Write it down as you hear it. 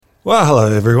Well,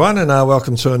 hello everyone, and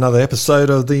welcome to another episode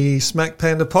of the Smack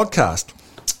Panda podcast.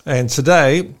 And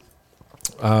today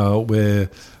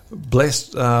we're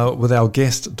blessed with our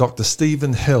guest, Dr.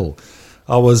 Stephen Hill.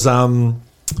 I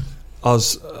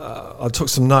took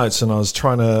some notes and I was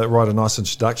trying to write a nice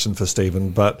introduction for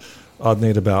Stephen, but I'd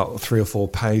need about 3 or 4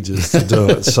 pages to do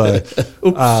it. So,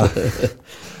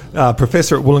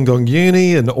 professor at Wollongong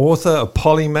Uni, an author, a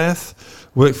polymath.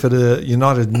 Worked for the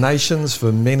United Nations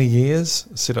for many years,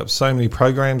 set up so many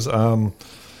programs. I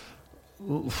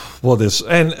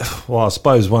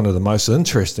suppose one of the most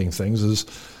interesting things is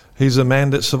he's a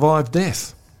man that survived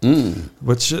death,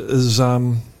 which is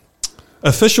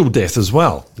official death as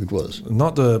well. It was.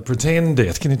 Not the pretend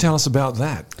death. Can you tell us about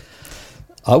that?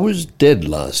 I was dead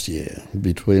last year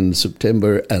between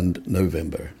September and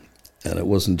November. And it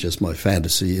wasn't just my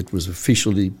fantasy, it was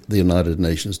officially the United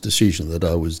Nations decision that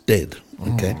I was dead,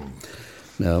 okay?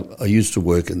 Now, I used to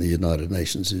work in the United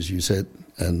Nations, as you said,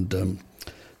 and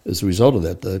as a result of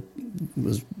that, I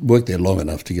worked there long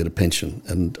enough to get a pension.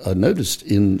 And I noticed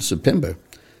in September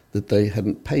that they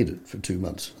hadn't paid it for 2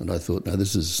 months. And I thought, no,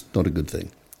 this is not a good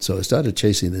thing. So I started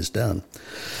chasing this down.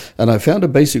 And I found a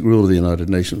basic rule of the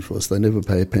United Nations was they never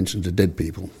pay a pension to dead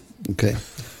people, okay?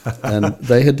 And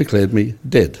they had declared me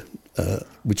dead.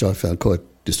 Which I found quite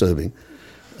disturbing,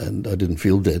 and I didn't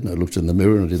feel dead, and I looked in the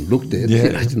mirror and I didn't look dead.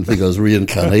 Yeah. I didn't think I was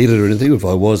reincarnated or anything. If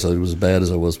I was as bad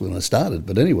as I was when I started.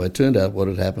 But anyway, it turned out what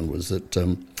had happened was that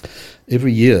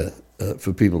every year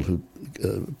for people who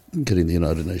getting the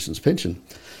United Nations pension,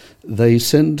 they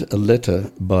send a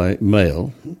letter by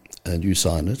mail, and you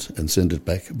sign it and send it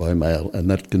back by mail, and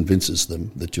that convinces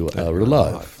them that you are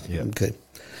alive. Yeah. Okay.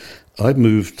 I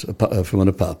moved from an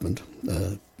apartment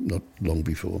not long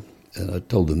before, and I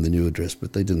told them the new address,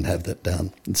 but they didn't have that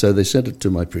down. And so they sent it to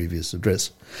my previous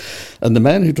address. And the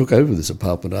man who took over this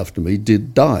apartment after me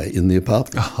did die in the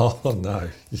apartment. Oh, no.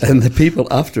 And the people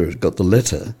after it got the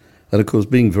letter, and of course,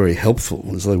 being very helpful,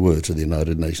 as they were to the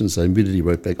United Nations, they immediately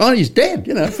wrote back, oh, he's dead,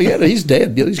 forget it, he's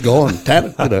dead, he's gone,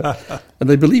 And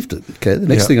they believed it, okay? The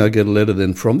next thing I get a letter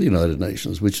then from the United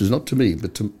Nations, which is not to me,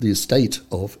 but to the estate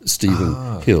of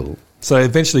Stephen Hill. So they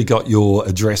eventually got your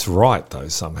address right, though,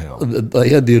 somehow. They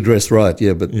had the address right,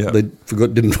 but they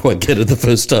didn't quite get it the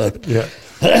first time. Yeah.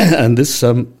 And this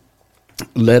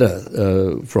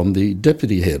letter from the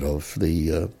deputy head of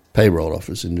the payroll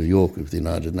office in New York of the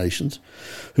United Nations,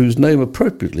 whose name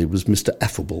appropriately was Mr.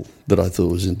 Affable, that I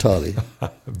thought was entirely a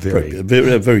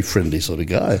very friendly sort of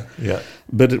guy. Yeah.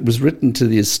 But it was written to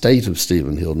the estate of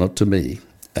Stephen Hill, not to me,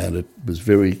 and it was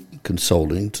very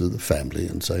consoling to the family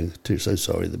and saying, so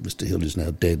sorry that Mr. Hill is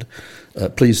now dead.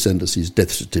 Please send us his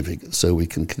death certificate so we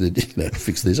can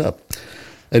fix this up.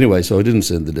 Anyway, so I didn't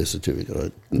send the death certificate. I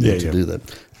didn't need to do that.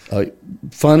 I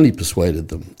finally persuaded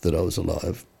them that I was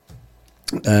alive.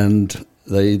 And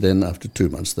they then, after 2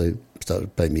 months, they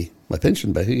started paying me my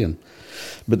pension back again.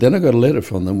 But then I got a letter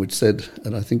from them which said,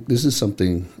 and I think this is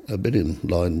something a bit in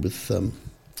line with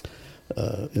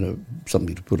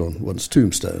something to put on one's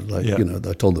tombstone.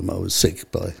 I told them I was sick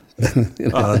by...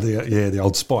 the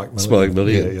old Spike Milligan. Spike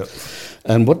Milligan. Yeah.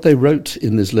 And what they wrote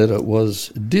in this letter was,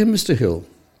 Dear Mr. Hill,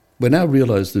 we now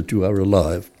realise that you are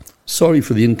alive. Sorry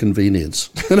for the inconvenience.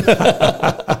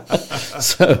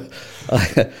 So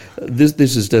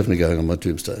this is definitely going on my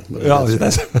tombstone.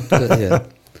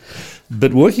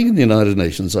 But working in the United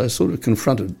Nations, I sort of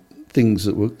confronted things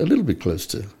that were a little bit close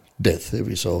to death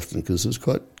every so often, because it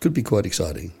could be quite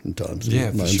exciting in times.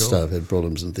 Yeah, my own sure. staff had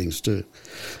problems and things too,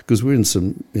 because we're in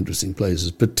some interesting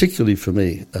places. Particularly for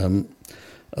me, I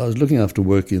was looking after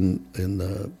work in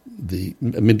the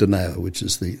Mindanao, which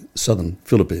is the southern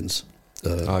Philippines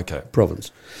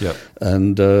province. Yeah,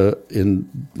 and in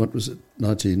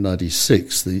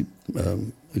 1996, the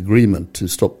agreement to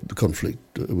stop the conflict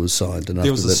was signed. And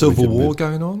there was a civil war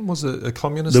going on? Was it a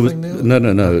communist thing there?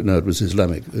 No, it was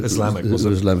Islamic. It was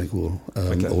Islamic war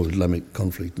or Islamic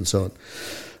conflict and so on.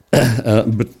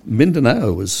 But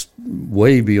Mindanao was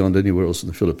way beyond anywhere else in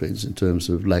the Philippines in terms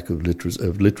of lack of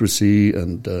literacy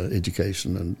and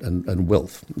education and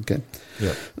wealth. Okay,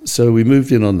 yeah. So we moved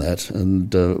in on that,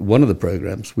 and one of the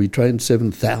programs we trained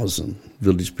 7,000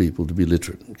 village people to be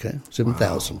literate. Okay,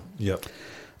 7,000. Wow. Yeah.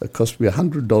 It cost me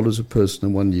 $100 a person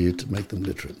in 1 year to make them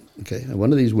literate. Okay, and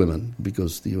one of these women,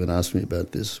 because the UN asked me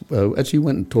about this, actually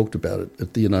went and talked about it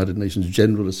at the United Nations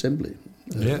General Assembly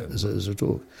as a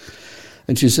talk.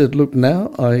 And she said, look,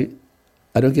 now I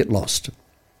don't get lost.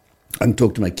 I can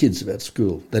talk to my kids about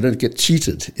school. They don't get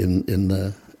cheated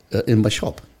in my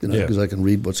shop, because I can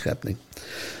read what's happening.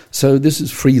 So this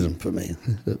is freedom for me,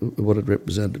 what it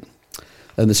represented.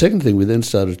 And the second thing we then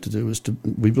started to do was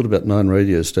we built about 9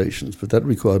 radio stations, but that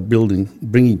required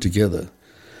bringing together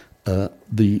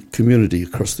the community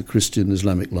across the Christian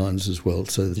Islamic lines as well,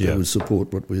 so that they would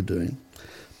support what we're doing.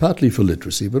 Partly for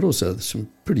literacy, but also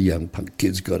some pretty young punk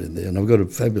kids got in there. And I've got a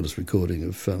fabulous recording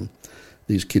of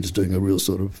these kids doing a real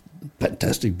sort of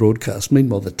fantastic broadcast.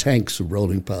 Meanwhile, the tanks are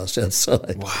rolling past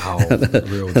outside. Wow, and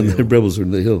the rebels are in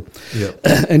the hill. Yep.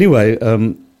 Anyway,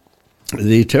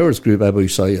 the terrorist group Abu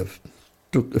Sayyaf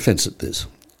took offence at this,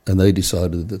 and they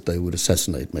decided that they would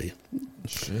assassinate me.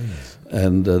 Jeez.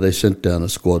 And they sent down a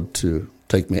squad to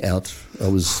take me out. I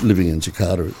was living in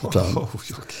Jakarta at the time. Oh,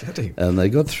 you're kidding. And they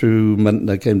got through,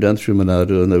 they came down through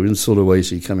Manado, and they were in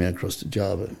Sulawesi coming across to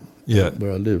Java,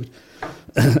 where I lived.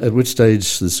 At which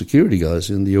stage the security guys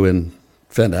in the UN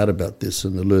found out about this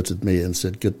and alerted me and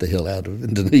said, get the hell out of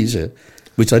Indonesia,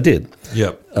 which I did,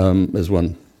 as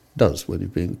one does when you're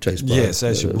being chased by an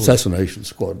assassination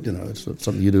squad. You know, it's not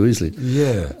something you do easily.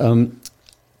 Yeah.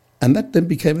 And that then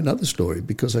became another story,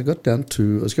 because I got down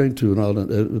to, I was going to an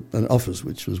island, an office,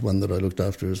 which was one that I looked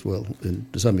after as well,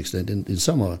 to some extent, in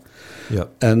Samoa. Yeah.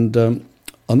 And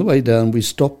on the way down, we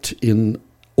stopped in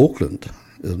Auckland,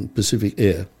 in Pacific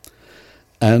Air,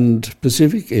 and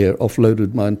Pacific Air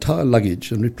offloaded my entire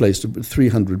luggage and replaced it with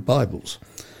 300 Bibles.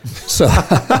 So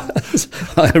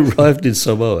I arrived in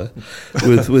Samoa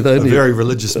with only a very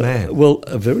religious man.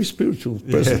 A very spiritual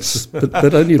presence, yes.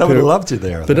 but only they would have loved you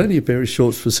there. Only a pair of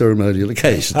shorts for ceremonial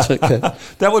occasions. Okay.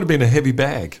 That would have been a heavy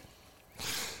bag.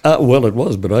 Well, it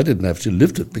was, but I didn't have to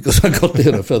lift it because I got there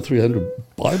and I found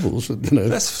 300 Bibles.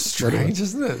 That's strange,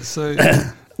 isn't it? So,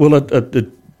 well,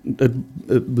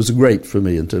 it was great for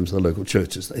me in terms of the local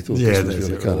churches. They thought this was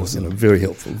really kind of very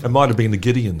helpful. It might have been the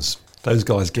Gideons. Those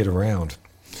guys get around.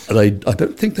 I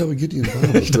don't think they were Gideon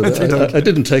Bibles. I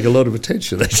didn't take a lot of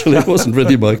attention, actually. It wasn't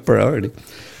really my priority.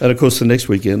 And, of course, the next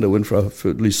weekend I went for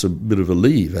at least a bit of a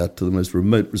leave out to the most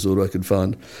remote resort I could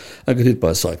find. I got hit by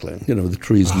a cyclone, with the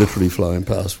trees literally flying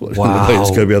past. Wow. The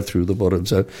waves going out through the bottom.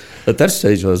 So at that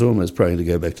stage I was almost praying to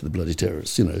go back to the bloody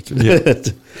terrorists,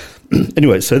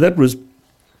 Anyway, so that was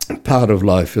part of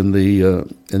life in the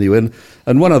UN.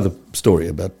 And one other story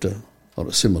about, on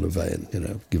a similar vein,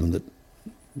 given that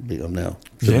I'm now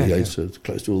 78, so it's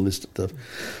close to all this stuff.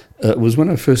 Was when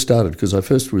I first started, because I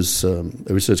first was a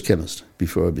research chemist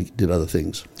before I did other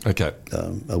things. Okay.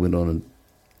 I went on, and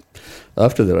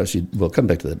after that, I'll come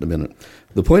back to that in a minute.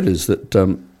 The point is that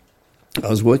I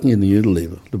was working in the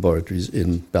Unilever laboratories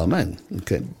in Balmain,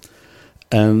 okay,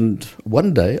 and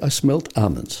one day I smelt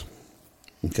almonds,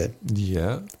 okay.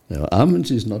 Yeah. Now,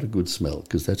 almonds is not a good smell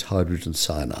because that's hydrogen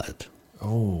cyanide.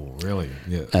 Oh, really?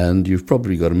 Yeah. And you've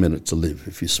probably got a minute to live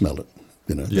if you smell it.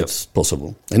 That's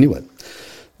possible. Anyway,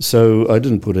 so I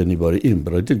didn't put anybody in,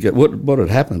 but I did get... What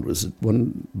had happened was that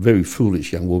one very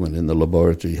foolish young woman in the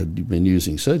laboratory had been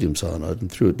using sodium cyanide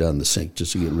and threw it down the sink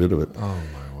just to get rid of it. Oh,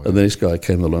 my word. And the next guy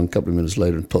came along a couple of minutes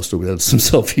later and tossed her without some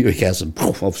sulfuric acid.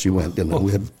 Poof, off she went.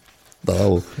 We had... The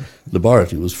whole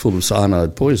laboratory was full of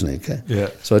cyanide poisoning, okay? Yeah.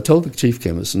 So I told the chief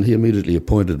chemist, and he immediately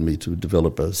appointed me to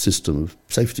develop a system of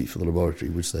safety for the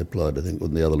laboratory, which they applied, I think,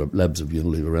 on the other labs of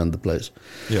Unilever around the place.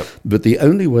 Yeah. But the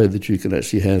only way that you can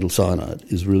actually handle cyanide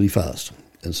is really fast.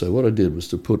 And so what I did was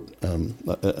to put,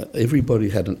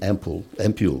 everybody had an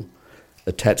ampule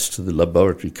attached to the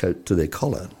laboratory coat to their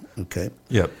collar, okay?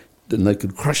 Yeah. Then they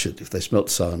could crush it if they smelt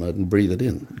cyanide and breathe it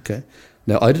in, okay?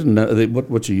 Now, I didn't know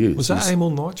what you used. Was that amyl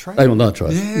nitrate? Amyl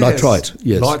nitrate. Yes. Nitrite,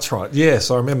 yes. Nitrite,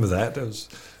 yes, I remember that. That was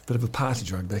a bit of a party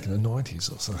drug back in the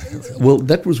 90s or something. Well,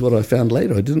 that was what I found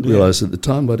later. I didn't realise at the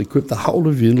time I'd equipped the whole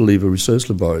of Unilever Research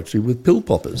Laboratory with pill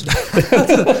poppers.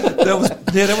 It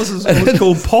was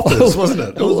called poppers, wasn't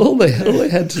it? All they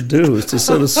had to do was to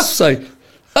sort of say,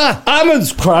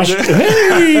 almonds crushed,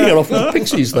 hey, and off the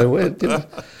pixies they went,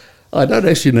 I don't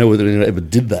actually know whether anyone ever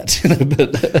did that,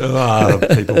 but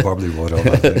people probably would have.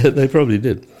 I think. They probably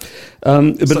did.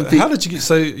 But how did you get?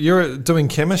 So you're doing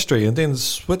chemistry and then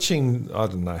switching. I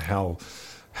don't know how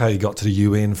you got to the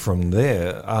UN from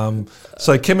there.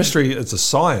 So chemistry is a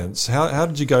science. How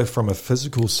did you go from a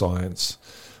physical science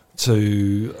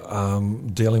to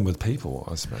dealing with people?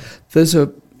 I suppose there's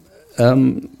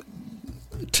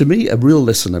to me a real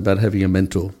lesson about having a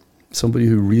mentor, somebody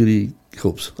who really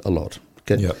helps a lot.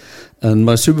 Okay. Yep. And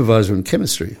my supervisor in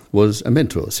chemistry was a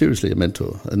mentor, seriously a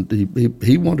mentor. And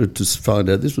he wanted to find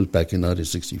out, this was back in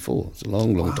 1964, it's a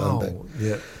long time back.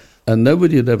 Yeah. And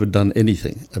nobody had ever done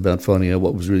anything about finding out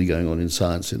what was really going on in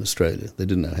science in Australia. They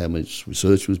didn't know how much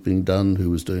research was being done, who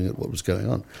was doing it, what was going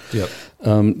on. Yep.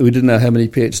 We didn't know how many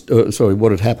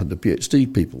what had happened to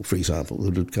PhD people, for example,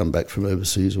 who had come back from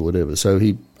overseas or whatever. So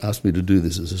he asked me to do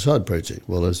this as a side project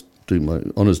while I was doing my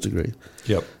honours degree.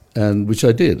 Yep. And which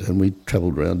I did, and we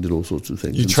travelled around, did all sorts of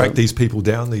things. You tracked these people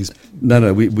down?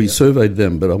 No, we surveyed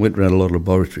them, but I went around a lot of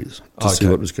laboratories to see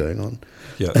what was going on.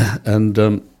 Yeah. And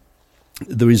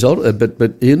the result,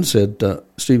 but Ian said,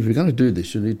 Steve, if you're going to do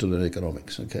this, you need to learn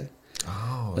economics, okay?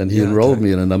 Oh, and he enrolled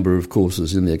me in a number of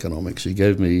courses in the economics. He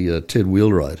gave me Ted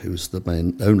Wheelwright, who was the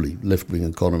only left-wing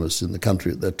economist in the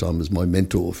country at that time, as my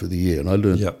mentor for the year, and I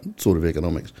learned sort of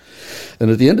economics. And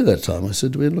at the end of that time, I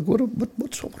said to him, look,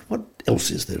 what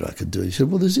else is there I could do? He said,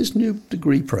 well, there's this new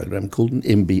degree program called an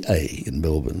MBA in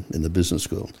Melbourne in the business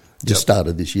school. Just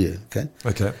started this year, okay?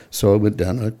 Okay. So I went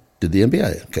down and I did the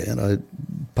MBA, okay, and I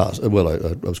passed. Well, I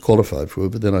was qualified for it,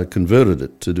 but then I converted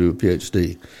it to do a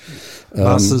PhD.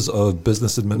 Masters of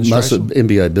Business Administration?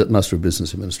 MBA, Master of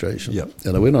Business Administration. Yep.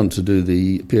 And I went on to do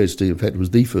the PhD. In fact, it was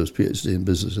the first PhD in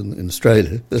business in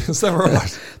Australia. Is that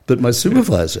right? But my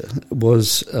supervisor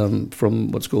was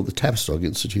from what's called the Tavistock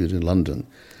Institute in London.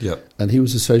 Yep. And he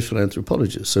was a social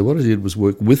anthropologist. So what I did was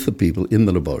work with the people in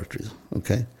the laboratories,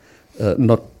 okay,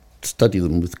 not study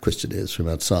them with questionnaires from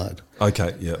outside.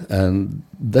 Okay, yeah. And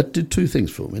that did two things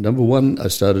for me. Number one, I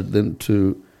started then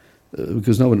to,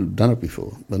 because no one had done it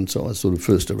before, and so I was sort of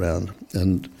first around.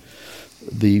 And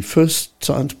the first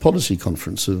science policy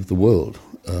conference of the world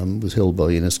was held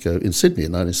by UNESCO in Sydney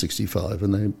in 1965,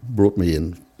 and they brought me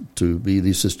in to be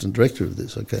the assistant director of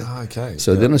this, okay? Okay.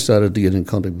 So then I started to get in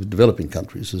contact with developing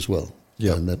countries as well.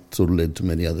 Yeah. And that sort of led to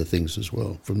many other things as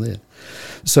well from there.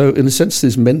 So in a sense,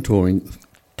 this mentoring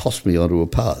tossed me onto a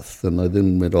path, and I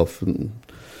then went off and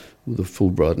with a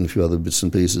Fulbright and a few other bits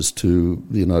and pieces to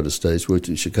the United States, worked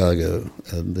in Chicago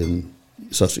and then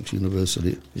Sussex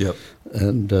University. Yep.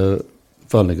 And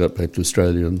finally got back to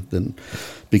Australia and then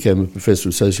became a professor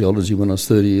of sociology when I was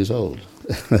 30 years old.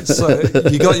 So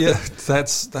you got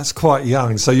that's quite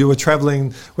young. So you were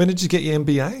travelling. When did you get your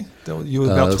MBA? You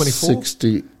were about 24?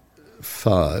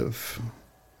 65.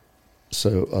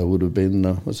 So I would have been,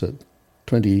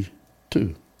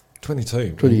 22.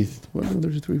 22.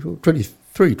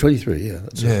 23, yeah.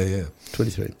 That's right. Yeah.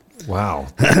 23. Wow.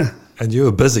 And you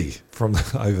were busy from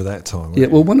over that time. Yeah,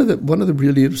 well, one of the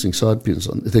really interesting things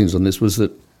on this was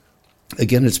that,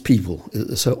 again, it's people.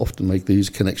 So often make these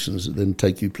connections that then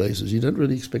take you places you don't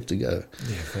really expect to go.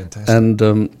 Yeah, fantastic. And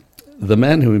the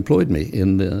man who employed me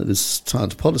in this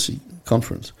science policy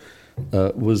conference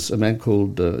was a man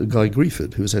called Guy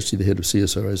Griffith, who was actually the head of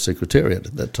CSIRO's Secretariat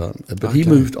at that time. But he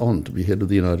moved on to be head of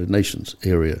the United Nations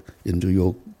area in New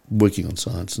York, working on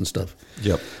science and stuff.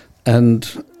 Yep.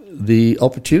 And the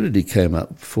opportunity came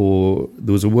up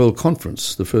there was a world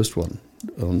conference, the first one,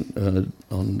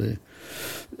 on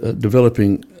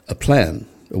developing a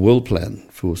world plan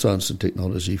for science and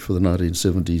technology for the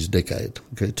 1970s decade,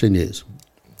 10 years.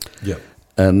 Yep.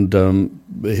 And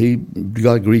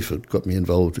Guy Griffith got me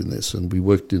involved in this, and we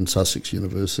worked in Sussex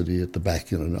University at the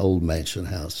back in an old mansion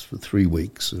house for 3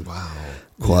 weeks. Wow.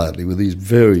 Quietly, with these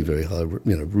very, very high,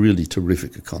 really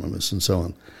terrific economists and so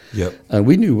on. Yep. And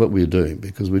we knew what we were doing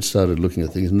because we'd started looking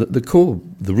at things. And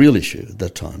the real issue at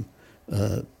that time,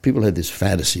 people had this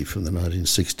fantasy from the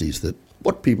 1960s that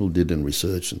what people did in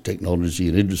research and technology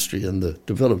and industry in the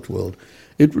developed world,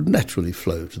 it would naturally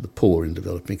flow to the poor in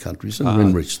developing countries and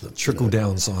enrich them.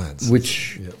 Trickle-down science.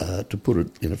 Which, to put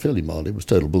it fairly mildly, was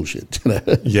total bullshit.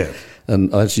 Yeah.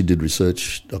 And I actually did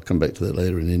research, I'll come back to that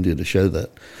later, in India to show that.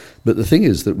 But the thing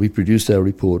is that we produced our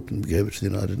report and gave it to the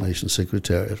United Nations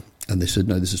Secretariat, and they said,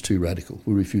 no, this is too radical.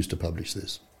 We refuse to publish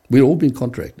this. We'd all been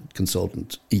contracted,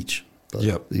 consultants each, by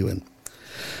the UN.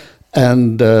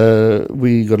 And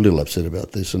we got a little upset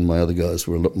about this, and my other guys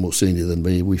were a lot more senior than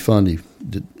me. We finally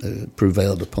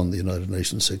prevailed upon the United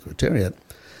Nations Secretariat,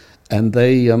 and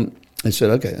they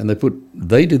said, okay, and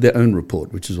they did their own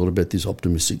report, which is all about this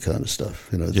optimistic kind of stuff.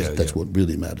 That's what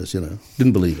really matters.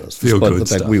 Didn't believe us, despite the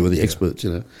fact we were the experts.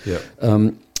 Yeah.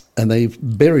 And they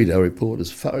buried our report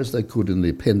as far as they could in the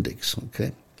appendix.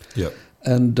 Okay. Yeah.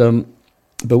 And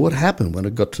but what happened when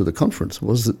it got to the conference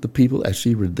was that the people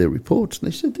actually read their reports, and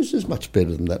they said, this is much better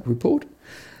than that report.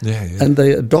 Yeah. And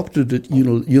they adopted it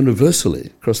universally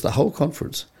across the whole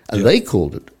conference, and they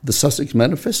called it the Sussex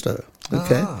Manifesto.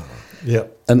 Okay. Yeah.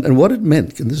 And what it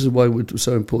meant, and this is why it was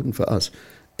so important for us,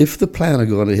 if the plan had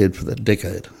gone ahead for that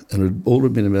decade and it all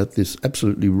had been about this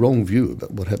absolutely wrong view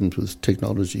about what happens with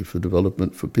technology for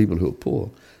development for people who are poor,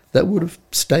 that would have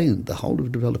stained the whole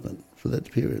of development for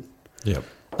that period. Yeah.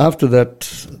 After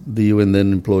that, the UN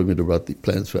then employed me to write the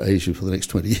plans for Asia for the next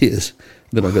 20 years.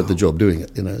 Then I got the job doing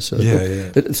it, So,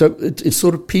 it's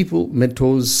sort of people,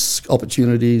 mentors,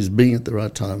 opportunities, being at the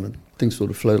right time, and things sort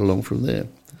of float along from there.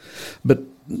 But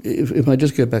if I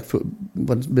just go back for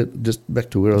one bit, just back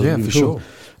to where I was before. Yeah, for sure.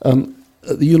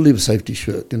 the Unilever safety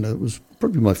shirt, it was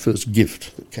probably my first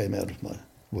gift that came out of my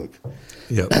work.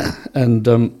 Yeah. And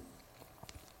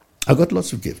I got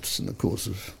lots of gifts in the course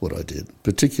of what I did,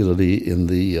 particularly in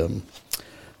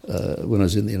when I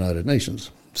was in the United Nations.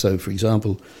 So, for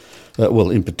example,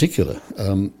 in particular,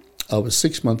 I was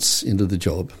 6 months into the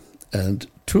job, and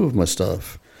 2 of my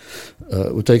staff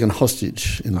were taken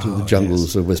hostage into the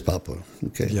jungles of West Papua,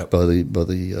 by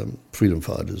the freedom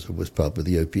fighters of West Papua,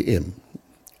 the OPM.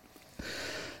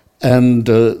 And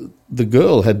the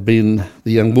girl had been,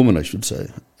 the young woman, I should say,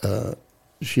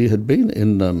 she had been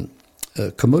in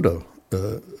Komodo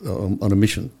on a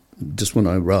mission. Just when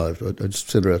I arrived, I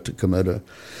just sent her out to Komodo,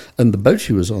 and the boat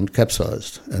she was on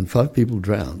capsized, and 5 people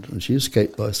drowned, and she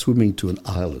escaped by swimming to an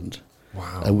island.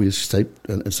 Wow! And we escaped,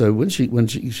 and so when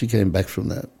she came back from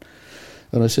that,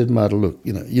 and I said, Marta, look,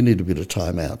 you need a bit of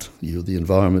time out. You're the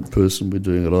environment person. We're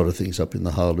doing a lot of things up in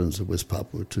the highlands of West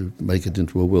Papua to make it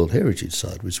into a World Heritage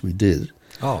Site, which we did.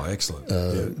 Oh, excellent!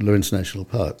 Lawrence National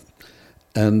Park,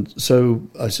 and so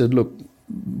I said, look,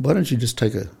 why don't you just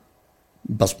take a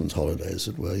busman's holiday, as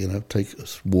it were, take a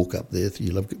walk up there.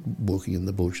 You love walking in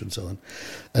the bush and so on.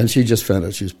 And she just found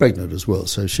out she was pregnant as well.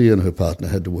 So she and her partner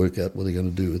had to work out what they're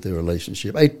going to do with their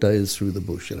relationship. 8 days through the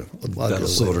bush, That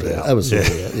was sorted out. That was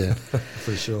sorted out, yeah.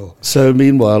 For sure. So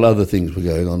meanwhile, other things were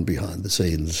going on behind the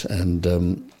scenes. And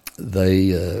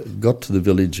they got to the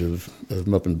village of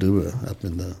Mapundua up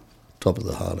in the top of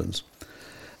the highlands.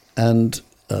 And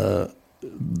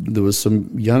there was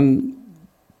some young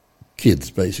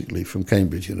kids, basically, from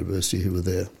Cambridge University who were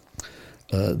there,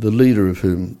 the leader of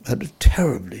whom had a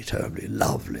terribly, terribly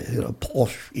lovely,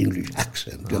 posh English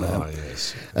accent,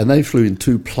 Yes. And they flew in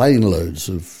 2 plane loads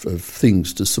of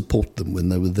things to support them when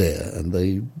they were there, and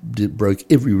they broke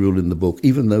every rule in the book,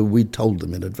 even though we told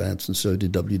them in advance, and so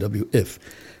did WWF.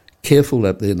 Careful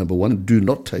up there, number 1, do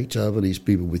not take Javanese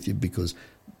people with you because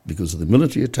of the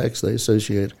military attacks they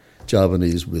associate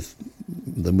Javanese with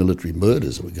the military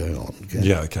murders that were going on. Okay?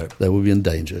 Yeah, okay. They will be in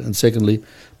danger. And secondly,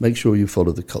 make sure you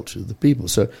follow the culture of the people.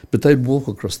 But they'd walk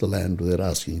across the land without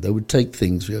asking. They would take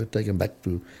things, take them back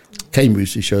to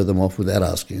Cambridge to show them off without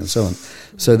asking and so on.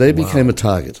 So they became a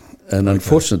target. And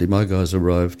unfortunately, my guys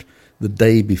arrived the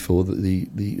day before the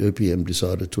OPM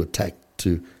decided to attack,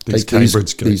 to these take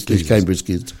these Cambridge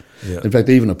kids. Yeah. In fact,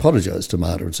 they even apologised to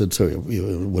Marta and said, sorry,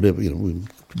 whatever,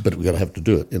 but we're going to have to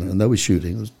do it. And they were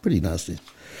shooting. It was pretty nasty.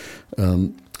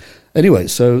 Anyway,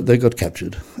 so they got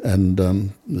captured, and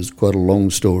there's quite a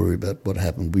long story about what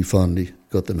happened. We finally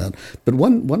got them out. But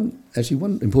one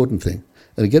important thing,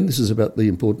 and again, this is about the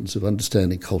importance of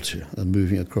understanding culture and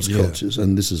moving across cultures,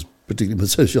 and this is particularly my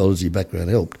sociology background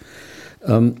helped.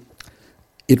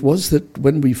 It was that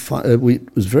when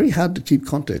it was very hard to keep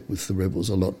contact with the rebels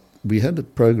a lot. We had a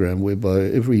program whereby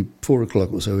every 4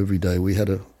 o'clock or so every day we had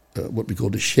what we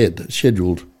called a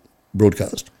scheduled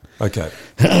broadcast. Okay.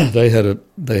 They had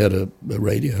a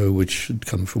radio which had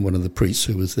come from one of the priests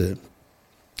who was there,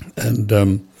 and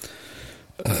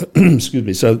excuse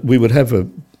me. So we'd have a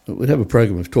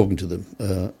program of talking to them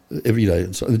every day,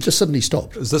 and so it just suddenly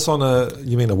stopped. Is this on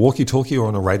you mean a walkie-talkie or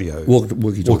on a radio?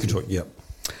 Walkie-talkie. Walkie-talkie. Yeah.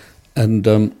 And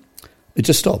it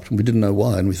just stopped, and we didn't know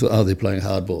why. And we thought, they're playing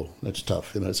hardball. That's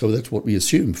tough, So that's what we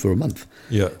assumed for a month.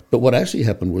 Yeah. But what actually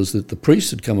happened was that the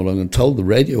priest had come along and told the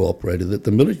radio operator that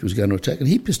the military was going to attack, and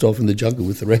he pissed off in the jungle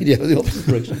with the radio in the opposite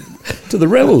direction to the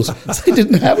rebels. They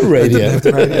didn't have a radio. They didn't have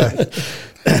the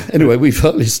radio. Anyway, we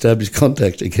finally established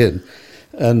contact again,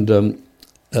 and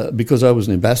because I was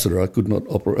an ambassador, I could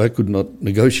not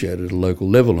negotiate at a local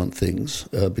level on things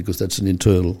because that's an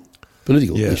internal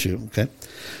political issue. Okay.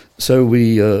 So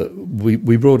we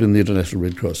brought in the International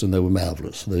Red Cross, and they were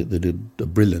marvellous. They did a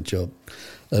brilliant job,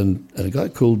 and a guy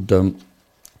called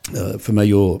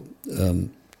Famayor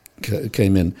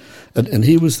came in, and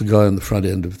he was the guy on the front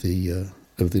end of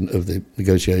the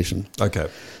negotiation. Okay,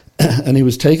 and he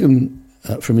was taken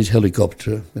from his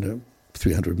helicopter,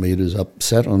 300 metres up,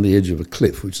 sat on the edge of a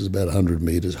cliff, which is about 100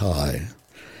 metres high,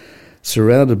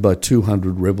 surrounded by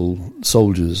 200 rebel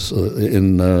soldiers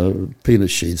in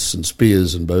penis sheaths and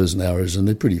spears and bows and arrows, and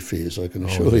they're pretty fierce, I can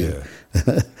assure you.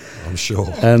 I'm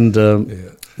sure. And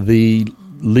the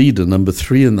leader, number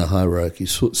 3 in the hierarchy,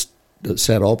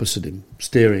 sat opposite him,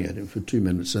 staring at him for 2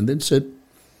 minutes, and then said,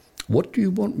 "What do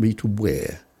you want me to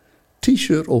wear,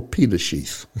 T-shirt or penis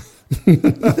sheath?"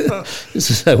 This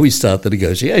is how we start the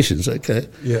negotiations, okay?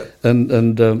 Yeah. And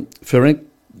Ferenc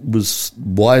was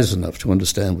wise enough to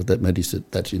understand what that meant. He said,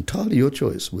 "That's entirely your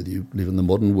choice, whether you live in the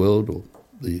modern world or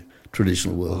the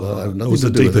traditional world." I have it nothing was to a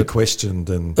do with deeper it. question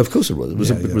than... Of course it was.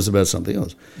 It was about something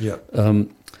else. Yeah.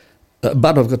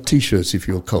 But I've got T-shirts if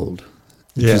you're cold.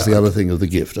 which is the other thing of the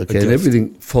gift. Okay, and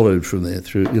everything followed from there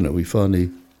through. We finally,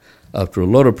 after a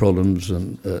lot of problems,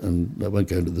 and I won't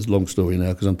go into this long story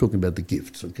now because I'm talking about the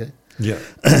gifts. Okay. Yeah.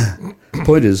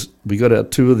 Point is, we got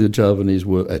out. 2 of the Javanese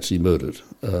were actually murdered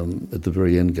at the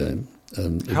very end game.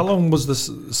 How long was this?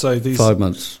 So these 5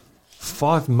 months.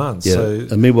 5 months. Yeah. So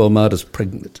And meanwhile, Marta's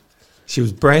pregnant. she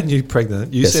was brand new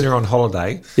pregnant. You Yes. sent her on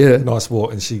holiday. Yeah. Nice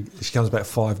walk, and she comes back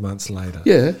 5 months later.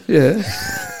 Yeah, yeah.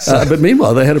 But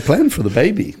meanwhile, they had a plan for the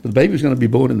baby. The baby was going to be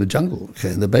born in the jungle. Okay,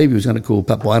 and the baby was going to call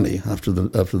Papuani after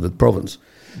the province.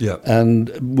 Yeah. And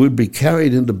would be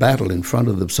carried into battle in front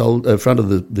of the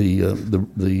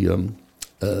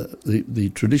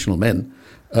traditional men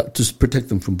to protect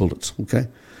them from bullets. Okay,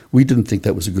 we didn't think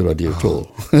that was a good idea at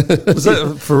all. Was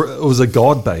it was a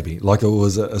god baby, like it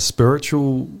was a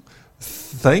spiritual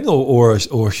thing, or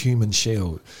a human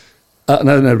shield?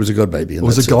 No, it was a god baby. It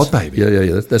was a god baby.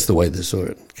 Yeah. That's the way they saw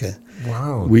it. Okay.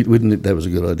 Wow. We didn't think that was a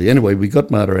good idea. Anyway, we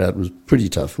got Marta out. It was pretty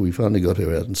tough. We finally got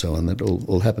her out and so on. That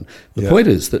all happened. The point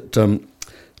is that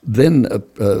then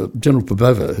General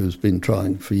Prabowo, who's been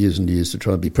trying for years and years to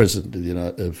try and be president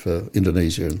of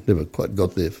Indonesia and never quite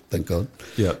got there, thank God.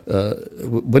 Yeah.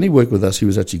 When he worked with us, he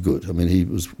was actually good. I mean, he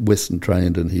was Western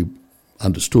trained and he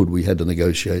understood we had to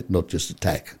negotiate, not just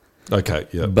attack. Okay.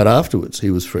 Yeah. But afterwards,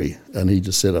 he was free, and he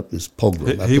just set up this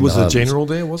pogrom. He was a general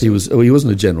there, was he? He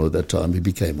wasn't a general at that time. He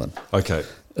became one. Okay.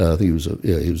 I think he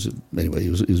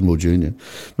was more junior.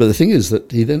 But the thing is that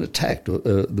he then attacked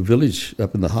the village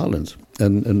up in the highlands,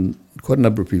 and quite a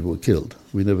number of people were killed.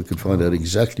 We never could find out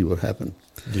exactly what happened.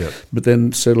 Yeah. But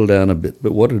then settled down a bit.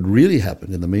 But what had really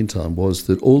happened in the meantime was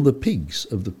that all the pigs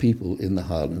of the people in the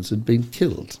highlands had been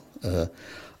killed,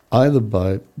 either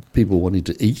by people wanting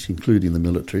to eat, including the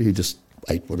military, who just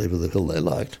ate whatever the hell they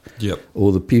liked,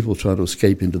 or the people trying to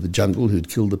escape into the jungle who'd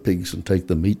kill the pigs and take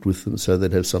the meat with them so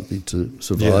they'd have something to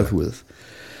survive with.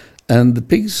 And the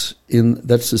pigs in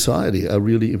that society are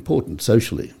really important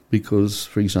socially because,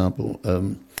 for example,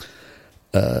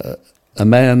 a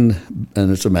man,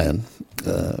 and it's a man,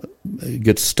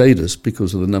 gets status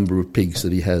because of the number of pigs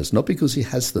that he has, not because he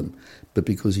has them, but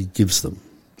because he gives them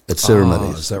at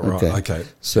ceremonies. Is that right? Okay.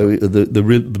 So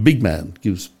the big man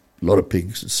gives a lot of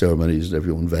pigs at ceremonies, and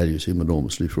everyone values him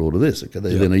enormously for all of this. Okay,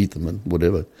 they then eat them and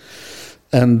whatever.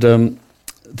 And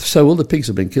so all the pigs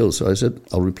have been killed. So I said,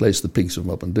 I'll replace the pigs of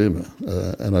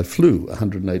Mapunduma. And I flew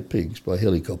 108 pigs by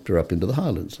helicopter up into the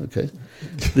highlands. Okay,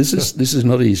 this is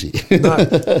not easy. No.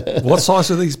 What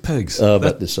size are these pigs?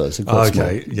 About this size. They're quite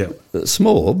small.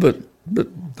 Small, but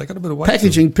they got a bit of weight.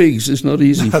 Packaging pigs is not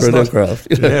easy for an aircraft.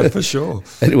 Yeah, for sure.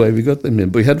 Anyway, we got them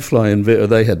in. We had to fly in.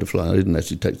 They had to fly. I didn't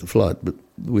actually take the flight, but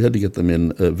we had to get them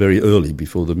in very early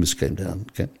before the mist came down.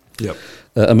 Okay. Yep.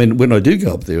 I mean, when I do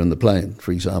go up there in the plane,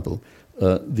 for example,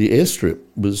 the airstrip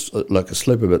was like a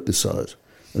slope about this size,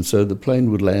 and so the plane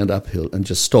would land uphill and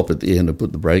just stop at the end and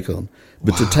put the brake on.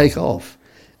 But to take off,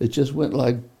 it just went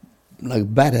like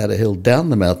bat out of hell down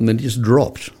the mountain, and then just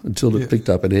dropped until it picked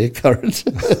up an air current.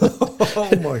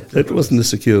 Oh my goodness. It wasn't a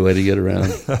secure way to get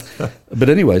around. But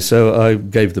anyway, so I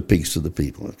gave the pigs to the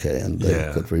people, okay, and they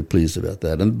got very pleased about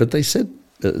that. But they said,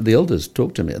 the elders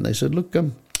talked to me, and they said, look,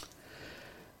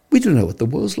 we don't know what the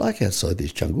world's like outside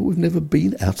this jungle. We've never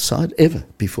been outside ever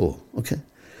before, okay?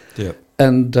 Yeah.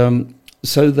 And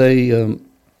so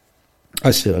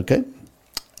I said, okay,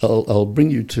 I'll bring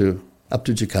you up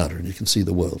to Jakarta and you can see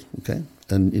the world, okay?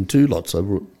 And in 2 lots I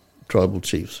brought tribal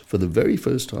chiefs for the very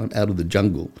first time out of the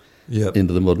jungle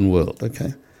into the modern world,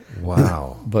 okay?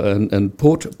 Wow. And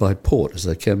port by port as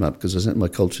they came up, because I sent my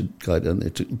culture guy down there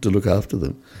to look after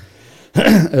them,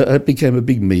 it became a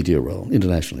big media role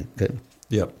internationally, okay?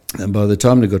 Yep. And by the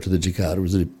time they got to the Jakarta, it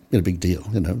was a big deal,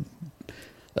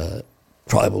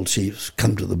 tribal chiefs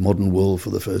come to the modern world for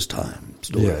the first time.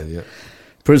 Story. Yeah.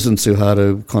 President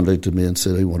Suharto contacted me and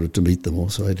said he wanted to meet them all,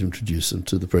 so I had to introduce them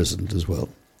to the president as well.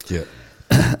 Yeah.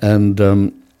 And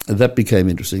that became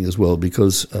interesting as well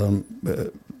because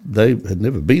they had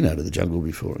never been out of the jungle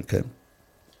before, okay?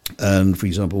 And, for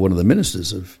example, one of the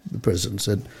ministers of the president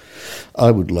said,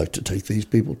 I would like to take these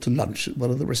people to lunch at one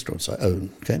of the restaurants I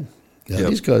own, okay? Now,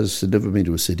 these guys had never been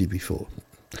to a city before.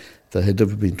 They had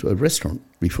never been to a restaurant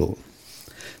before.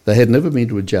 They had never been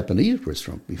to a Japanese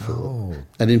restaurant before. Oh,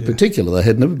 and in particular, they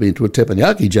had never been to a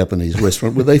teppanyaki Japanese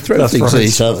restaurant where they throw things at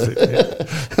each other.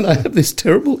 And I have this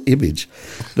terrible image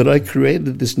that I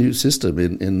created this new system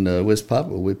in West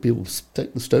Papua where people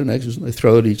take the stone axes and they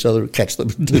throw at each other and catch them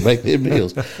to make their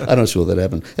meals. I'm not sure that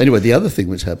happened. Anyway, the other thing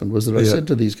which happened was that I said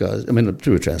to these guys, I mean,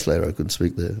 through a translator, I couldn't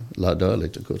speak their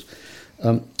dialect, of course.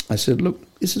 I said, look,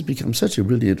 this has become such a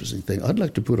really interesting thing. I'd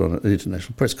like to put on an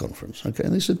international press conference. Okay,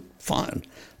 and they said, fine.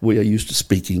 We are used to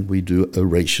speaking. We do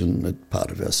oration at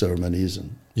part of our ceremonies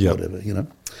and whatever,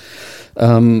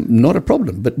 not a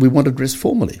problem. But we want to dress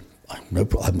formally. I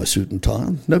have my suit and tie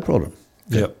on, no problem.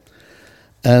 Okay. Yep.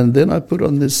 And then I put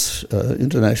on this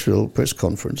international press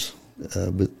conference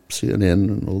with CNN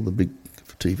and all the big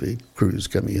TV crews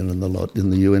coming in and the lot in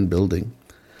the UN building.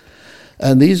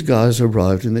 And these guys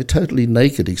arrived and they're totally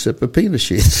naked except for penis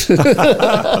sheaths.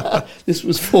 This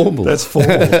was formal. That's formal.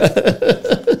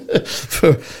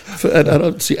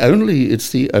 It's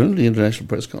the only international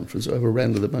press conference I ever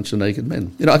ran with a bunch of naked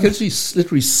men. I could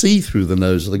literally see through the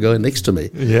nose of the guy next to me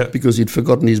because he'd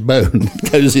forgotten his bone.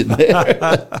 It goes in there.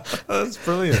 That's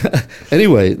brilliant.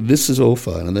 Anyway, this is all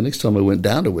fine. And the next time I went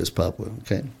down to West Papua,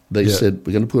 they said,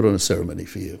 we're going to put on a ceremony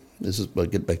for you. I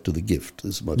get back to the gift.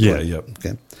 This is my point.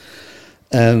 Okay.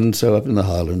 And so up in the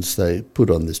Highlands, they put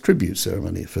on this tribute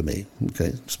ceremony for me,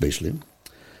 especially.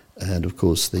 And, of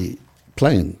course, the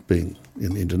plane being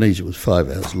in Indonesia was 5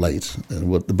 hours late.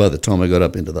 And by the time I got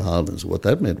up into the Highlands, what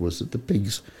that meant was that the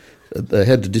pigs, they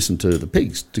had to disinter the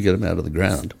pigs to get them out of the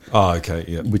ground. Oh, okay,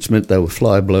 yeah. Which meant they were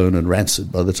fly-blown and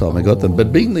rancid by the time I got them.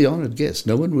 But being the honoured guest,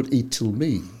 no one would eat till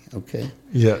me, okay?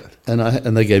 Yeah.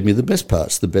 And they gave me the best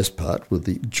parts. The best part were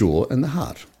the jaw and the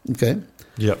heart, okay?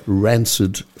 Yep.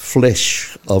 Rancid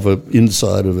flesh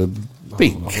inside of a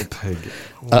pig.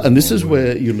 And this is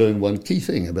where you learn one key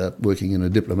thing about working in a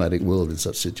diplomatic world in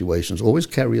such situations. Always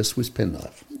carry a Swiss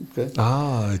penknife. Okay?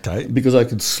 Ah, okay. Because I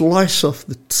could slice off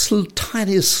the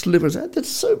tiniest slivers. That's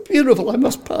so beautiful. I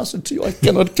must pass it to you. I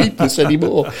cannot keep this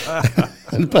anymore.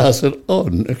 And pass it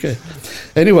on. Okay.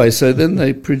 Anyway, so then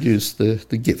they produced the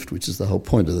gift, which is the whole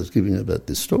point of this, giving about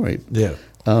this story. Yeah.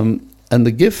 And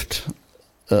the gift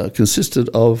consisted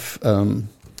of a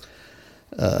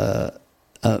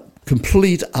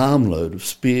complete armload of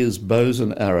spears, bows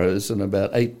and arrows and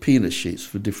about 8 penis sheaths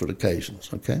for different occasions,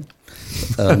 okay?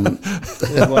 Is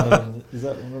that one of them?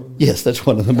 Yes, that's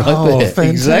one of them right there.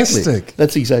 Fantastic. Exactly.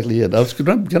 That's exactly it. I was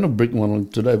going to bring one on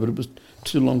today, but it was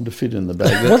too long to fit in the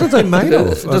bag. What are they made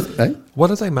of? Eh? What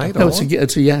are they made No, of?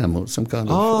 it's a yam or some kind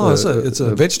of... Oh, it's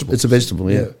a vegetable. It's a vegetable,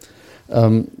 yeah.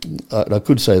 I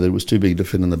could say that it was too big to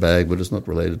fit in the bag, but it's not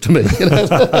related to me.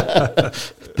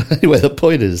 Anyway, the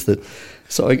point is that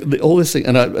all this thing,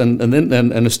 and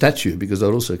then a statue, because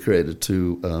I'd also created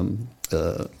 2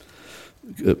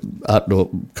 art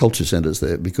culture centres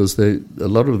there, because a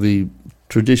lot of the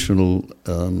traditional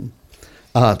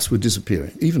arts were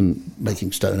disappearing, even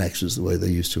making stone axes the way they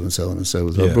used to, and so on and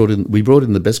so forth. Yeah. We brought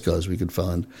in the best guys we could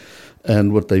find.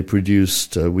 And what they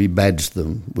produced, we badged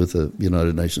them with a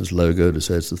United Nations logo to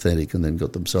say it's authentic, and then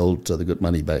got them sold, so they got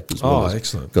money back as well. Oh,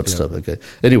 excellent! Got stuff. Okay.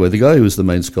 Anyway, the guy who was the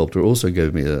main sculptor also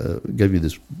gave me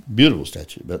this beautiful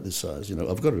statue about this size.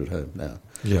 I've got it at home now.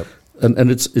 Yeah. And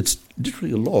it's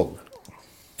literally a log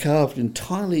carved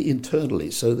entirely internally,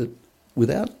 so that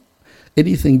without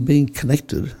anything being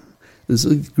connected, there's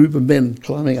a group of men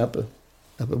climbing up a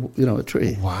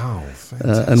tree. Wow,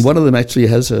 fantastic. And one of them actually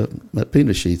has a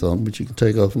penis sheath on, which you can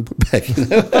take off and put back.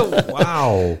 Oh,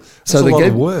 wow. That's so a lot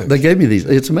of work. They gave me these.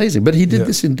 It's amazing. But he did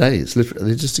this in days, literally.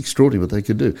 They're just extraordinary what they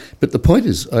could do. But the point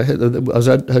is, I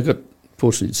got,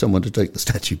 fortunately, someone to take the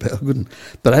statue back. I couldn't.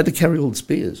 But I had to carry all the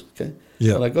spears, okay?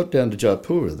 Yeah. And I got down to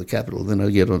Jayapura, the capital, then I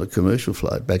get on a commercial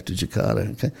flight back to Jakarta,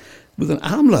 okay, with an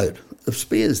armload of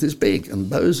spears this big, and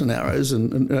bows and arrows,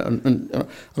 and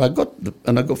I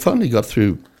finally got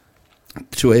through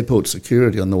to airport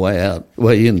security on the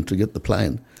way in to get the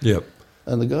plane. Yep.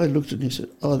 And the guy looked at me and said,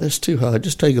 "Oh, that's too hard.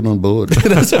 Just take it on board."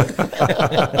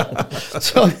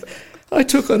 So I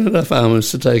took on enough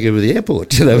armours to take over the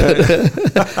airport,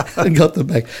 and got them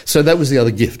back. So that was the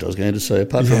other gift I was going to say,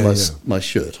 apart from my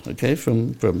shirt, okay,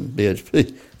 from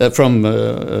BHP, from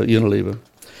Unilever.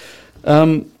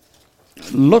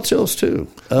 Lots else too.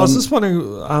 I was just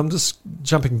wondering, just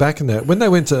jumping back in that, when they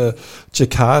went to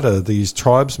Jakarta, these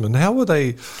tribesmen, how were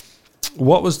they?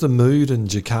 What was the mood in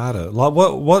Jakarta? Like,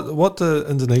 what do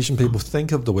Indonesian people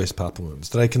think of the West Papuans?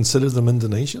 Do they consider them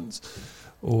Indonesians,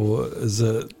 or is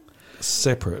it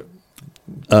separate?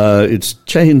 It's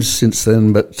changed since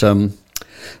then, but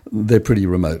they're pretty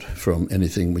remote from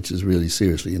anything which is really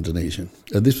seriously Indonesian.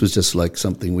 This was just like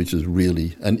something which is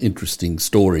really an interesting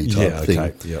story type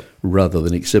thing, rather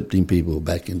than accepting people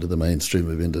back into the mainstream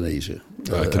of Indonesia.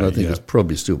 And I think it's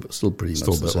probably still pretty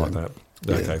much the same. Like that.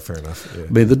 Okay, fair enough. Yeah.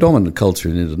 I mean, the dominant culture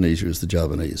in Indonesia is the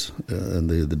Javanese, and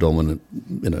the dominant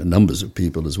numbers of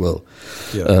people as well.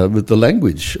 Yeah. But the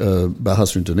language,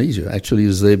 Bahasa Indonesia, actually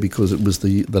is there because it was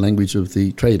the language of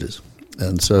the traders.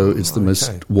 And so it's the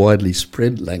most widely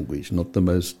spread language, not the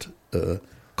most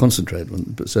concentrate on.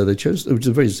 But so they chose, which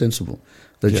is very sensible.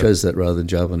 They chose that rather than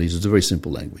Javanese. It's a very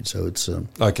simple language, so it's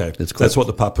Okay, It's that's what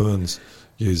the Papuans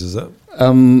use, is it?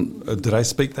 Do they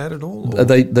speak that at all? or-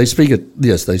 They speak it.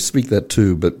 Yes, they speak that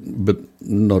too, but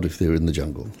not if they're in the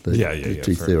jungle. They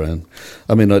teach fair their own.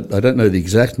 I mean, I don't know the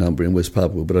exact number in West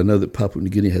Papua, but I know that Papua New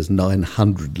Guinea has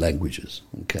 900 languages.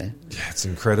 Okay. Yeah, it's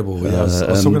incredible. Yeah, I was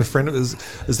talking to a friend. Is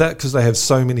that because they have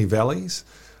so many valleys,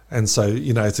 and so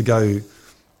to go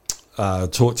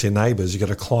talk to your neighbours, you got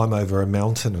to climb over a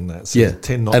mountain and that. So you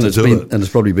tend not to do it. And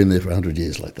it's probably been there for 100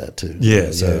 years like that too.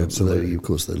 Yeah, so absolutely. of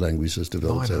course, the language has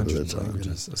developed over 900 that time.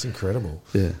 languages. That's incredible.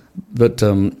 Yeah, but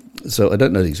so I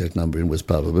don't know the exact number in West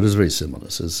Papua, but it's very similar.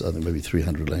 So it's, I think maybe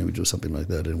 300 languages or something like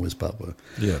that in West Papua.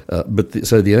 Yeah.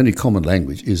 So the only common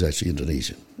language is actually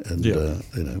Indonesian, and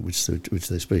which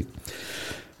they speak.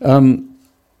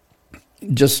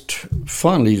 Just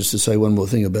finally, just to say one more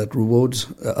thing about awards.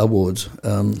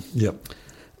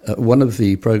 One of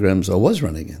the programs I was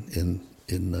running in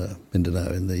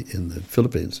Mindanao in the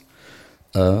Philippines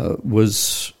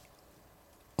was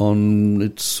on,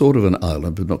 it's sort of an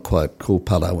island, but not quite, called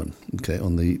Palawan, okay,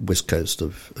 on the west coast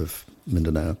of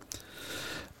Mindanao.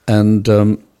 And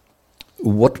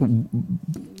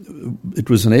it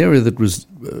was an area that was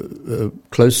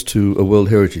close to a World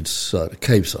Heritage site, a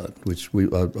cave site, which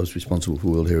I was responsible for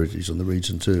World Heritage on the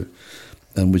region too,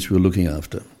 and which we were looking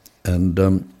after. And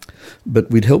but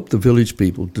we'd help the village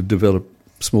people to develop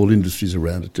small industries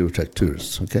around it to attract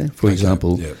tourists. Okay, for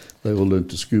example, they all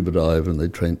learned to scuba dive, and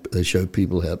they showed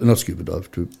people how not scuba dive,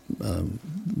 to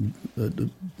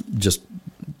just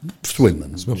swim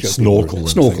and snorkel.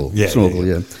 Snorkel.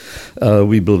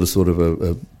 We built a sort of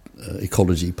a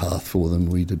ecology path for them.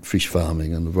 We did fish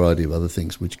farming and a variety of other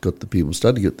things, which started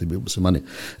to get the people some money.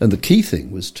 And the key thing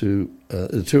was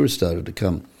the tourists started to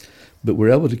come, but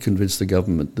we're able to convince the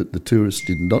government that the tourists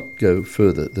did not go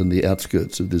further than the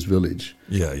outskirts of this village.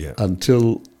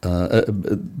 Until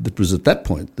it was at that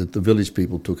point that the village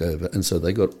people took over, and so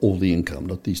they got all the income,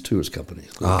 not these tourist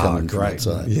companies that were coming from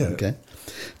outside. Okay,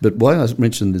 but why I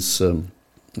mentioned this, the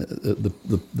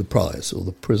prize or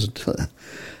the present,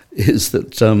 is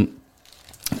that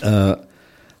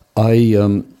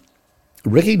I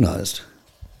recognised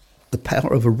the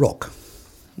power of a rock.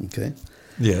 Okay.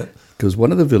 Yeah. Because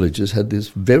one of the villages had this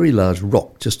very large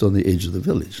rock just on the edge of the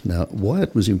village. Now, why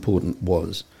it was important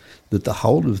was that the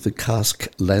whole of the karst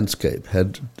landscape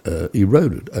had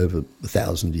eroded over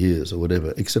 1,000 years or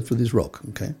whatever, except for this rock.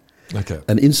 Okay.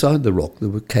 And inside the rock there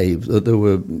were caves.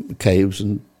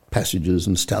 And passages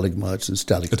and stalagmites and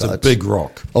stalactites. It's a big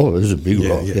rock. Oh, it was a big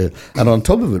rock. Yeah. And on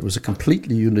top of it was a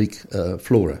completely unique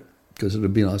flora, because it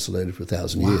had been isolated for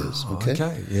 1,000 years.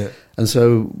 Okay. And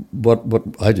so what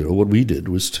I did, or what we did,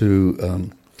 was to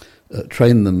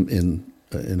train them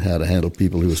in how to handle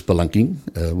people who were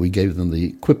spelunking. We gave them the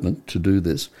equipment to do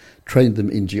this, trained them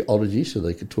in geology so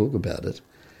they could talk about it.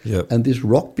 And this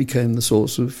rock became the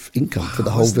source of income for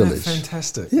the whole village. That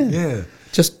fantastic. Yeah.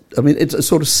 It's a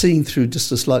sort of seeing through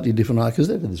just a slightly different eye, because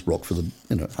they've had this rock for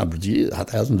hundreds of years,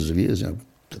 thousands of years.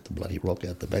 Got the bloody rock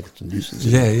out the back, it's a nuisance.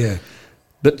 Yeah.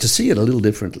 But to see it a little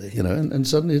differently, and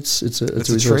suddenly it's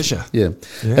a treasure. Yeah.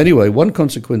 Anyway, one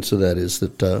consequence of that is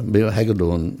that Mayor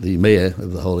Hagedorn, the mayor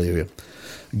of the whole area,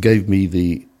 gave me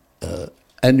the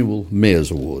annual Mayor's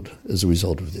Award as a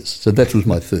result of this. So that was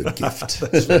my third gift.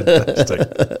 That's fantastic.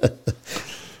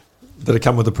 Did it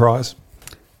come with a prize?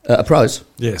 A prize?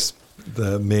 Yes,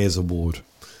 the Mayor's Award.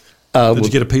 Did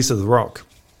you get a piece of the rock?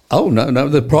 Oh, no,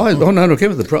 the prize. Oh, no, it came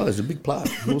with the prize, a big plaque,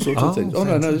 all sorts of things. Oh,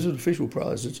 no, this is an official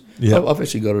prize. I've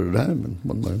actually got it at home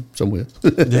and one somewhere.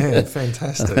 Yeah,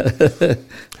 fantastic.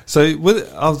 So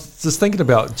I was just thinking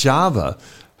about Java.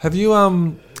 Have you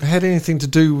had anything to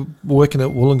do working at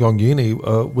Wollongong Uni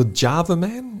with Java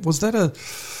Man? Was that a...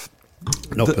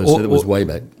 Not personally, it was way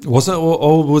back. Was it?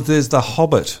 Or there's the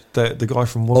Hobbit, the guy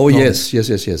from Wollongong? Oh, yes,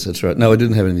 that's right. No, I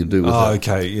didn't have anything to do with that. Oh,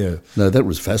 okay, yeah. No, that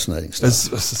was fascinating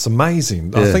stuff. It's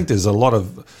amazing. Yeah. I think there's a lot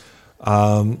of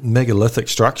megalithic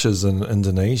structures in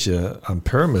Indonesia,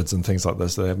 pyramids and things like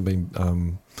this that haven't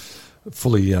been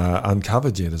fully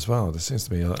uncovered yet as well. There seems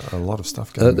to be a lot of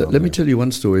stuff going on. Let me tell you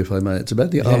one story, if I may. It's about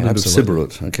the island of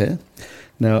Siberut, okay?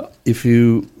 Now, if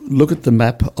you look at the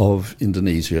map of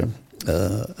Indonesia...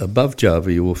 above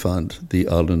Java, you will find the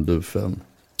island of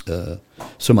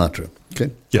Sumatra. Okay.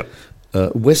 Yep.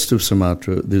 West of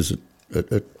Sumatra, there's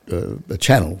a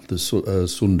channel, the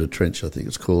Sunda Trench, I think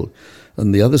it's called.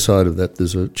 On the other side of that,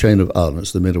 there's a chain of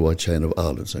islands, the Mentawai chain of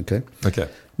islands. Okay. Okay.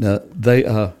 Now they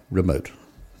are remote.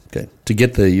 Okay, to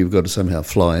get there, you've got to somehow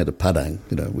fly into Padang,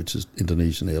 which is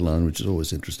Indonesian airline, which is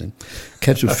always interesting.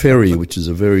 Catch a ferry, which is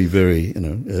a very, very,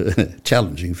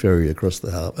 challenging ferry across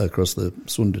the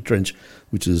Sunda Trench,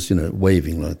 which is,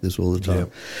 waving like this all the time.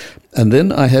 Yep. And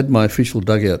then I had my official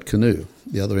dugout canoe,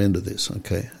 the other end of this.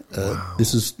 Okay, Wow.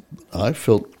 I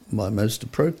felt my most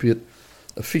appropriate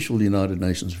official United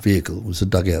Nations vehicle was a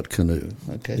dugout canoe.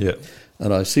 Okay. Yeah.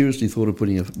 And I seriously thought of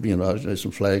putting a United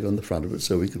Nations flag on the front of it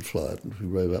so we could fly it and we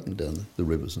rove up and down the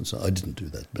rivers and so on. I didn't do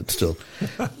that, but still.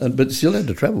 But still had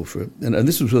to travel for it. And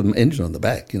this was with an engine on the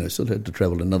back, still had to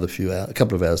travel a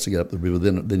couple of hours to get up the river.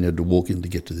 Then you had to walk in to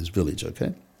get to this village,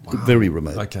 okay? Wow. Very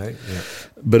remote. Okay, yeah.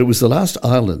 But it was the last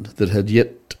island that had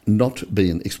yet not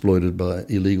been exploited by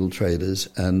illegal traders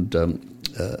and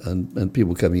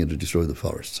people coming in to destroy the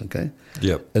forests, okay?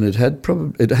 Yep. And it had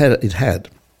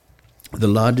the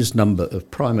largest number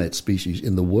of primate species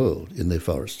in the world in their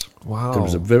forests. Wow. It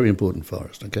was a very important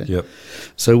forest, okay? Yep.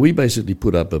 So we basically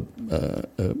put up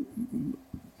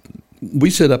we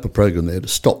set up a program there to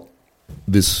stop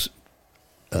this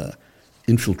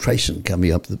infiltration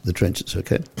coming up the trenches,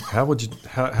 okay? How'd you do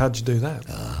that?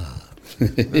 I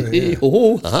I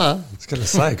was going to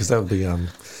say, because that would be... I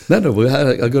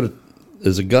got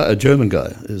there's a German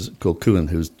guy called Kuhn,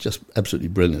 who's just absolutely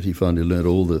brilliant. He finally learned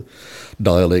all the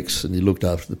dialects and he looked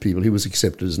after the people. He was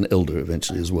accepted as an elder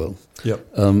eventually as well. Yep.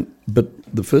 But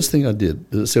the first thing I did,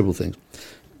 there were several things.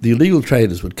 The illegal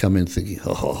traders would come in thinking,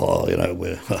 no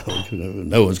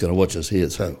one's going to watch us here,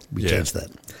 so we changed that.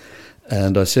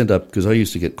 And I sent up, because I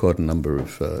used to get quite a number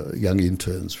of young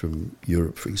interns from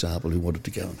Europe, for example, who wanted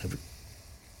to go and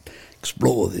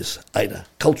explore this Ada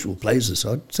cultural places.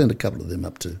 So I'd send a couple of them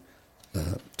up to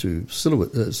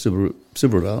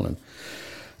Silverwood Island,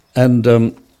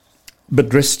 and but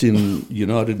dressed in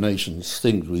United Nations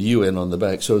things with UN on the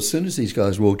back. So as soon as these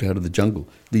guys walked out of the jungle,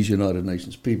 these United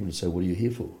Nations people would say, "What are you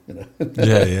here for?" Yeah.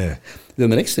 Then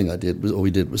the next thing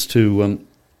we did was to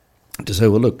say,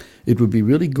 "Well, look, it would be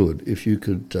really good if you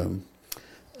could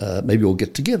maybe all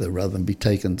get together rather than be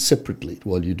taken separately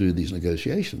while you do these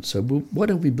negotiations. So why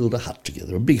don't we build a hut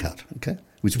together, a big hut, okay?"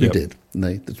 Which we did. And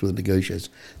that's where the negotiations.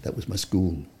 That was my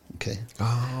school, okay?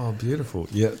 Oh, beautiful.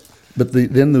 Yeah. But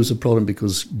then there was a problem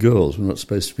because girls were not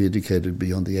supposed to be educated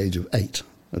beyond the age of 8,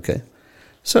 okay?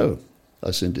 So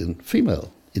I sent in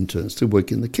female interns to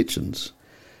work in the kitchens.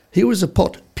 Here was a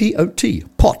pot, P-O-T,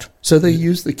 pot. So they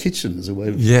used the kitchen as a way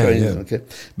of training them, okay?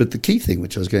 But the key thing,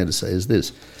 which I was going to say, is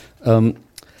this.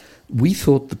 We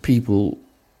thought the people...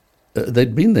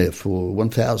 they'd been there for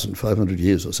 1,500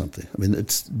 years or something. I mean,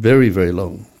 it's very, very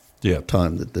long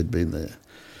time that they'd been there.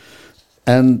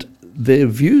 And their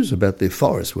views about their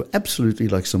forests were absolutely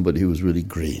like somebody who was really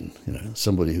green,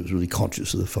 somebody who was really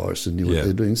conscious of the forest and knew what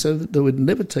they're doing, so that they would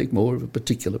never take more of a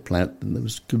particular plant than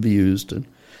could be used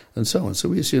and so on. So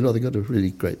we assumed, they got a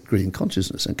really great green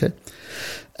consciousness, okay?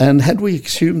 And had we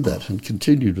assumed that and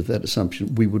continued with that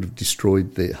assumption, we would have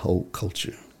destroyed their whole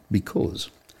culture, because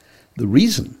the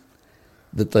reason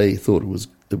that we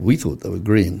thought they were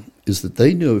green is that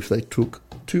they knew if they took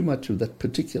too much of that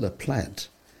particular plant,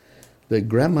 their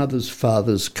grandmother's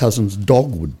father's cousin's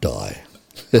dog would die.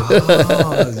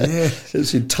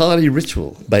 It's entirely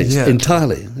ritual based,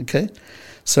 entirely, okay?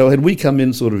 So had we come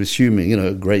in sort of assuming,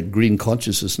 great green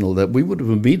consciousness and all that, we would have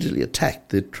immediately attacked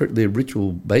their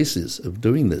ritual basis of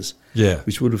doing this,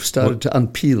 which would have started to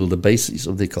unpeel the bases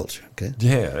of their culture, okay?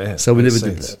 Yeah. So we never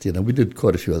did that. We did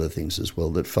quite a few other things as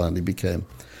well that finally became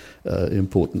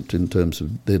important in terms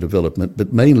of their development,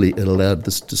 but mainly it allowed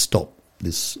this to stop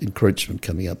this encroachment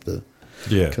coming up the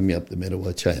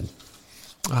Metawai chain.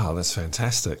 Oh, that's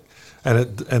fantastic. And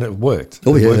it worked.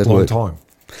 Oh, it worked it a long worked. time.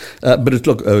 But it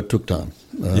took time.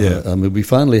 I mean, we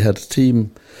finally had a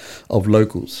team of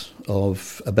locals,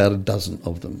 of about a dozen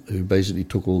of them, who basically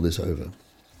took all this over.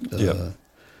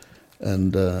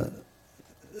 And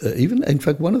even, in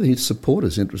fact, one of the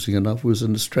supporters, interesting enough, was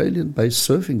an Australian-based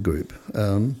surfing group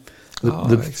that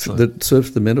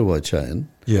surfed the Metawai chain.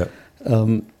 Yeah.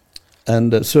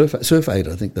 And Surf Aid,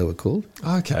 I think they were called.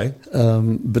 Okay.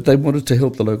 But they wanted to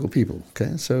help the local people.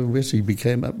 Okay, so we actually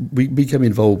became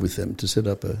involved with them to set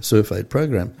up a Surf Aid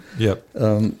program. Yep.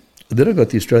 Then I got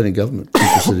the Australian government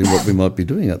interested in what we might be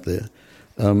doing up there.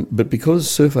 But because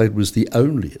Surf Aid was the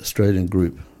only Australian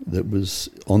group that was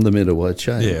on the Metawai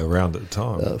chain, around at the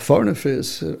time, Foreign Affairs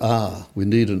said,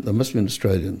 there must be an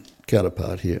Australian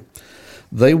counterpart here.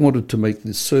 They wanted to make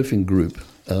this surfing group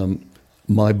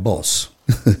my boss.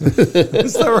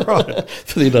 Is that right?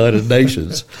 For the United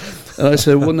Nations. And I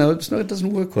said, well, no, it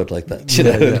doesn't work quite like that.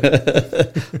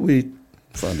 We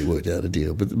finally worked out a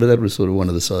deal, but that was sort of one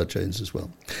of the side chains as well.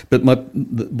 But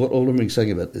what all I'm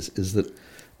saying about this is that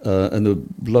And there were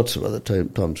lots of other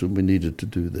times when we needed to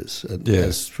do this. And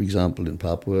as, for example, in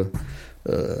Papua,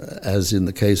 as in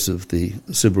the case of the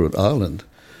Siberut Island,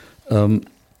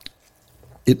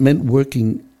 it meant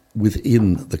working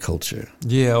within the culture.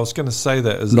 Yeah, I was going to say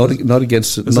that. Not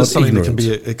against it, is not this something ignorant.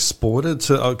 that can be exported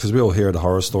to? Because we all hear the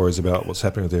horror stories about what's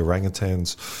happening with the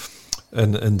orangutans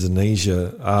in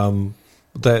Indonesia.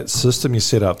 That system you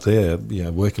set up there,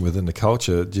 working within the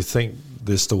culture, do you think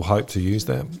there's still hope to use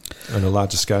that on a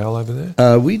larger scale over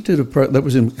there? We did that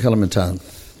was in Kalimantan,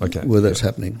 where that's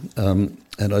happening. And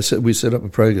we set up a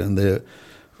program there.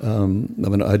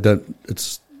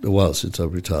 It's a while since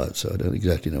I've retired, so I don't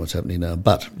exactly know what's happening now.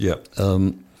 But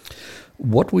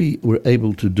what we were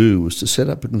able to do was to set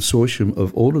up a consortium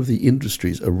of all of the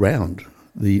industries around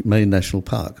the main national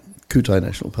park, Kutai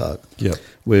National Park,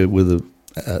 where the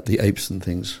apes and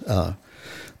things are.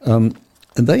 And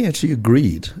they actually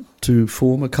agreed to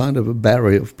form a kind of a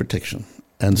barrier of protection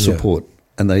and support.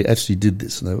 And they actually did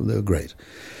this, and they were great.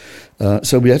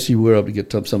 So we actually were able to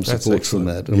get some support from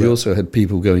that. And we also had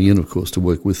people going in, of course, to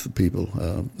work with the people,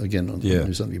 again, on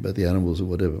do something about the animals or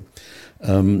whatever.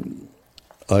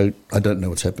 I don't know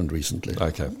what's happened recently.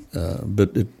 Okay.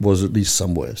 But it was at least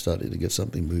somewhere starting to get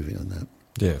something moving on that.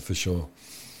 Yeah, for sure.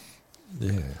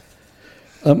 Yeah.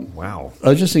 Wow. I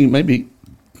was just thinking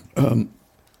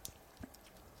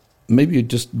maybe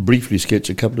just briefly sketch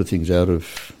a couple of things out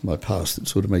of my past that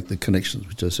sort of make the connections,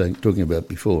 which I was talking about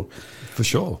before. For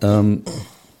sure. Let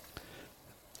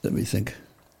me think.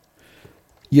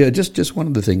 Yeah, just one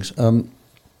of the things.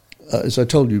 As I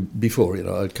told you before,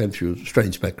 I came through a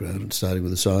strange background, and starting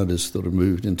with a scientist, sort of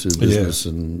moved into business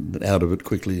and out of it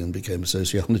quickly and became a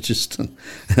sociologist.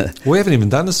 We haven't even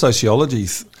done the sociology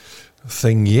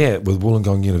thing yet with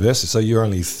Wollongong University. So you're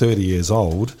only 30 years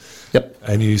old. Yep.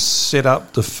 And you set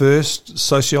up the first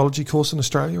sociology course in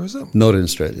Australia, is it? Not in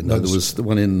Australia. No, there was the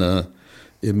one in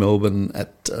Melbourne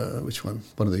at, which one?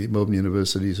 One of the Melbourne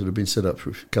universities that had been set up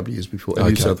for a couple of years before,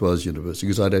 New South Wales University,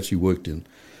 because I'd actually worked in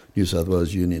New South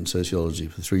Wales Uni in sociology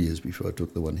for 3 years before I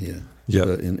took the one here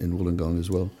in Wollongong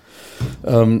as well.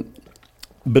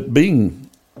 But being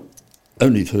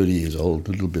only 30 years old,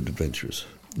 a little bit adventurous.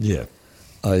 Yeah.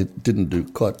 I didn't do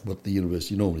quite what the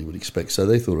university normally would expect, so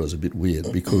they thought I was a bit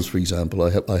weird because, for example, I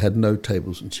had no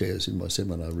tables and chairs in my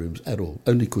seminar rooms at all,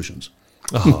 only cushions.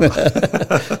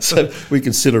 Oh. So we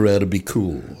could sit around and be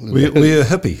cool. Were you a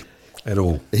hippie at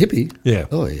all? A hippie? Yeah.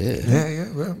 Oh, yeah.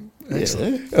 Yeah. Well,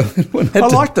 excellent. I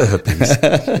like the hippies.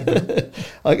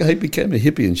 I became a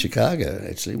hippie in Chicago,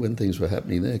 actually, when things were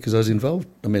happening there, because I was involved.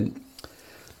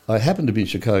 I happened to be in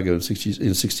Chicago in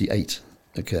 68.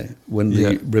 Okay, when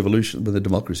the revolution, when the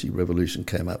democracy revolution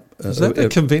came up. Is that the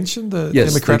convention, the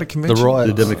Democratic Convention? The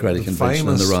riots. The Democratic Convention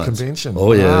and the riots. Convention.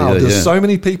 Oh, yeah, wow, there's so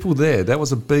many people there. That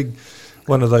was a big,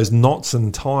 one of those knots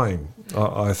in time,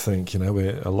 I think,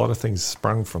 where a lot of things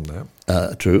sprung from that.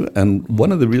 True, and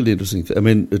one of the really interesting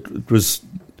things, it was,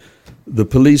 the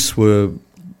police were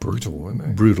brutal, weren't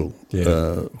they? Brutal.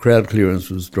 Yeah. Crowd clearance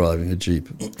was driving a Jeep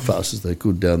fast as they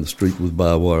could down the street with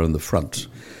barbed wire in the front.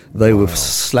 They were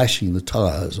slashing the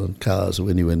tyres on cars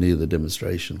anywhere near the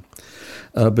demonstration.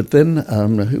 But then,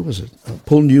 who was it?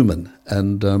 Paul Newman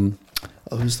and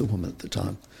who's the woman at the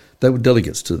time? They were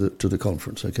delegates to the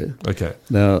conference. Okay. Okay.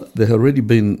 Now there had already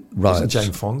been riots.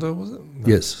 Jane Fonda, was it? No.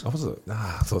 Yes. Oh, was it?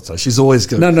 I thought so. She's always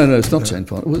good. No, it's not Jane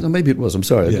Fonda. Well, maybe it was. I'm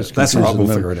sorry. Yeah, that's all right. We'll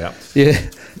figure it out. Yeah.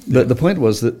 But the point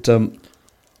was that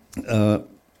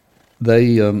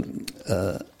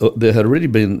there had already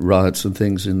been riots and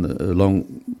things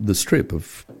along the strip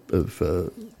of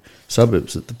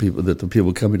suburbs that the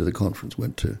people coming to the conference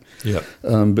went to. Yeah.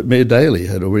 But Mayor Daley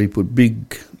had already put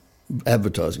big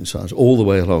advertising signs all the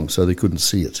way along, so they couldn't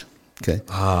see it. Okay.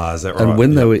 Is that right? And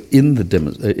when they were in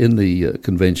the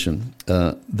convention,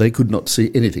 they could not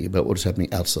see anything about what was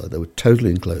happening outside. They were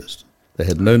totally enclosed. They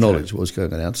had no knowledge of what was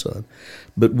going on outside.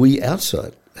 But we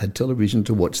outside had television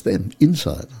to watch them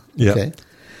inside. Yeah. Okay.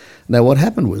 Now, what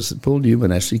happened was that Paul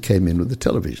Newman actually came in with the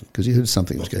television because he heard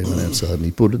something was going on outside, and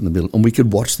he put it in the middle, and we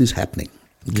could watch this happening.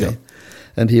 Okay. Yeah.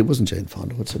 And here wasn't Jane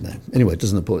Fonda. What's her name? Anyway, it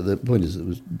doesn't the point. The point is, it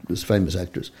was this famous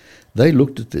actress. They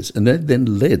looked at this, and they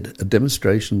then led a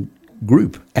demonstration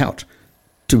group out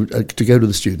to go to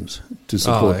the students to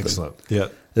support them. Excellent. Yeah.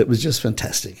 It was just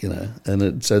fantastic,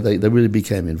 and so they really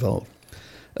became involved.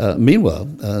 Meanwhile,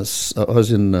 I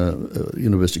was in a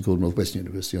university called Northwestern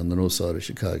University on the north side of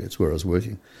Chicago. It's where I was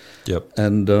working. Yep.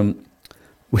 And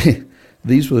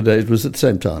these were the days. It was at the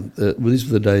same time. These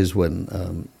were the days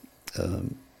when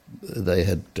they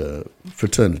had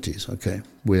fraternities. Okay,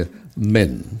 where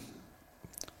men,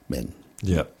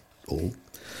 yeah, all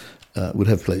would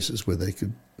have places where they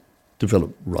could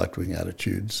develop right-wing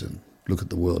attitudes and look at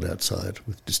the world outside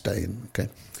with disdain. Okay,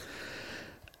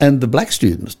 and the black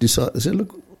students decided. They said,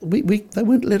 "Look, they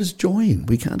won't let us join.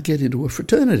 We can't get into a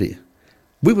fraternity.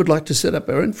 We would like to set up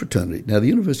our own fraternity." Now, the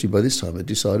university by this time had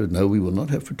decided, no, we will not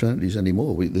have fraternities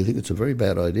anymore. They think it's a very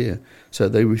bad idea. So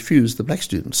they refused the black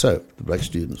students. So the black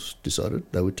students decided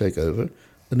they would take over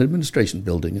an administration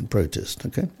building in protest,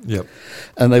 okay? Yep.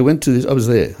 And they went to this, I was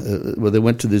there, where they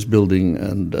went to this building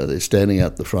and they're standing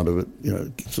out the front of it, you know,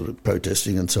 sort of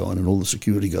protesting and so on, and all the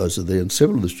security guys are there, and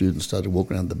several of the students started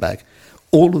walking around the back.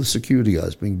 All of the security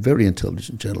guys, being very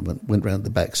intelligent gentlemen, went round the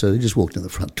back, so they just walked in the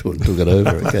front door and took it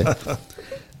over, okay?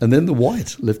 And then the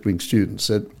white left-wing students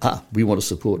said, we want to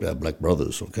support our black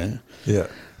brothers, okay? Yeah.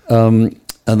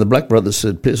 And the black brothers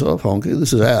said, piss off, honky,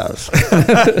 this is ours.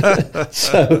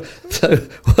 So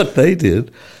what they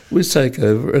did was take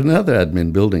over another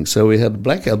admin building. So we had a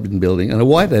black admin building and a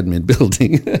white admin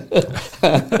building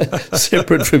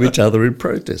separate from each other in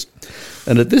protest.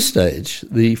 And at this stage,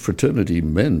 the fraternity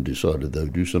men decided they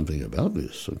would do something about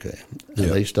this, okay?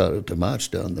 And they started to march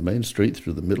down the main street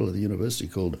through the middle of the university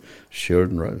called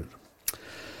Sheridan Road.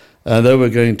 And they were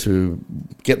going to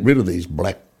get rid of these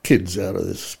black kids out of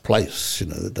this place, you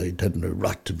know, that they had no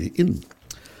right to be in.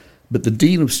 But the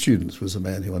dean of students was a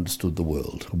man who understood the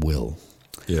world well.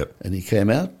 Yep. And he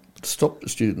came out, stopped the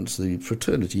students, the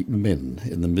fraternity men,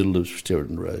 in the middle of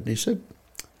Sheridan Road, and he said,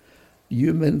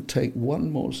 "You men take one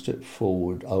more step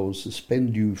forward, I will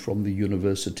suspend you from the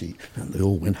university." And they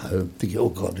all went home thinking, oh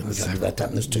God, we're going to do that,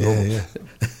 that's terrible. Yeah.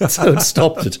 So it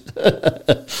stopped it.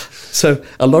 So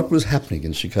a lot was happening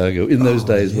in Chicago in those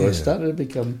days where I started to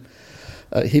become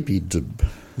a hippie dub.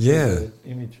 Yeah.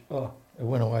 Image. Oh, it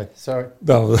went away. Sorry.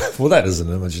 Well, that is an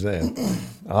image there.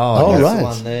 Oh, That's right. the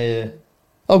one there.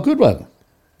 Oh, good one.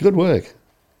 Good work.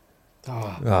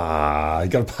 Oh, You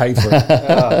got to pay for it.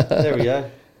 there we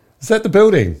go. Is that the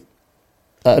building?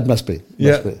 It must be.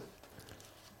 Yeah. Must be.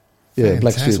 Yeah,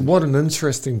 black Fantastic. student. What an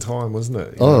interesting time, wasn't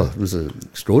it? Oh, it was an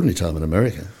extraordinary time in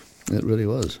America. It really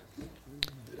was.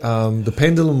 The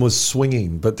pendulum was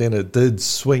swinging, but then it did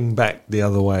swing back the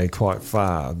other way quite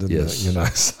far, didn't Yes. it? You know,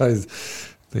 so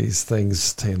these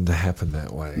things tend to happen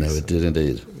that way. No, it did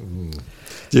indeed.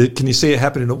 Can you see it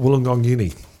happening at Wollongong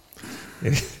Uni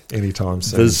anytime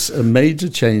soon? There's a major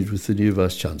change with the new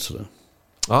Vice-Chancellor.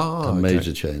 a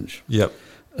Major change. Yep.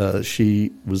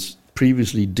 She was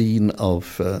previously Dean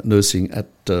of Nursing at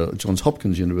Johns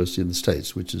Hopkins University in the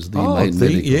States, which is the main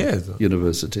medical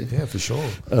university. Yeah, for sure.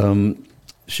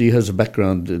 She has a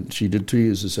background, she did 2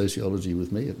 years of sociology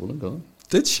with me at Wollongong,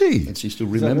 Did she? and she still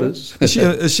remembers. Is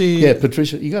she? Yeah,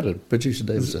 Patricia, you got it, Patricia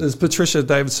Davidson. Is Patricia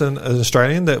Davidson an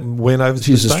Australian that went over to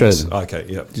She's the States? Australian. Okay,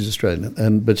 yep. She's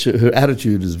Australian, but her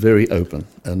attitude is very open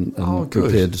and good.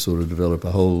 prepared to sort of develop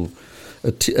a whole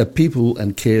a people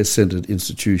and care-centred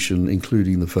institution,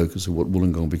 including the focus of what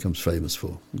Wollongong becomes famous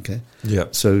for. Okay,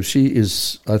 Yep. so she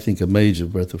is, I think, a major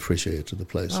breath of fresh air to the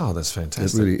place. Oh, that's It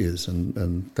fantastic. really is,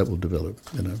 and that will develop.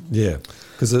 You know, Yeah,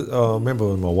 because I remember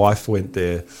when my wife went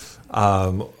there,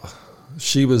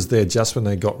 she was there just when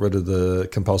they got rid of the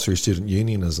compulsory student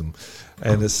unionism.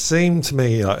 And it seemed to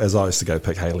me, as I used to go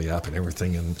pick Haley up and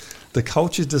everything, and the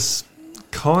culture just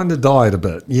kind of died a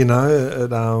bit, you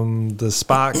know. The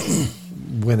spark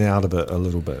went out of it a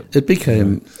little bit. it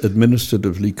became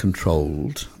administratively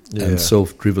controlled Yeah. and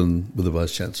self-driven, with the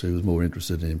Vice-Chancellor who was more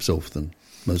interested in himself than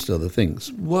most other things.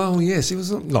 Well, yes, he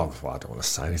was. No, I don't want to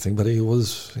say anything, but he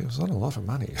was on a lot of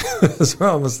money as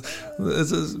well. The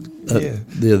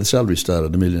salary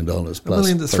started $1 million plus. $1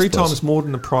 million, plus, three plus. times more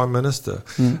than the Prime Minister.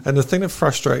 And the thing that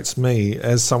frustrates me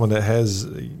as someone that has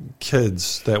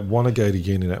kids that want to go to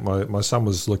uni, my son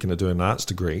was looking at doing an arts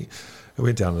degree. I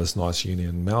went down to this nice uni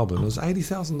in Melbourne. It was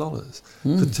 $80,000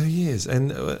 for 2 years.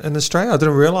 And in Australia, I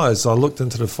didn't realise, I looked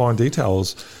into the fine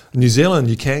details. New Zealand,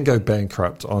 you can go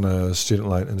bankrupt on a student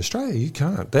loan. In Australia, you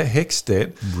can't. That HECS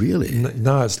debt. Really?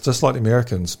 No, it's just like the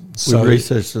Americans. We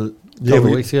researched it a couple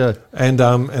of weeks ago. And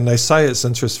they say it's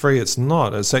interest-free. It's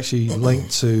not. It's actually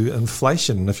linked to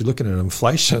inflation. And if you're looking at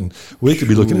inflation, we could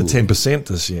be looking at 10%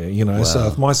 this year. You know, So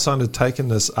if my son had taken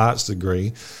this arts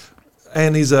degree,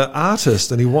 and he's an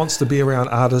artist and he wants to be around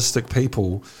artistic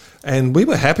people, and we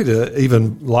were happy to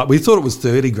even, like, we thought it was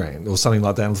 30 grand or something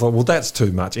like that, and thought, well, that's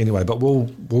too much anyway, but we'll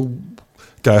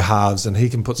go halves and he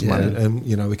can put some money and,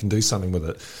 you know, we can do something with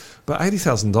it. But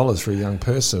 $80,000 for a young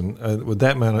person, with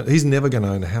that amount, he's never going to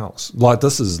own a house. Like,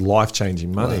 this is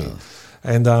life-changing money. Wow.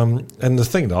 And the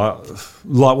thing that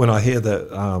like when I hear that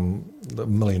 $1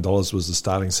 million was the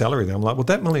starting salary, then I'm like, well,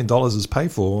 that $1 million is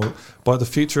paid for by the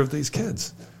future of these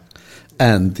kids.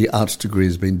 and the arts degree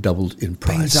has been doubled in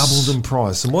price. Being doubled in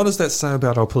price. And what does that say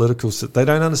about our political system? They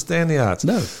don't understand the arts.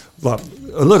 No. Like,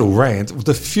 a little rant,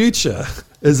 the future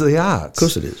is the arts. Of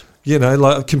course it is. You know,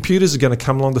 like computers are going to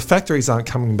come along. The factories aren't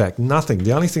coming back. Nothing.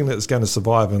 The only thing that's going to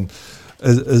survive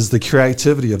is the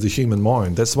creativity of the human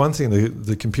mind. That's one thing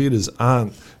the computers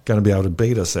aren't going to be able to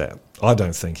beat us at. I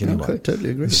don't think anyway. Okay, totally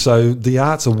agree. So the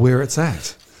arts are where it's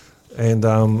at, and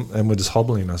we're just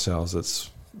hobbling ourselves.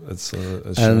 It's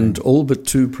a shame. And all but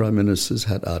 2 prime ministers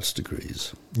had arts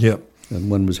degrees. Yep. And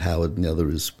one was Howard and the other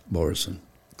is Morrison.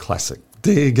 Classic.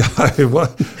 There you go.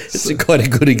 What? It's quite a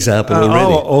good example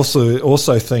already. I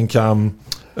also think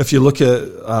if you look at,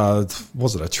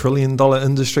 was it $1 trillion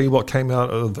industry, what came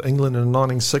out of England in the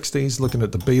 1960s, looking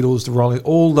at the Beatles, the Rolling,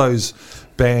 all those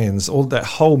bands, all that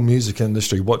whole music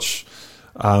industry, which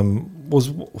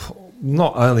was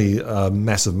not only a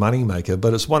massive money maker,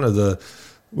 but it's one of the,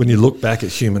 when you look back at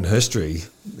human history,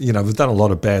 you know, we've done a lot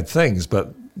of bad things,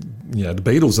 but, you know, the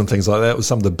Beatles and things like that was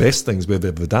some of the best things we've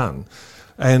ever done.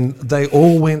 And they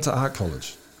all went to art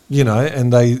college, you know,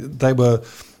 and they were,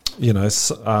 you know,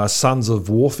 sons of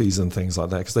wharfies and things like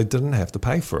that because they didn't have to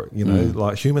pay for it. You know,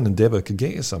 like human endeavour could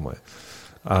get you somewhere,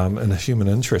 and a human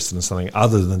interest in something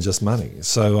other than just money.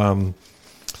 So,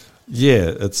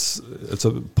 yeah, it's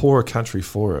a poorer country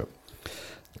for it,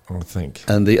 I think.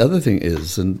 And the other thing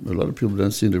is, and a lot of people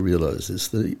don't seem to realise this,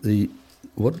 the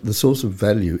source of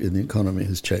value in the economy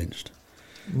has changed.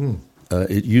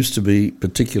 It used to be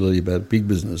particularly about big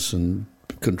business and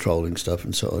controlling stuff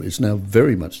and so on. It's now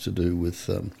very much to do with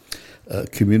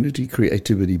community,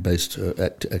 creativity-based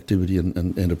activity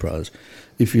and enterprise.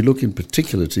 If you look in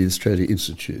particular to the Australia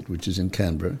Institute, which is in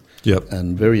Canberra,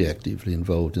 and very actively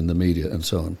involved in the media and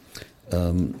so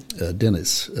on,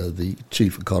 Dennis, the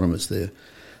chief economist there,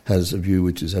 has a view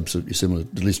which is absolutely similar,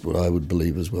 at least what I would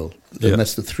believe as well. And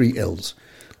that's the 3 L's.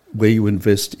 Where you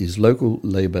invest is local,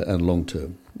 labour and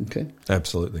long-term. Okay?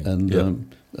 Absolutely.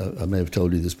 And I may have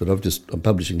told you this, but I'm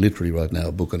publishing literally right now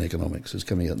a book on economics. It's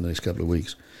coming out in the next couple of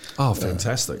weeks. Oh,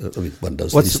 fantastic. I mean, one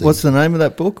does What's the name of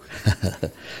that book?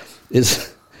 It's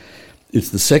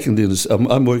the second in this.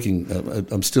 I'm working,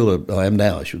 I am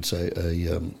now, I should say,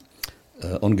 a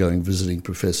ongoing visiting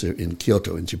professor in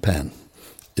Kyoto in Japan,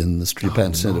 in the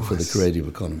Japan Center for the Creative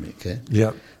Economy. Okay?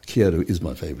 Yeah. Kyoto is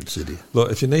my favourite city.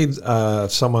 Look, if you need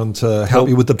someone to help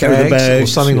you with the bags or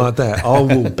something like that, I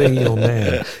will be your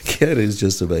man. Kyoto is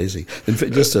just amazing. In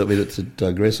fact, just a minute to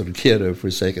digress on Kyoto for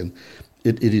a second,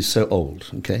 it is so old,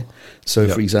 okay? So,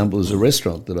 for example, there's a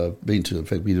restaurant that I've been to. In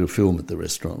fact, we did a film at the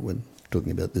restaurant when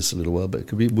talking about this a little while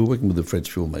back. We're working with a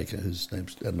French filmmaker whose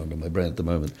name's not on my brain at the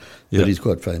moment, but he's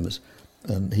quite famous.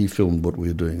 And he filmed what we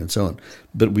were doing and so on.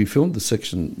 But we filmed the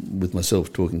section with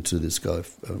myself talking to this guy,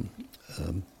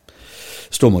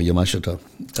 Stormo Yamashita.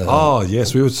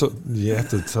 Yes, you have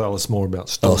to tell us more about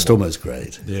Stormo. Oh, Stormo's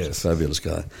great. Yes. He's a fabulous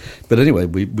guy. But anyway,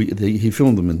 he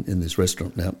filmed them in this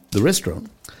restaurant. Now, the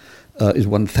restaurant is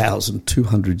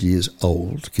 1,200 years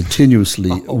old,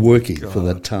 continuously working for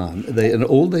that time. And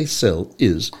all they sell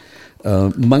is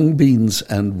mung beans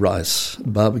and rice,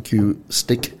 barbecue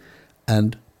stick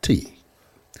and tea.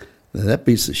 Now, that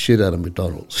beats the shit out of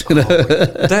McDonald's. You know?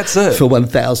 That's it. For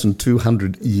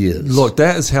 1,200 years. Look,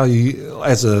 that is how you,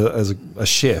 as a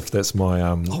chef, that's my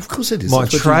of course it is. my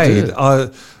That's what trade. you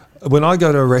do. When I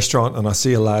go to a restaurant and I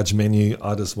see a large menu,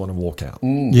 I just want to walk out.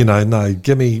 You know, no,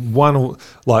 give me 3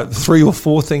 or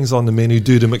 4 things on the menu,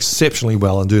 do them exceptionally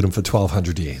well and do them for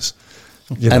 1,200 years.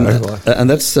 You know, and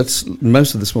that's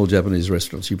most of the small Japanese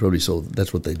restaurants. You probably saw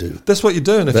that's what they do. That's what you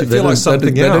do, and if you They feel like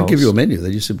something they else, don't give you a menu.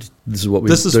 They just simply, this is what we're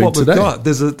this is doing what we've today. got.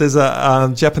 There's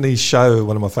a Japanese show,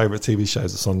 one of my favourite TV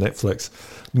shows. It's on Netflix,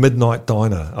 Midnight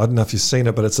Diner. I don't know if you've seen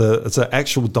it, but it's an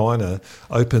actual diner,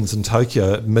 opens in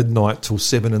Tokyo at midnight till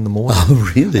 7 in the morning.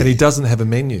 Oh, really? And he doesn't have a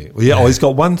menu. Well, he's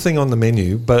got one thing on the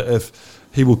menu, but if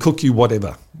he will cook you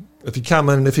whatever. If you come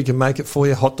in and if he can make it for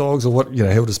you, hot dogs or what,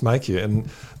 he'll just make you. And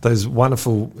those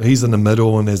wonderful, he's in the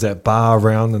middle and there's that bar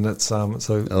around and it's so.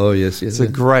 Oh yes, it's a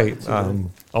great. I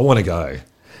want to go.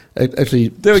 Actually,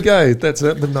 there we go. That's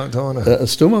it. Midnight Diner.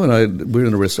 Stormo and I, we're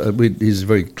in a restaurant. He's a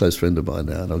very close friend of mine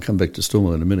now, and I'll come back to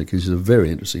Stormo in a minute because he's a very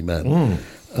interesting man.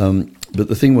 But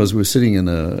the thing was, we were sitting in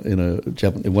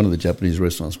one of the Japanese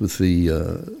restaurants with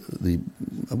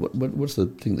what's the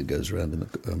thing that goes around in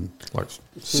the like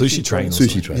sushi train,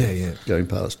 sushi train, going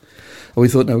past. And we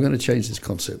thought, no, we're going to change this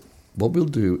concept. what we'll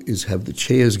do is have the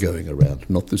chairs going around,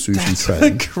 not the sushi That's train.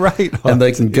 a great And they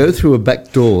idea. can go through a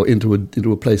back door into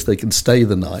a place they can stay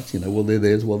the night, while they're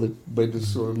there, while the bed is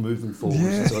sort of moving forwards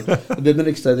and so on. And then the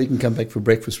next day they can come back for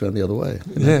breakfast round the other way.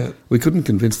 Yeah. We couldn't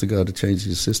convince the guy to change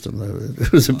his system, though.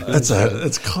 It was a bit,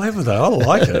 It's clever, though. I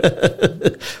like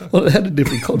it. well, it had a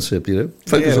different concept,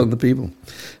 focus Yeah. on the people.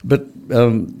 But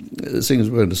seeing as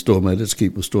we're into Stormont, let's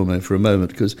keep with Stormont for a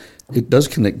moment, because it does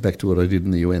connect back to what I did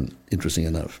in the UN, interesting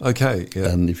enough. Okay, yeah.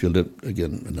 And if you look,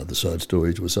 again, another side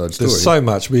story to a side story. There's so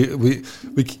much.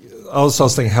 I was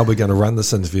thinking how we're going to run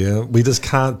this interview. We just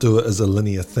can't do it as a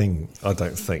linear thing, I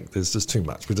don't think. There's just too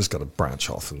much. We just got to branch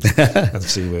off and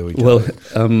see where we go. Well,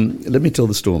 let me tell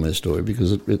the Stormare story,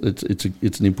 because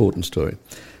it's an important story.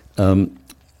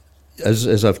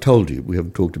 As I've told you, we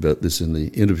haven't talked about this in the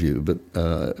interview, but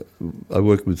I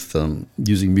work with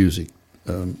using music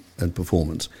and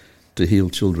performance to heal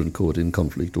children caught in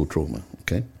conflict or trauma.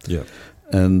 Okay, Yeah.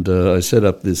 and I set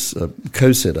up this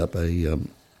co-set up an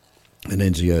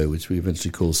NGO which we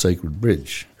eventually called Sacred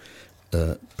Bridge.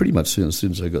 Pretty much as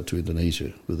soon as I got to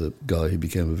Indonesia, with a guy who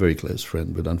became a very close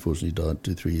friend, but unfortunately died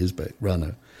 2-3 years back,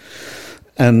 Rano.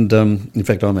 And in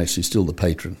fact, I'm actually still the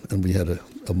patron, and we had a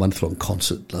month-long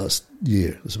concert last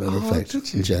year, as a matter of fact,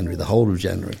 did you? in January, the whole of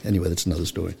January. Anyway, that's another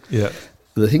story. Yeah.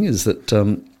 The thing is that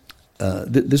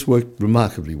this worked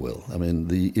remarkably well. I mean,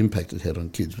 the impact it had on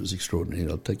kids was extraordinary.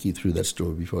 I'll take you through that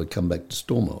story before I come back to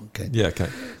Stormont, okay? Yeah, okay.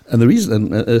 And the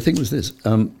reason, and the thing was this,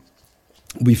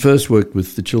 we first worked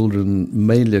with the children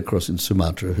mainly across in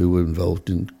Sumatra who were involved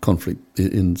in conflict,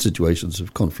 in situations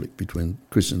of conflict between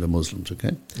Christians and Muslims,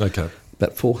 okay? Okay.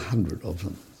 About 400 of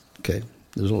them, okay?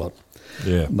 There's a lot.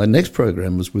 Yeah. My next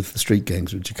program was with the street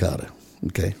gangs of Jakarta,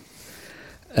 okay?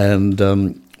 And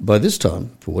by this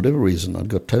time, for whatever reason, I'd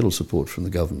got total support from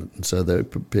the government, and so they were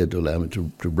prepared to allow me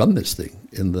to run this thing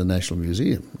in the National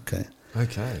Museum, okay?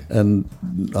 Okay. And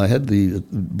I had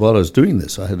while I was doing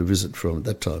this, I had a visit from, at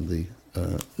that time, the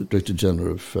Director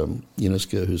General of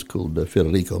UNESCO, who's called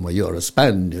Federico Mayor, a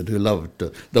Spaniard who loved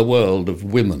the world of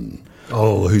women.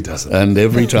 Oh, who doesn't? And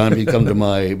every time he'd come to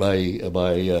my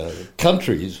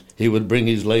countries, he would bring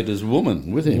his latest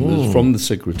woman with him. It was from the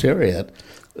Secretariat.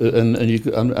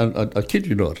 I kid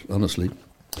you not, honestly,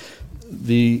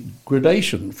 the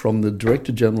gradation from the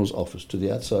Director General's office to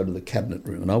the outside of the cabinet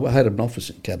room, and I had an office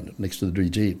in cabinet next to the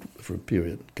DG for a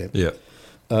period, okay? Yeah.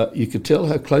 You could tell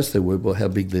how close they were by how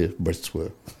big their breasts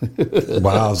were.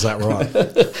 Wow, is that right?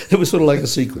 It was sort of like a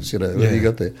sequence, when you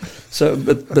got there. So,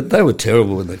 but they were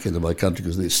terrible when they came to my country,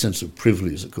 because their sense of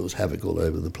privilege, of course, havoc all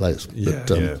over the place. Yeah,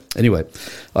 But anyway,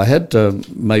 I had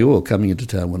Mayor coming into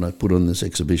town when I put on this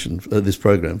exhibition, this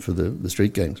program for the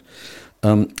street gangs,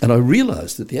 and I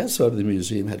realised that the outside of the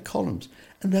museum had columns,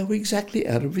 and they were exactly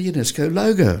out of the UNESCO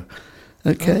logo.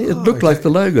 Okay, it looked like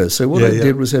the logo. So what I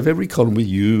did was have every column with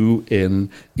UNESCO,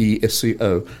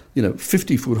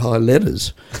 50-foot high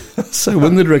letters. So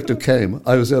when the director came,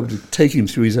 I was able to take him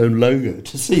through his own logo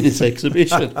to see this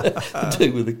exhibition to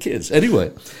do with the kids.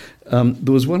 Anyway,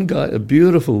 there was one guy, a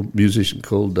beautiful musician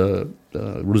called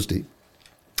Rusdi,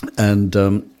 and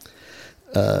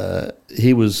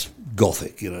he was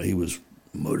gothic, he was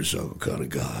a motorcycle kind of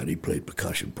guy, and he played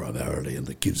percussion primarily, and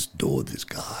the kids adored this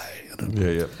guy.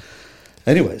 Yeah.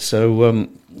 Anyway, so,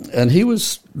 and he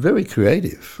was very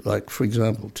creative. Like, for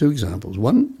example, 2 examples.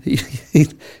 One, he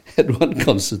had one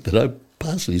concert that I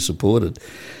partially supported,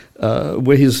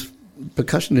 where his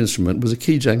percussion instrument was a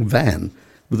Kijang van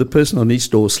with a person on each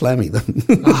door slamming them.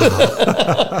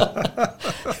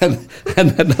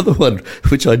 and another one,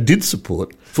 which I did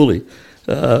support fully,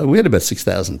 we had about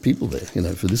 6,000 people there,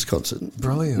 for this concert.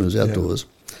 Brilliant. It was outdoors.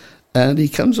 Yeah. And he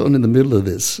comes on in the middle of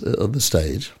this, of the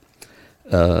stage,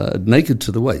 naked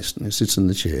to the waist, and he sits in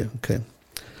the chair, okay?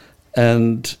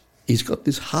 And he's got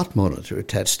this heart monitor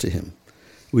attached to him,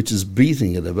 which is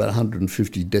beating at about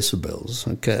 150 decibels,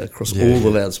 okay, across all the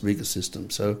loudspeaker system.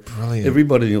 So brilliant.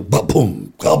 Everybody,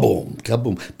 ba-boom, kaboom,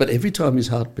 kaboom. But every time his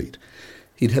heart beat,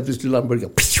 he'd have this little umbrella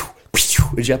go,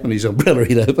 a Japanese umbrella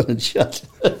he'd open and shut.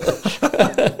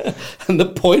 And the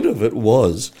point of it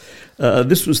was,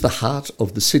 this was the heart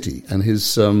of the city, and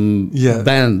his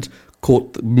band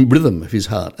caught the rhythm of his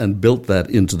heart and built that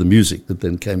into the music that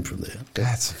then came from there. Okay?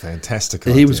 That's a fantastic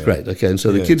idea. He was great, okay, and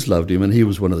so the kids loved him, and he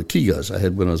was one of the key guys I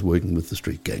had when I was working with the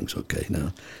street gangs, okay.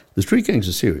 Now, the street gangs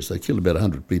are serious. They kill about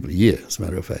 100 people a year, as a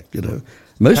matter of fact,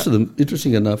 Most of them,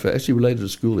 interesting enough, are actually related to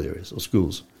school areas or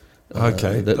schools.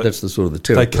 Okay. That's the sort of the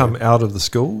They territory. come out of the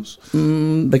schools?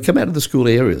 They come out of the school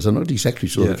areas. I'm not exactly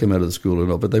sure Yeah. they come out of the school or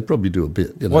not, but they probably do a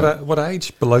bit. You know? What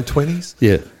age? Below 20s?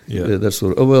 Yeah, Yeah. yeah, that's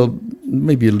sort of. Oh well,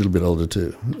 maybe a little bit older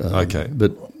too. Okay.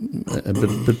 but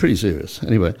pretty serious.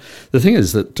 Anyway, the thing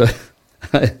is that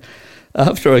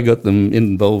after I got them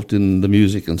involved in the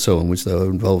music and so on, which they were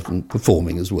involved in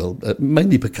performing as well,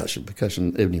 mainly percussion.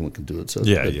 Percussion, anyone can do it, so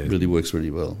it really works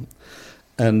really well.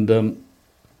 And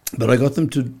but I got them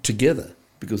together,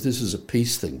 because this is a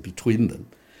peace thing between them,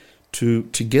 to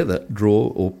together draw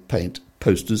or paint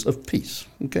posters of peace.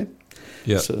 Okay.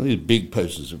 Yeah. So these big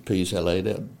posters of peace are laid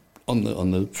out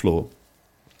on the floor.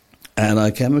 And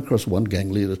I came across one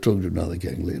gang leader talking to another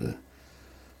gang leader.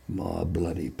 My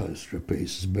bloody poster of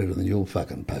peace is better than your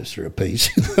fucking poster of peace.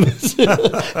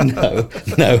 No,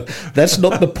 that's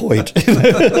not the point.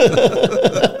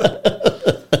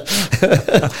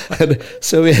 And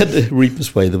so we had to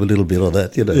re-persuade them a little bit on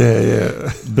that, you know.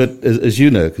 Yeah. But as you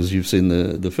know, because you've seen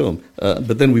the film,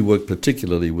 but then we worked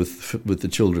particularly with the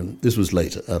children. This was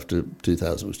later, after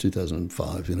 2000. It was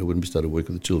 2005, you know, when we started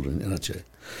working with the children in Aceh.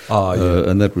 Oh, yeah.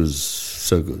 And that was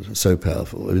so good, so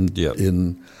powerful.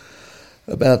 In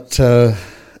about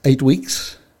 8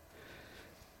 weeks,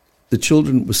 the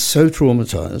children were so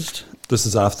traumatized. This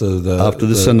is after the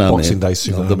tsunami, Boxing Day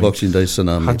tsunami. The Boxing Day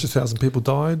tsunami. 100,000 people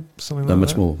died, something like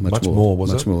much that? more, Much more,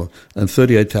 was much it? more. And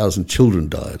 38,000 children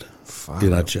died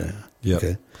in Aceh. Yep.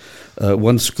 Okay.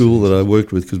 One school that I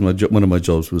worked with, because one of my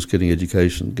jobs was getting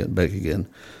education, getting back again,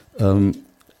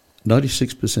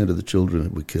 96% of the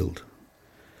children were killed.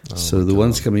 Oh, so the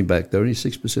ones coming back, there were only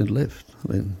 6% left.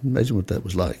 I mean, imagine what that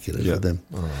was like, you know, for them.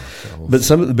 Oh, But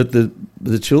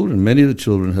the children, many of the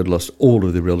children had lost all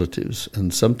of their relatives,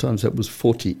 and sometimes that was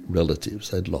 40 relatives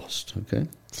they'd lost. Okay,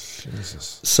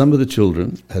 Jesus. some of the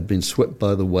children had been swept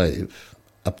by the wave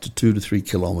up to 2 to 3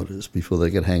 kilometres before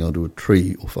they could hang onto a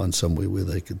tree or find somewhere where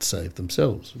they could save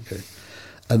themselves. Okay,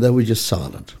 and they were just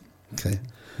silent. Okay.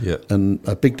 Yeah. And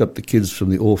I picked up the kids from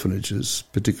the orphanages,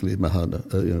 particularly Mahana,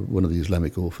 one of the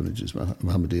Islamic orphanages,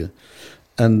 Muhammadiyah.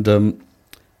 And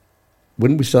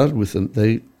when we started with them,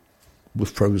 they were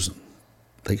frozen.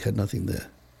 They had nothing there.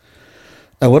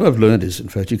 And what I've learned is, in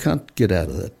fact, you can't get out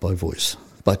of that by voice,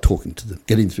 by talking to them,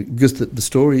 getting through, because the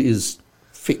story is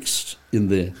fixed in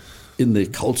their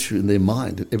culture, in their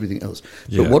mind, and everything else.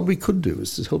 Yeah. But what we could do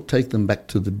is to help take them back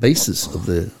to the basis of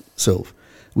their self,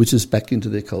 which is back into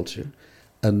their culture,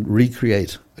 and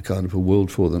recreate a kind of a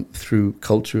world for them through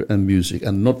culture and music,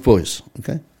 and not voice,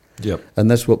 okay? Yep.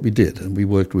 And that's what we did. And we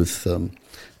worked with the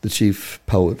chief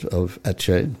poet of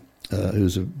Aceh,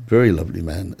 who's a very lovely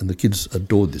man, and the kids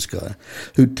adored this guy,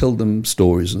 who'd tell them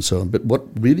stories and so on. But what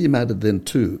really mattered then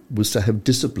too was to have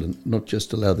discipline, not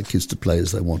just allow the kids to play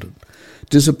as they wanted.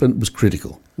 Discipline was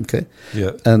critical, okay?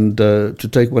 Yeah. And to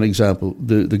take one example,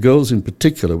 the girls in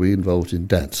particular were involved in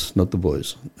dance, not the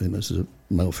boys. You know, this is a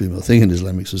male-female thing in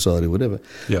Islamic society, whatever.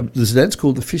 Yeah. There's a dance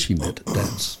called the fishing net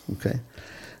dance, okay?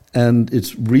 And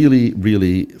it's really,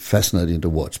 really fascinating to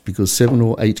watch, because 7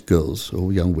 or 8 girls,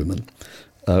 or young women,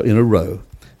 in a row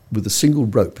with a single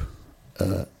rope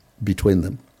between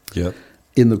them. Yep.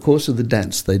 In the course of the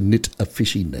dance, they knit a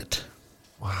fishing net.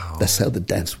 Wow. That's how the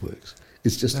dance works.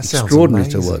 It's just That sounds extraordinary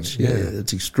to amazing. watch. Yeah.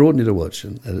 It's extraordinary to watch,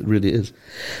 and it really is.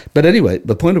 But anyway,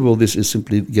 the point of all this is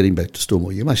simply getting back to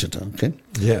Stormore Yamashita, okay?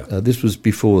 Yeah. This was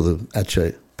before the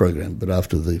Aceh program, but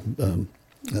after the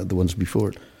ones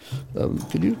before it.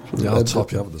 Could you? Yeah, I'll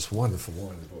top you up with this wonderful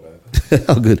wine you brought over.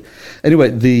 Oh, good. Anyway,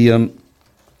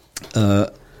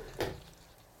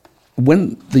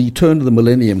 when the turn of the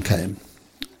millennium came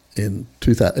in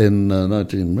 2000,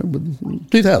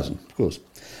 of course,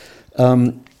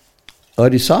 I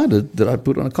decided that I'd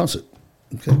put on a concert,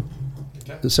 okay?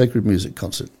 The sacred music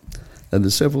concert. And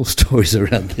there's several stories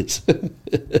around this,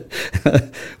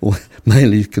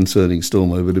 mainly concerning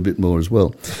Stormo, but a bit more as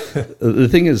well. The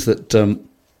thing is that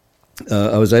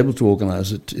I was able to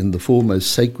organise it in the 4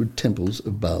 most sacred temples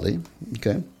of Bali,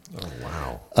 okay? Oh,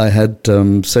 wow. I had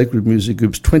sacred music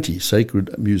groups, 20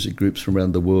 sacred music groups from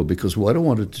around the world, because what I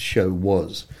wanted to show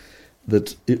was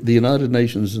that the United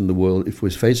Nations and the world, if we're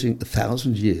facing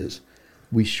 1,000 years,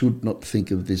 we should not think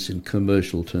of this in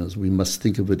commercial terms. We must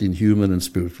think of it in human and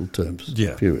spiritual terms,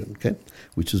 period, okay?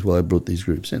 Which is why I brought these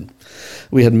groups in.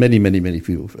 We had many, many, many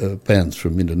people, bands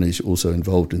from Indonesia also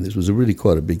involved in this. It was really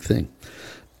quite a big thing.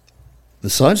 The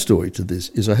side story to this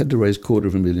is I had to raise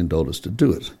 $250,000 to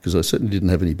do it, because I certainly didn't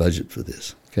have any budget for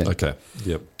this. Okay,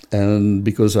 yep. And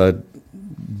because I'd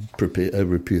prepared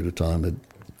over a period of time, I'd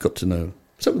got to know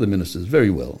some of the ministers very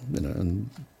well, you know, and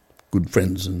good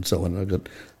friends and so on.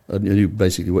 I knew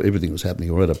basically everything was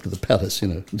happening right up to the palace,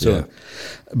 and so Yeah. on.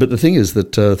 But the thing is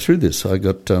that through this, I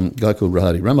got a guy called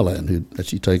Rahadi Ramalan, who'd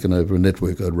actually taken over a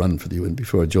network I'd run for the UN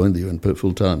before I joined the UN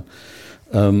full time,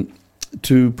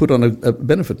 to put on a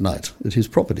benefit night at his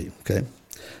property. Okay.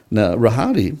 Now,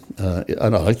 Rahadi,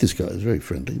 and I like this guy, he's very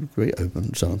friendly, very open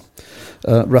and so on.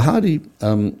 Rahadi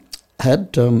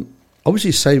had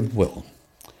obviously saved well.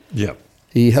 Yeah.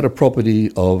 He had a property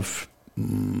of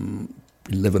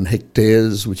 11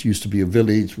 hectares, which used to be a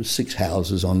village with 6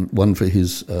 houses on, one for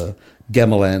his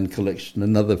gamelan collection,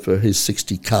 another for his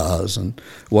 60 cars, and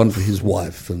one for his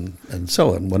wife, and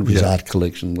so on, one for his art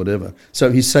collection, whatever.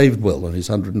 So he saved well on his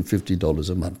 $150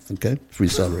 a month, okay, for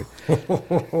his salary.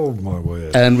 Oh, my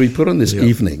word. And we put on this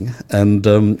evening, and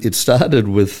it started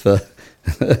with...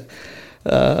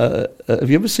 have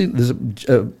you ever seen, there's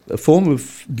a form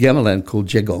of gamelan called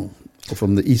Jegong,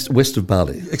 from the west of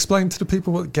Bali. Explain to the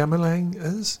people what gamelan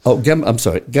is. Oh, I'm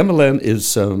sorry. Gamelan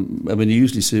is, you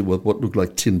usually see what look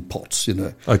like tin pots,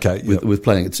 Okay. with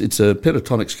playing. It's a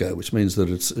pentatonic scale, which means that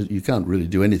you can't really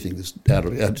do anything that's out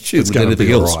of tune with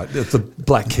anything else. Right. It's the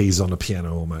black keys on a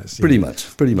piano almost. Yeah. Pretty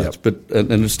much. But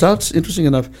and it starts, interesting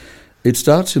enough, it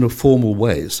starts in a formal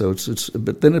way. So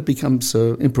but then it becomes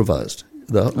improvised.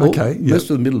 Most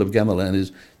of the middle of gamelan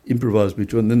is improvised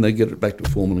between, and then they get it back to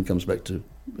formal and comes back to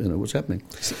what's happening.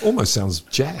 It almost sounds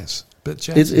jazz, but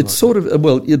jazz. It's sort of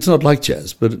it's not like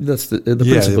jazz, but that's the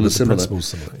principle is similar. The principle's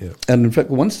similar. Yeah. And in fact,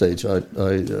 at one stage, I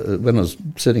when I was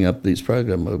setting up these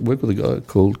programs, I worked with a guy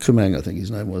called Kumang, I think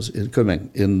his name was Kumang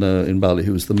in Bali,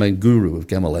 who was the main guru of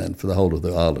gamelan for the whole of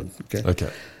the island. Okay.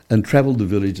 And travelled the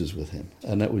villages with him,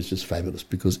 and that was just fabulous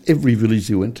because every village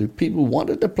he went to, people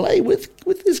wanted to play with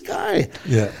this guy.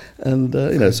 Yeah, and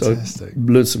so I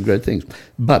learned some great things.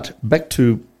 But back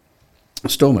to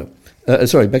Stormo,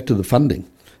 back to the funding.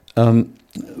 By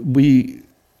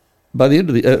the end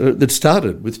of it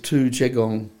started with 2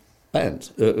 Jegong bands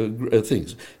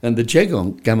things, and the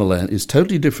Jegong gamelan is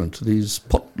totally different to these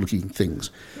pot-looking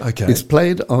things. Okay, it's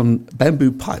played on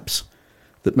bamboo pipes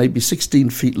that may be 16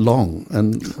 feet long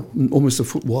and almost a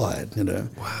foot wide,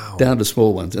 Wow. down to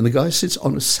small ones. And the guy sits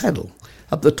on a saddle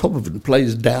up the top of it and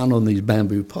plays down on these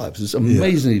bamboo pipes. It's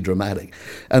amazingly dramatic.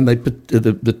 And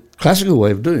the classical way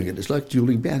of doing it is like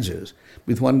dueling banjos,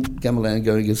 with one gamelan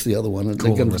going against the other one, and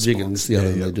they come to jig against the other.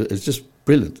 And they do, it's just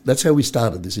brilliant. That's how we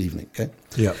started this evening, okay?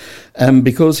 Yeah. And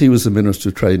because he was the Minister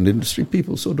of Trade and Industry,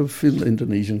 people sort of, in the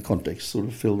Indonesian context, sort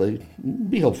of feel they'd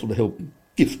be helpful to help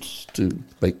gifts to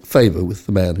make favour with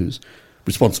the man who's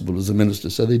responsible as a minister.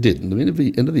 So they did. And at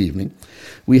the end of the evening,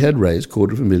 we had raised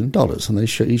 $250,000,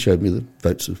 and he showed me the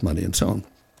votes of money and so on.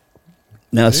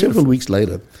 Now, several weeks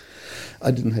later,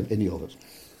 I didn't have any of it.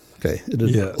 Okay, it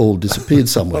had all disappeared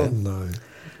somewhere. Oh, no.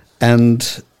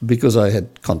 And because I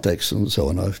had contacts and so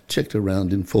on, I've checked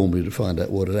around informally to find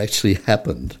out what had actually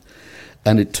happened.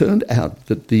 And it turned out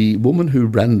that the woman who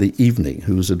ran the evening,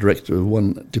 who was a director of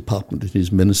one department in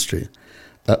his ministry,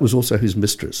 was also his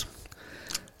mistress.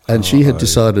 And she had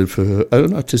decided for her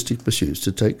own artistic pursuits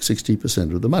to take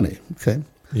 60% of the money. Okay.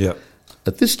 Yeah.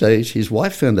 At this stage, his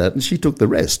wife found out, and she took the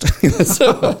rest.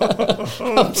 So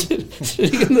I'm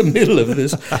sitting in the middle of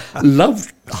this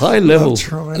high-level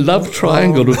love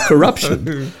triangle of corruption.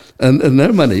 No. And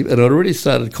no money, and I'd already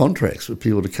started contracts with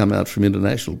people to come out from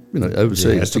international,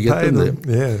 overseas to get them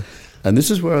there. Yeah. And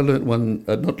this is where I learned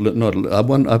I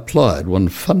applied one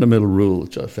fundamental rule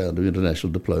which I found of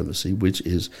international diplomacy, which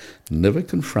is never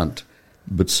confront,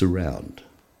 but surround.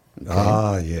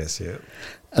 Okay? Yes, yeah.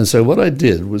 And so what I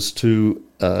did was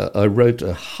I wrote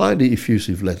a highly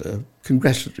effusive letter,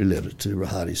 congratulatory letter to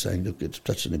Rahadi saying, look, it's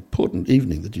such an important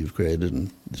evening that you've created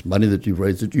and this money that you've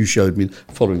raised that you showed me,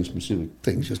 following specific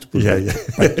things just to put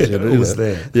it was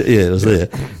there. Yeah, it was there.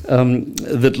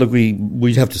 That, look,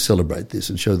 we have to celebrate this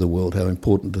and show the world how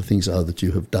important the things are that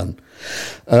you have done.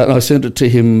 And I sent it to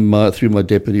him through my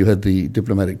deputy, who had the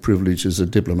diplomatic privilege as a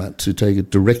diplomat, to take it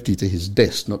directly to his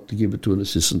desk, not to give it to an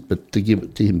assistant, but to give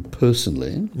it to him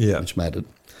personally, which mattered.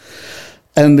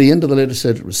 And the end of the letter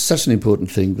said it was such an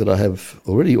important thing that I have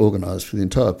already organised for the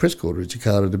entire press corps at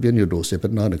Jakarta to be on your doorstep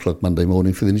at 9 o'clock Monday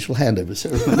morning for the initial handover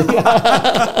ceremony.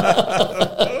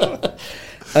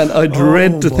 And I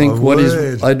dread to think what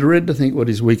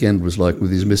his weekend was like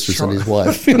with his mistress and his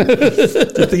wife. Do you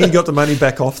think he got the money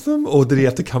back off them, or did he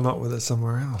have to come up with it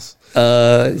somewhere else?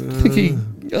 I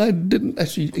didn't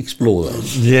actually explore that.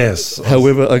 Yes.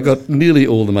 However, I got nearly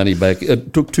all the money back.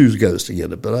 It took 2 goes to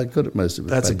get it, but I got it most of it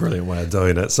That's back. a brilliant way of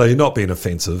doing it. So you're not being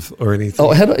offensive or anything.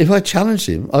 Oh, if I challenged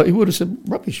him, he would have said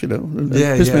rubbish, pissed me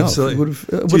off. Absolutely. Would have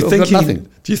got nothing.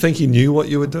 Do you think he knew what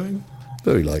you were doing?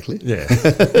 Very likely. Yeah.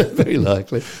 Very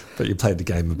likely. But you played the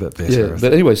game a bit better. Yeah,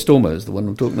 but anyway, Stormo is the one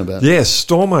I'm talking about. Yes,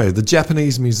 Stormo, the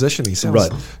Japanese musician. He sounds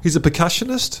Right. He's a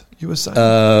percussionist, you were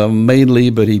saying? Mainly,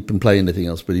 but he can play anything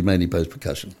else, but he mainly plays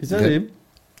percussion. Is that Okay? him?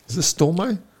 Is this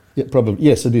Stormo? Yeah, probably.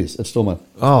 Yes, it is. It's Stormo.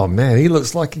 Oh, man, he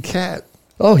looks like a cat.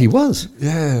 Oh, he was.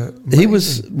 Yeah. He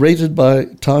was rated by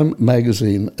Time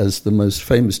magazine as the most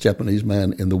famous Japanese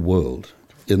man in the world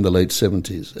in the late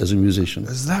 70s as a musician.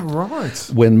 Is that right?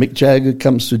 When Mick Jagger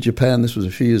comes to Japan, this was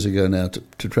a few years ago now,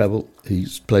 to travel, he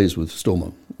plays with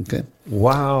Stormo. Okay,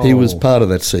 Wow. he was part of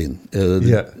that scene.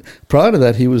 Yeah. Prior to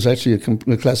that, he was actually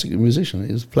a classical musician.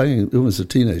 He was playing almost a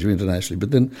teenager internationally,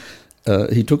 but then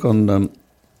he took on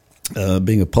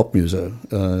being a pop muso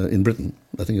in Britain,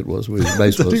 I think it was, where his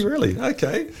base Did was. he really?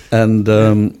 Okay. And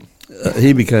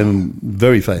he became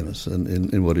very famous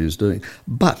in what he was doing.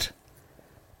 But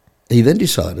he then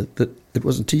decided that it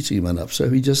wasn't teaching him enough, so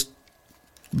he just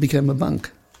became a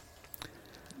monk.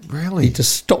 Really? He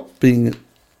just stopped being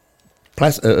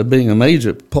a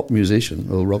major pop musician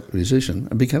or rock musician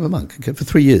and became a monk, okay, for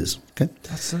 3 years. Okay,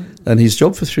 That's it. and his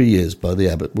job for 3 years by the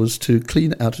abbot was to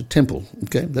clean out a temple.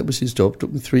 Okay, that was his job. It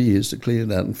took him 3 years to clean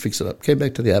it out and fix it up. Came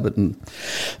back to the abbot and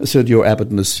said, "Your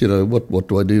abbotness, what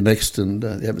do I do next?" And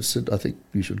the abbot said, "I think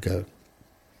you should go.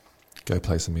 Go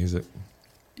play some music.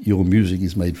 Your music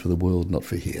is made for the world, not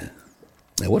for here."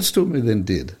 Now, what Stormo then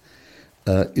did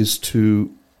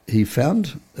he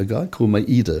found a guy called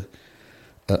Maeda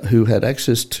who had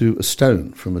access to a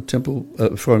stone from a temple,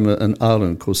 from an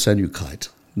island called Sanyukite,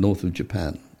 north of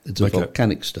Japan. It's a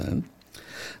volcanic stone,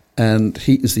 and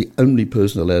he is the only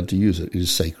person allowed to use it. It is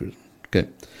sacred. Okay,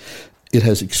 it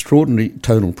has extraordinary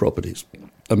tonal properties.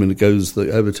 I mean, the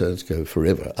overtones go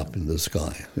forever up in the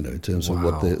sky, in terms of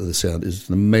what the sound is. It's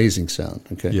an amazing sound,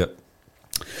 okay? Yep.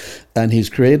 And he's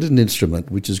created an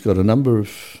instrument which has got a number of,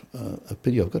 a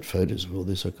pity I've got photos of all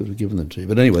this, I could have given them to you.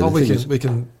 But anyway, we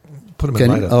can put them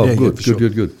in later. Oh, Yeah, good, yeah, for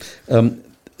good, sure. good.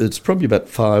 It's probably about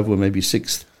 5 or maybe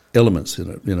 6 elements in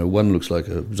it. One looks like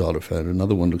a xylophone,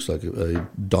 another one looks like a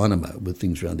dynamo with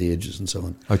things around the edges and so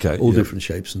on. Okay. All yeah. different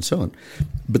shapes and so on.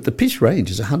 But the pitch range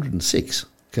is 106,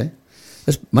 okay?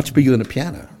 That's much bigger than a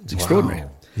piano. It's extraordinary.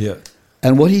 Wow. Yeah.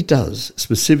 And what he does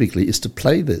specifically is to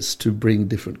play this to bring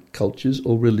different cultures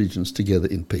or religions together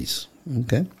in peace.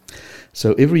 Okay,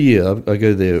 so every year I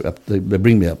go there. They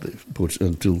bring me up there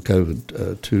until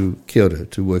COVID to Kyoto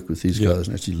to work with these guys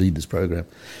and actually lead this program.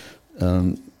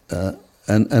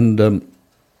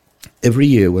 Every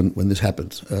year when this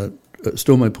happens,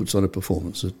 Stormo puts on a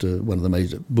performance at one of the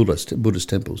major Buddhist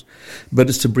temples, but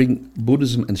it's to bring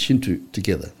Buddhism and Shinto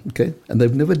together. Okay, and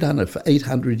they've never done it for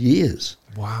 800 years.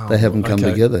 Wow. They haven't come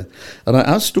Okay. together. And I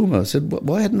asked Stormo, I said,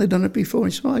 why hadn't they done it before?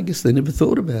 He said, I guess they never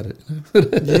thought about it.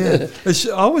 Yeah.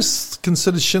 I always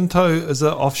considered Shinto as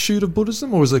an offshoot of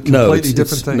Buddhism, or is it a completely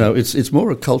different thing? No, it's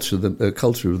more a culture of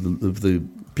the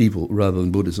people rather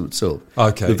than Buddhism itself.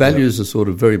 Okay. The values are sort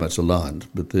of very much aligned,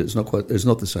 but it's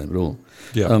not the same at all.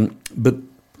 Yeah. But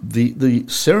the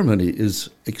ceremony is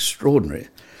extraordinary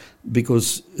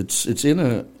because it's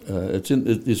in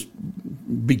this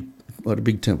quite a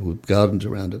big temple with gardens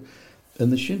around it.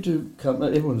 And the Shinto come,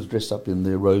 everyone's dressed up in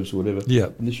their robes or whatever. Yeah.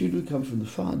 And the Shinto come from the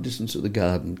far distance of the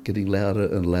garden, getting louder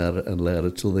and louder and louder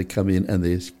till they come in and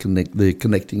they're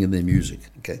connecting in their music,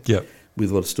 okay? Yeah. With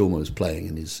what Stormo is playing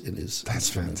in his That's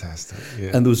instrument. fantastic.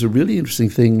 Yeah. And there was a really interesting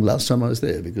thing last time I was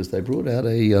there because they brought out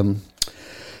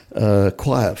a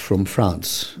choir from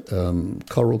France,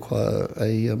 choral choir,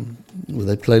 where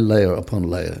they play layer upon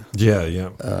layer.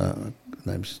 yeah.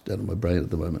 Name's out of my brain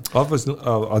at the moment.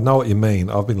 I know what you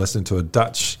mean. I've been listening to a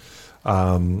Dutch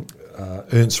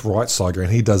Ernst Reitzeiger,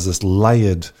 and he does this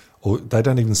layered, or they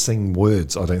don't even sing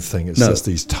words, I don't think. It's just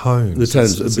these tones. The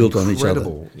tones It's are built on each other.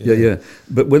 incredible. Yeah.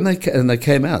 But when they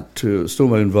came out to,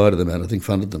 Stormo invited them out, I think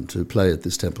funded them to play at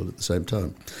this temple at the same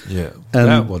time. Yeah. And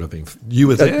that would have been... You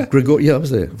were there? Yeah, I was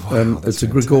there. Wow, that's it's a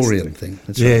Gregorian thing.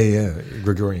 That's Yeah.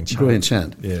 Gregorian chant. Gregorian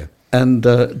chant. Yeah. And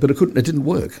but it didn't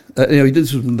work. He did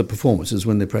this in the performances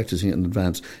when they're practicing it in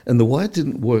advance. And the why it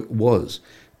didn't work was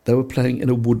they were playing in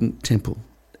a wooden temple.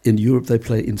 In Europe, they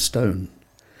play in stone.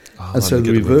 Oh, And so you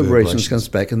the get reverberations comes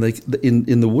back, and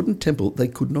in the wooden temple they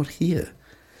could not hear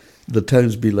the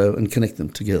tones below and connect them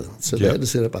together. So they Yep. had to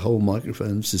set up a whole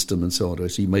microphone system and so on to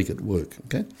actually make it work.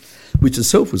 Okay, which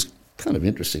itself was kind of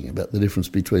interesting about the difference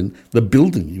between the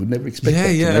building. You would never expect that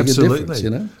to make absolutely. a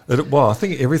difference. I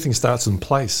think everything starts in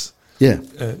place. Yeah.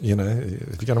 If you're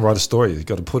going to write a story, you've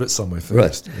got to put it somewhere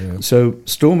first. Right. Yeah. So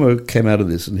Stormo came out of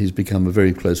this, and he's become a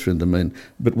very close friend of mine.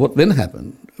 But what then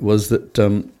happened was that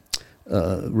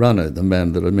Rano, the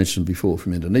man that I mentioned before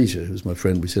from Indonesia, who's my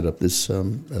friend, we set up this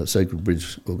Sacred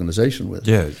Bridge organization with.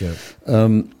 Yeah.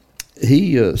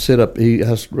 He asked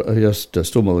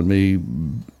Stormo and me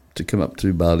to come up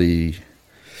to Bali.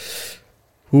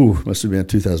 Must have been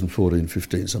 2014,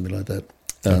 15, something like that.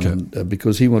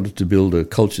 Because he wanted to build a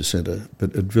culture centre,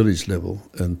 but at village level,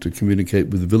 and to communicate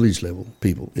with village level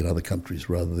people in other countries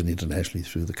rather than internationally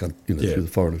through the through the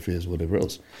foreign affairs or whatever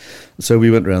else. So we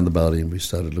went around the Bali and we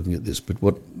started looking at this. But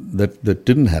what that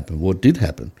didn't happen. What did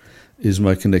happen is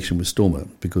my connection with Stormo,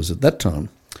 because at that time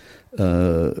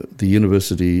the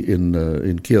university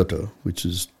in Kyoto, which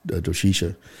is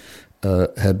Doshisha,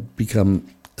 had become.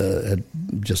 Had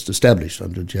just established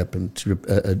under Japan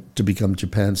to become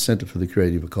Japan's centre for the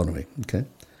creative economy.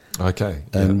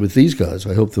 And with these guys,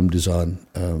 I helped them design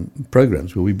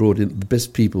programs where we brought in the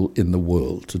best people in the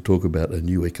world to talk about a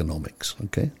new economics.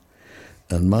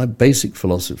 And my basic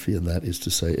philosophy in that is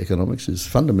to say economics is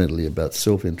fundamentally about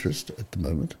self-interest at the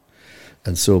moment,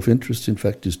 and self-interest, in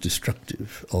fact, is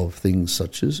destructive of things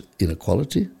such as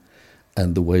inequality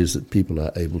and the ways that people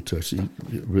are able to actually,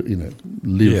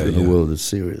 live in a world that's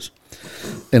serious.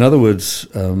 In other words,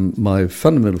 my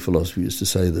fundamental philosophy is to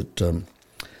say that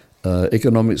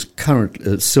economics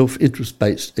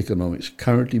self-interest-based economics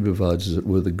currently provides, as it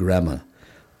were, the grammar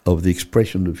of the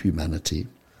expression of humanity.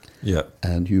 Yeah.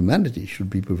 And humanity should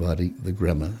be providing the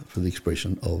grammar for the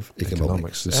expression of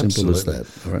economics. As simple as that.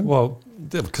 All right? Well,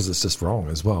 because it's just wrong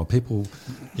as well. People,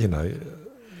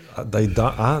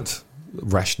 aren't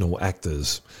rational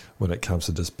actors when it comes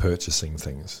to just purchasing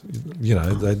things.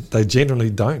 They generally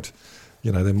don't.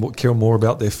 They care more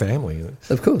about their family,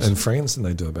 of course, and friends than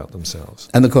they do about themselves.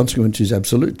 And the consequence is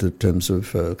absolute in terms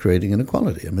of creating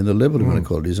inequality. I mean, the level of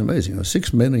inequality is amazing.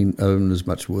 6 men own as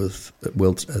much wealth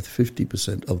as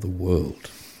 50% of the world.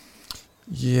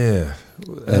 Yeah,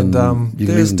 and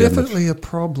there's definitely a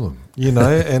problem,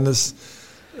 and it's.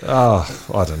 I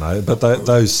don't know, but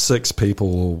those 6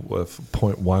 people with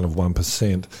 0.1 of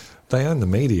 1%, they own the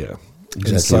media.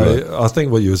 Exactly. And so right. I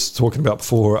think what you were talking about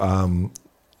before,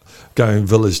 going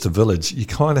village to village, you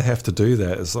kind of have to do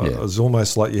that. It's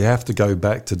almost like you have to go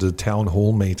back to the town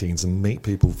hall meetings and meet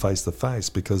people face to face,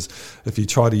 because if you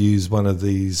try to use one of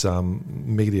these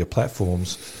media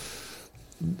platforms,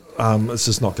 it's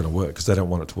just not going to work because they don't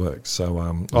want it to work. So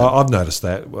I've noticed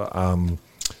that.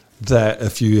 That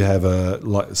if you have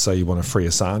say you want to free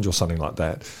Assange or something like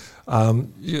that,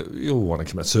 you'll want to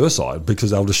commit suicide because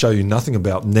they'll just show you nothing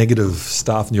about negative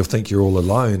stuff and you'll think you're all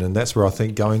alone. And that's where I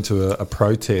think going to a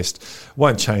protest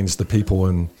won't change the people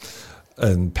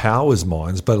in power's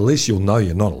minds, but at least you'll know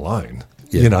you're not alone.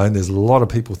 And there's a lot of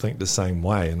people think the same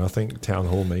way. And I think town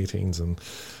hall meetings and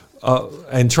I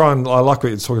like what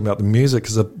you're talking about the music,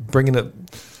 because they're bringing it,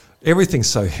 everything's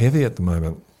so heavy at the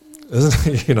moment.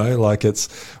 Isn't it?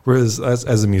 Whereas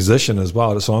as a musician as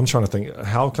well, so I'm trying to think,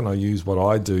 how can I use what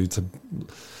I do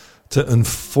to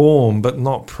inform but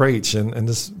not preach? And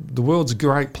the world's a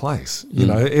great place.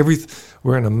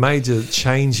 We're in a major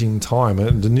changing time,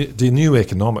 and the new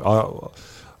economic.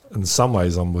 In some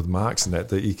ways, I'm with Marx in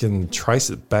that you can trace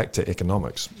it back to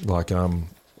economics. I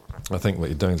think what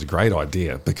you're doing is a great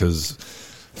idea, because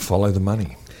follow the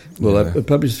money. Well, I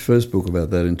published the first book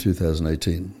about that in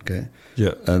 2018, okay?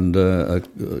 Yeah. And I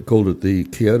called it the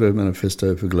Kyoto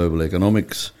Manifesto for Global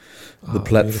Economics, the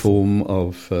platform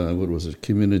of,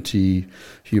 community,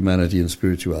 humanity and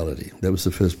spirituality. That was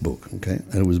the first book, okay?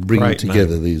 And it was bringing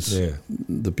together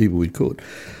the people we'd caught.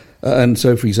 And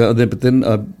so, for example, but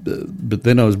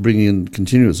then I was bringing in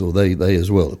continuous, or they as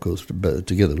well, of course,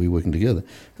 together, we were working together,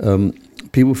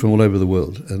 people from all over the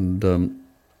world. And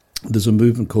there's a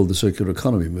movement called the Circular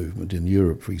Economy movement in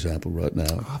Europe, for example, right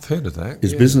now. I've heard of that.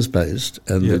 It's business-based,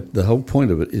 and the whole point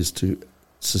of it is to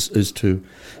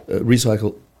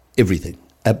recycle everything,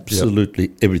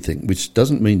 absolutely everything, which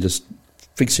doesn't mean just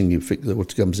fixing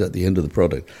what comes out the end of the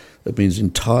product. It means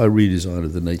entire redesign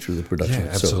of the nature of the production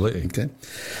itself. Absolutely. Okay.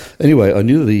 Anyway, I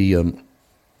knew the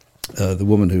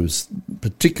woman who was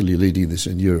particularly leading this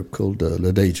in Europe, called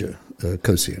Ladeja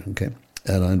Kosier, okay?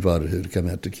 And I invited her to come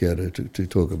out to Kyoto to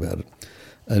talk about it.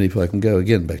 And if I can go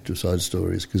again back to side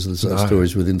stories, because the side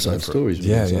stories within side stories.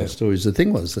 Stories. The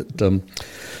thing was that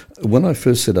when I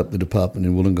first set up the department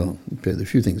in Wollongong, there are a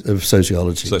few things of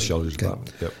sociology.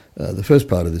 Department, yep. The first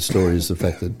part of this story is the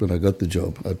fact that when I got the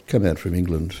job, I'd come out from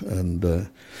England, and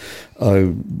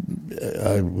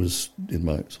I was in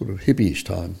my sort of hippie-ish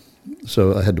time.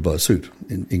 So I had to buy a suit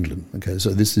in England. Okay, so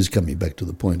this is coming back to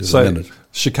the point of a minute.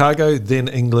 Chicago, then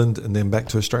England, and then back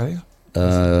to Australia?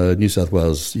 New South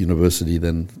Wales University,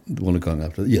 then Wollongong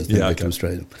after. Back to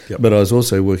Australia. Yep. But I was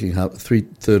also working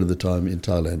 3/3 of the time in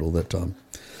Thailand all that time.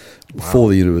 for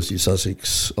the University of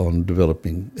Sussex on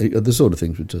developing the sort of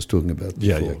things we were just talking about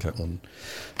before. Yeah, okay.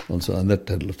 On side, and that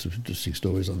had lots of interesting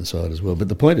stories on the side as well. But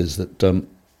the point is that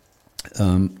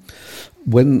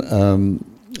when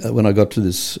I got to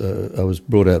this, I was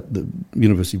brought out. The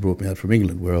university brought me out from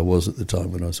England, where I was at the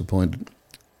time when I was appointed,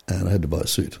 and I had to buy a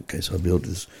suit. Okay, so I built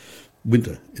this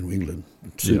winter in England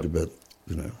suit about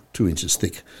 2 inches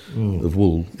thick of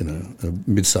wool,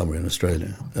 midsummer in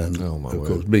Australia, and of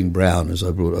course being brown as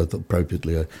I thought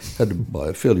appropriately, I had to buy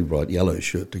a fairly bright yellow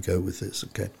shirt to go with this.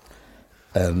 Okay,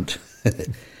 and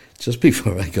just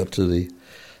before I got to the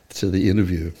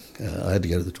interview, I had to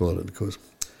go to the toilet, of course.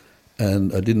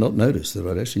 And I did not notice that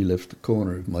I'd actually left the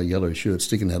corner of my yellow shirt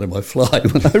sticking out of my fly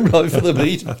when I arrived for the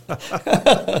meeting.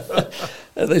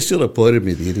 And they still appointed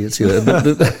me, the idiots.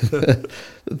 The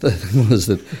thing was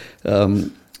that,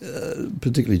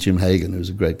 particularly Jim Hagan, who's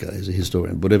a great guy, he's a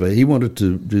historian, whatever, he wanted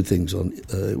to do things on,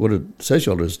 wanted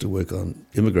sociologists to work on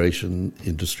immigration,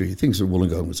 industry, things that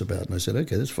Wollongong was about. And I said,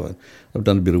 okay, that's fine. I've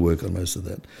done a bit of work on most of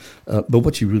that. But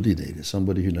what you really need is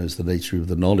somebody who knows the nature of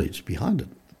the knowledge behind it.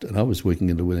 And I was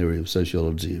working into an area of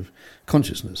sociology of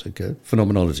consciousness, okay,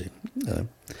 phenomenology. Now,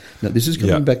 this is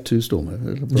coming back to Stormer.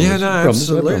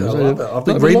 Absolutely. I love it. I've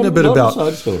been reading a bit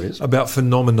about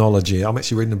phenomenology. I'm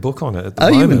actually reading a book on it at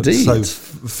the moment. Indeed? So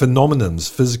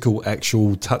phenomenons, physical,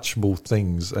 actual, touchable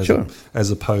things, as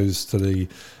opposed to the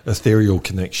ethereal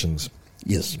connections.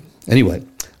 Yes. Anyway,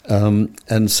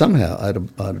 and somehow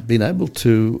I'd been able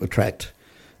to attract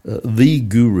the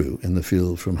guru in the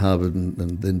field from Harvard and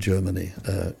then Germany,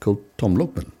 called Tom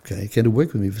Luckman. Okay, he came to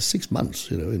work with me for 6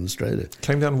 months, in Australia.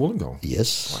 Came down to Wollongong.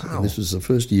 Yes, wow. And this was the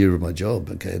first year of my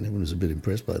job. Okay, and everyone was a bit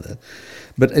impressed by that.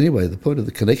 But anyway, the point of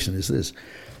the connection is this: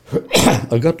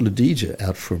 I got Ledija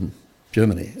out from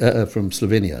Germany, from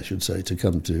Slovenia, I should say, to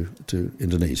come to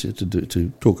Indonesia to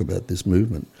talk about this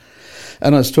movement.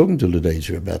 And I was talking to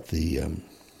Ledija about the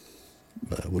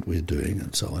what we're doing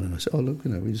and so on. And I said,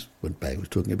 we just went back, we were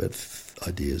talking about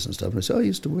ideas and stuff. And I said, I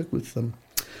used to work with on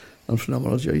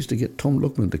phenomenology. I used to get Tom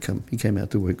Luckman to come. He came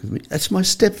out to work with me. That's my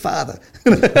stepfather.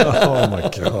 Oh, my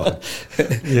God.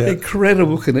 Yeah.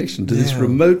 Incredible connection to this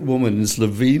remote woman in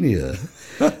Slovenia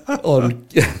on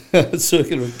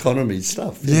circular economy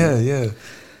stuff. Yeah.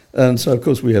 And so, of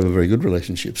course, we have a very good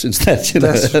relationship since that.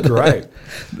 That's great.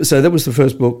 So that was the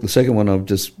first book. The second one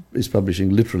is publishing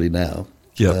literally now.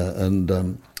 Yeah,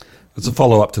 it's a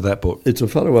follow-up to that book. It's a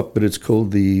follow-up, but it's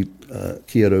called the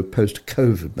Kyoto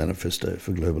Post-COVID Manifesto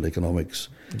for Global Economics,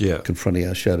 Confronting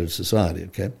Our Shattered Society,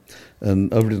 okay?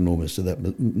 And I've written almost to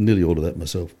that, nearly all of that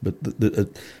myself. But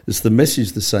it's the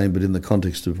message the same, but in the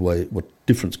context of what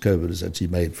difference COVID has actually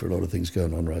made for a lot of things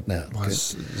going on right now. Well,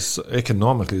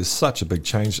 economically, there's such a big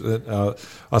change. That,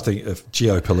 I think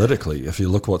geopolitically, if you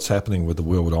look what's happening with the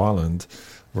world island,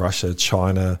 Russia,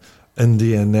 China,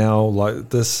 India now,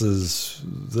 like this is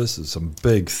some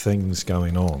big things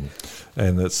going on,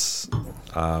 and it's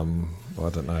I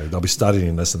don't know, they'll be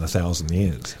studying this in 1,000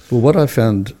 years. Well, what I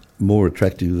found more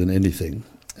attractive than anything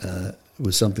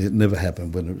was something that never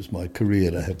happened when it was my career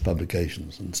to have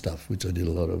publications and stuff, which I did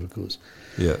a lot of course.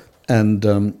 Yeah, and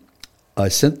I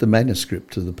sent the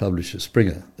manuscript to the publisher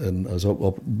Springer, and I was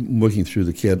working through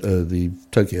the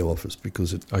Tokyo office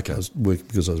because I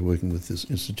was working with this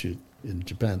institute in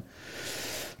Japan.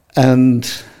 And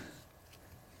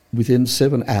within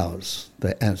 7 hours,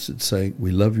 they answered saying,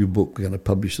 "We love your book. We're going to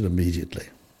publish it immediately."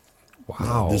 Wow,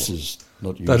 now, this is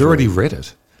not usual. They'd already read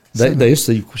it.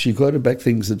 She quoted back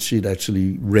things that she'd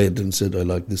actually read and said, "I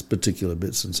like this particular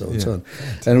bits," and so on and so on.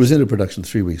 And it was into production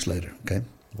 3 weeks later. Okay.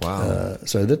 Wow.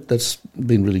 So that's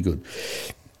been really good.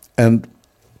 And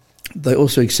they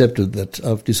also accepted that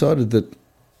I've decided that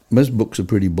most books are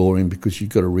pretty boring because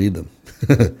you've got to read them.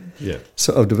 Yeah.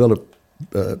 So I've developed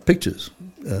pictures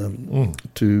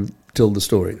to tell the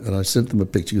story. And I sent them a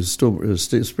picture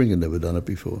because Spring had never done it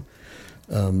before.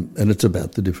 And it's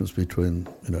about the difference between,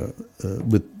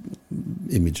 with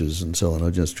images and so on. I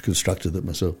just constructed it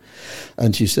myself.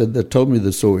 And she said, "They told me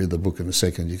the story of the book in a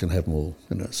second. You can have them all."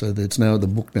 So it's now the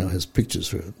book now has pictures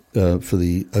for it, for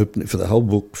the opening, for the whole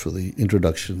book, for the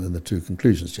introduction and the 2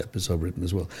 conclusions chapters I've written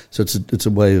as well. So it's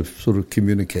a way of sort of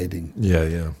communicating.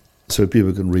 Yeah. So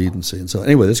people can read and see and so on.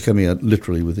 Anyway, that's coming out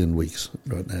literally within weeks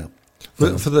right now.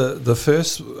 For the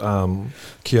first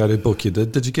Kyoto book you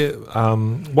did you get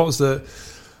what was the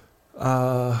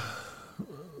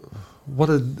what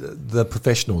did the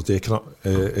professionals, the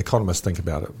economists, think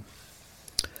about it?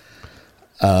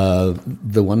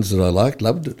 The ones that I liked,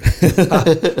 loved it.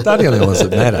 They're the only ones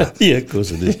that matter. Yeah, of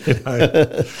course it is.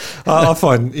 I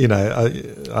find,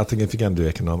 I think if you're going to do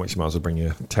economics, you might as well bring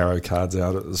your tarot cards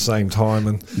out at the same time.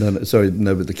 And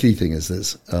But the key thing is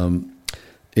this.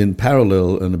 In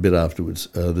parallel and a bit afterwards,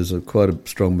 there's quite a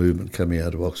strong movement coming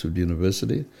out of Oxford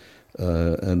University,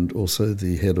 and also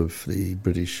the head of the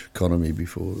British economy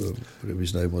before, whatever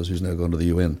his name was, who's now gone to the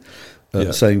UN,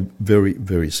 saying very,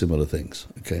 very similar things.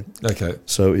 Okay.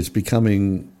 So it's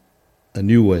becoming a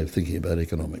new way of thinking about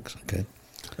economics. Okay.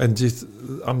 And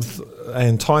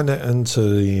and tying that into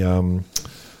the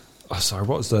what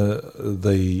was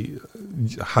the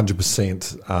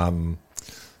 100%?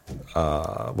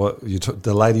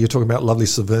 The lady you're talking about, lovely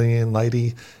civilian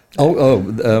lady.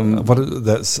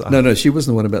 That's no. She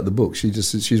wasn't the one about the book.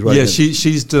 She's writing. Yeah,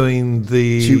 she's doing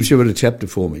the. She wrote a chapter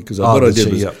for me because what I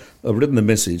did was I've written the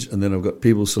message and then I've got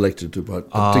people selected to write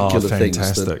particular things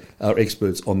that are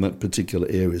experts on that particular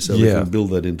area, so we can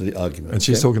build that into the argument. And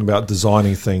she's talking about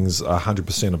designing things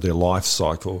 100% of their life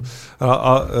cycle.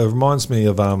 It reminds me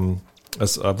of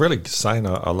a really saying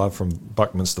I love from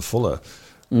Buckminster Fuller.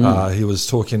 He was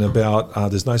talking about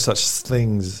there's no such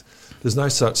thing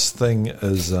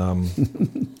as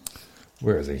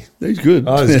where is he? He's good.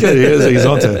 Oh, he's good. He's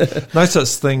onto it. No such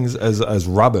things as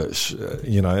rubbish,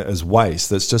 as waste.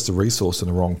 That's just a resource in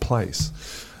the wrong place.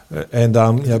 And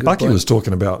Bucky was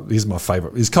talking about. He's my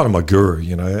favourite. He's kind of my guru,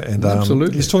 And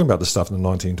absolutely, he's talking about the stuff in the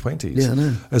 1920s. Yeah, I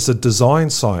know. It's a design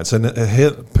science, and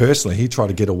personally, he tried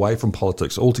to get away from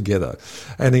politics altogether.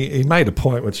 And he made a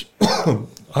point which I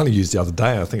only used the other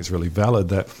day. I think it's really valid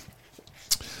that.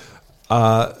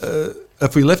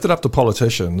 If we left it up to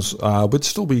politicians, we'd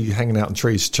still be hanging out in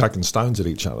trees chucking stones at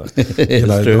each other.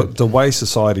 The way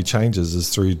society changes is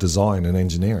through design and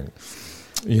engineering.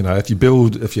 If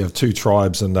you have two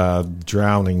tribes and they're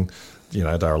drowning,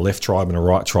 they're a left tribe and a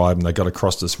right tribe, and they got to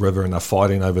cross this river and they're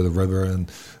fighting over the river,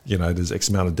 and there's X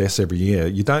amount of deaths every year.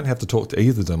 You don't have to talk to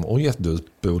either of them. All you have to do is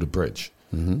build a bridge,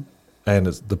 and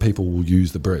the people will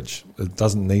use the bridge. It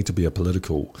doesn't need to be a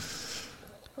political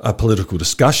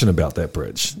discussion about that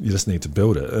bridge. You just need to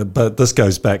build it. But this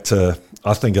goes back to,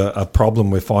 I think, a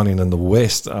problem we're finding in the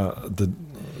West.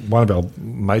 One of our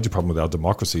major problems with our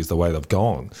democracy is the way they've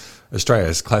gone.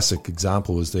 Australia's classic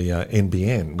example is the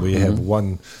NBN. We have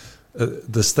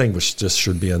this thing which just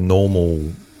should be a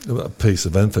normal piece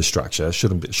of infrastructure.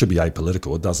 Should be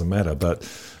apolitical. It doesn't matter. But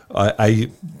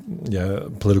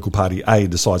political party A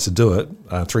decides to do it.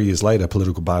 3 years later,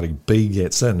 political party B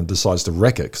gets in and decides to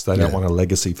wreck it because they don't want a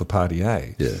legacy for party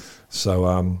A. Yeah.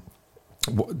 So,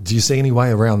 do you see any way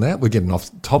around that? We're getting off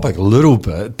topic a little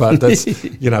bit, but that's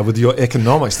with your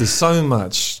economics, there's so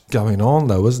much going on,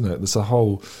 though, isn't it? There's a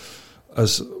whole.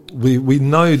 We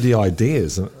know the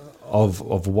ideas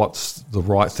of what's the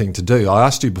right thing to do. I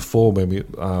asked you before when we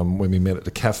met at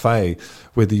the cafe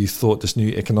whether you thought this new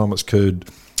economics could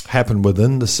happen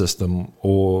within the system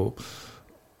or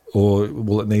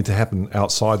will it need to happen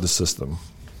outside the system?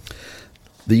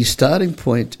 The starting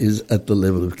point is at the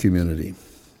level of community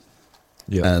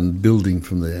and building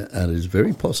from there, and it's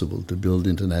very possible to build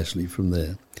internationally from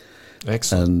there.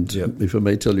 Excellent. And if I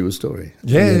may tell you a story.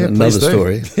 Another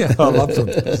story. Yeah, I love them.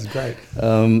 This is great.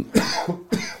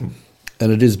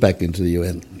 And it is back into the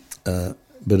UN.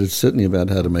 But it's certainly about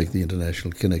how to make the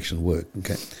international connection work.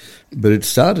 Okay, but it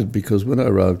started because when I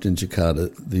arrived in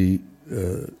Jakarta,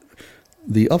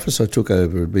 the office I took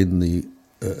over had been the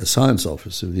science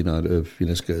office of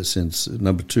UNESCO since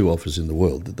number 2 office in the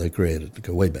world that they created to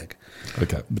go way back.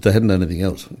 Okay, but they hadn't done anything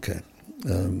else. Okay,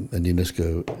 and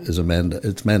UNESCO is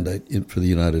its mandate for the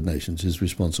United Nations is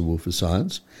responsible for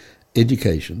science,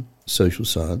 education, social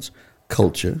science,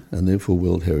 culture, and therefore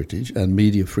world heritage, and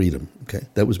media freedom. Okay,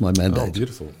 that was my mandate. Oh,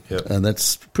 beautiful. Yeah, and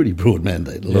that's a pretty broad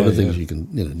mandate. A lot of things you can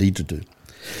need to do.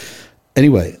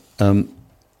 Anyway,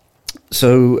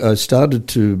 so I was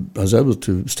able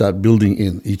to start building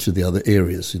in each of the other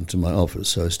areas into my office.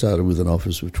 So I started with an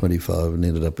office of 25 and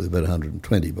ended up with about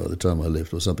 120 by the time I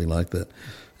left, or something like that,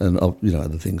 and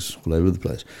other things all over the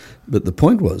place. But the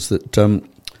point was that.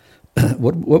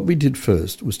 What we did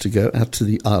first was to go out to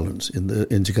the islands in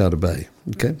Jakarta Bay,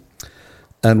 okay,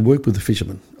 and work with the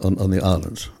fishermen on the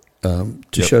islands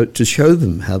to show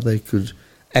them how they could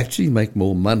actually make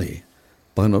more money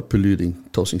by not polluting,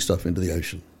 tossing stuff into the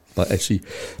ocean, by actually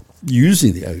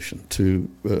using the ocean to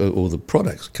or the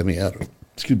products coming out of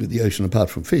the ocean apart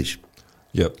from fish,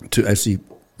 to actually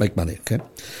make money, okay,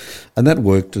 and that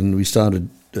worked, and we started.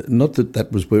 Not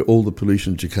that was where all the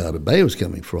pollution in Jakarta Bay was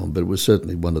coming from, but it was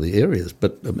certainly one of the areas.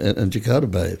 But and Jakarta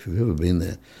Bay, if you've ever been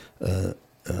there,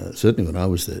 certainly when I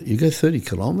was there, you go 30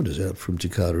 kilometres out from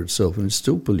Jakarta itself and it's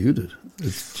still polluted.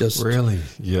 It's just Really?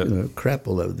 Yeah. crap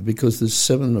all over, because there's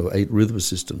 7 or 8 river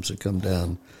systems that come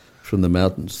down from the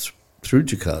mountains through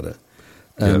Jakarta.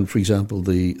 And, for example,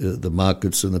 the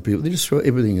markets and the people, they just throw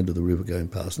everything into the river going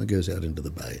past, and it goes out into the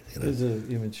bay. There's an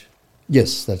image.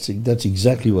 Yes, that's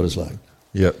exactly what it's like.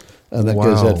 Yep. And that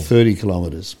goes out 30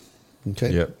 kilometres.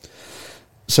 Okay? Yep.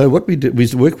 So what we did, we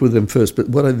worked with them first, but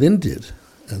what I then did,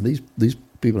 and these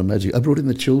people are magic, I brought in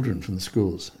the children from the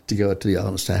schools to go out to the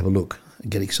islands to have a look and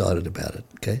get excited about it,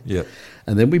 okay? Yep.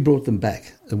 And then we brought them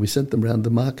back and we sent them around the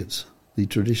markets, the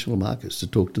traditional markets, to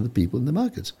talk to the people in the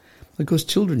markets. Of course,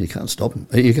 children, you can't stop them.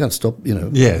 You can't stop,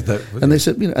 Yeah. And they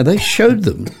said, and they showed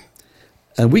them,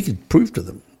 and we could prove to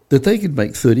them that they could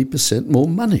make 30% more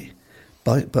money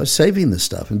by saving the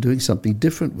stuff and doing something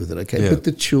different with it, okay? Yeah. But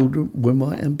the children were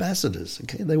my ambassadors,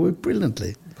 okay? They worked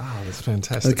brilliantly. Oh, that's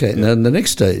fantastic. Okay, Yeah. now the next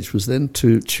stage was then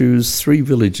to choose 3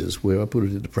 villages where I put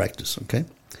it into practice, okay?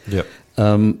 Yep.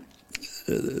 One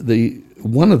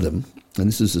of them, and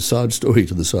this is a side story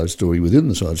to the side story within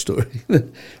the side story,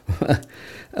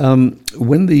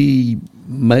 when the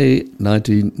May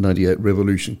 1998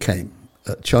 revolution came,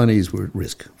 Chinese were at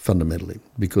risk fundamentally,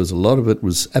 because a lot of it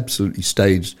was absolutely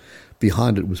staged.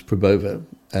 Behind it was Prabowo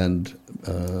and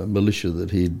militia that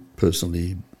he'd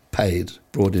personally paid,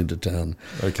 brought into town,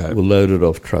 Okay. were loaded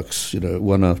off trucks,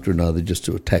 one after another, just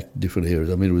to attack different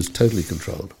areas. I mean, it was totally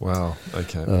controlled. Wow.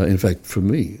 Okay. In fact, for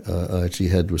me, I actually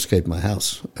had to escape my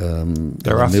house.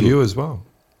 They're after you as well.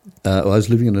 I was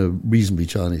living in a reasonably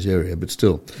Chinese area, but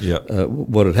still. Yeah.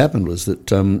 What had happened was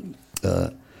that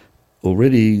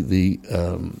already the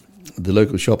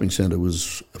local shopping centre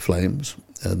was flames,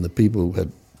 and the people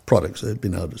had products they'd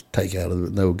been able to take out of it,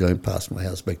 and they were going past my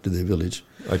house back to their village.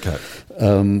 Okay.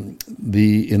 In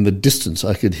the distance,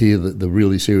 I could hear the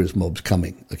really serious mobs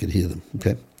coming. I could hear them.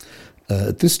 Okay.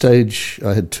 At this stage,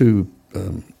 I had 2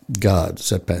 guards,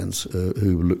 Satpans,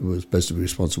 who were supposed to be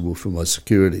responsible for my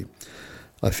security.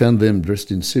 I found them dressed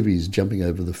in civvies, jumping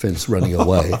over the fence, running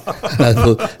away. And I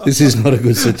thought, this is not a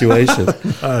good situation.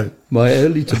 My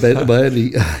only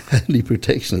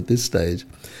protection at this stage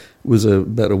was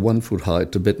about a 1-foot high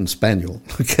Tibetan Spaniel.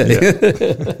 Okay,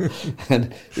 Yeah.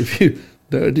 And if you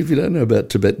don't know about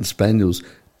Tibetan Spaniels,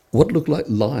 what look like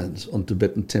lions on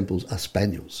Tibetan temples are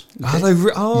spaniels. Are they?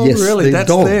 Yes, really? they're That's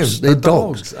dogs. them. They're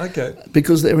dogs. Okay.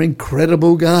 Because they're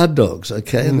incredible guard dogs,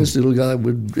 okay? And this little guy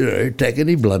would attack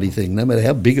any bloody thing, no matter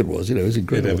how big it was, it was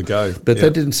incredible. He'd have a go. But Yeah.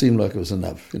 that didn't seem like it was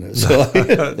enough, So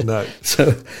No.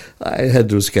 so I had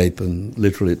to escape, and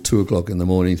literally at 2:00 in the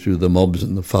morning through the mobs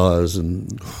and the fires,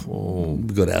 and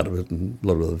we got out of it, and a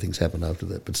lot of other things happened after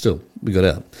that. But still, we got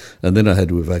out. And then I had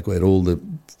to evacuate all the...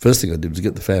 First thing I did was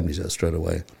get the families out straight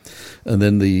away. And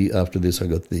then after this, I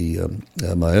got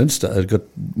my own staff. It got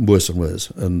worse and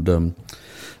worse. And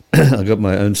I got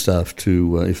my own staff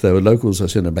to, if they were locals, I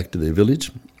sent them back to their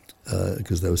village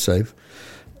because they were safe.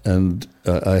 And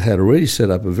I had already set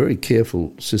up a very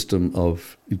careful system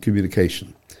of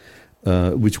communication,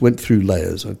 which went through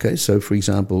layers, okay? So, for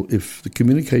example, if the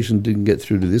communication didn't get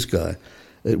through to this guy,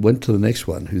 it went to the next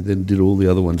one, who then did all the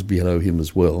other ones below him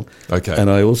as well. Okay. And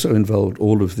I also involved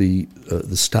all of the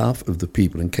staff of the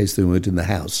people, in case they weren't in the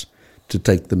house, to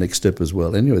take the next step as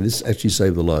well. Anyway, this actually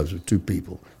saved the lives of 2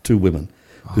 people, 2 women,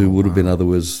 who would have been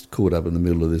otherwise caught up in the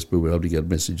middle of this, but we were able to get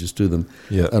messages to them.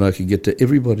 Yeah. And I could get to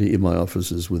everybody in my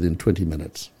offices within 20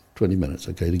 minutes. 20 minutes,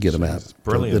 okay, to get them out.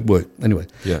 Brilliant. It worked. Anyway,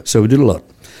 Yeah. so we did a lot.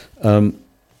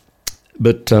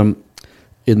 But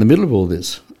in the middle of all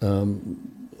this,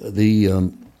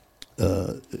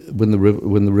 when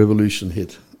the revolution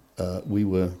hit, we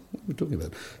were talking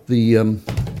about the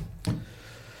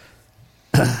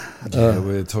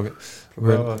We're talking.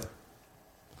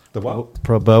 The what?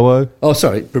 Prabowo. oh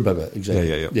sorry, Prabowo,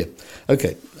 exactly. Yeah.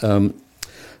 Okay.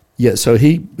 So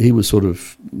he was sort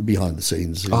of behind the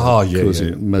scenes,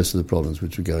 causing most of the problems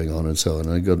which were going on and so on.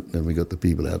 And we got the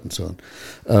people out and so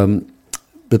on.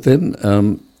 But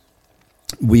then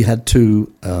we had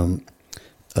to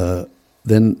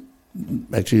then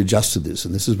actually adjust to this,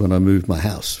 and this is when I moved my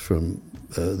house from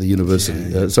the university,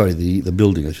 the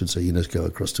building, I should say, UNESCO,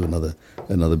 across to another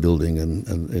building and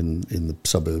in the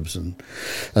suburbs and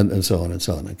so on and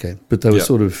so on. Okay, but they were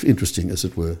sort of interesting, as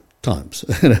it were, times.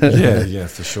 Yeah,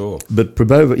 for sure. But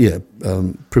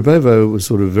Prabowo was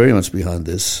sort of very much behind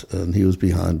this, and he was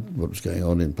behind what was going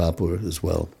on in Papua as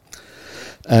well.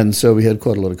 And so we had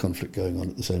quite a lot of conflict going on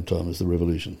at the same time as the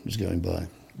revolution was going by.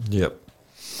 Yep.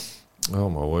 Oh,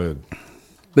 my word.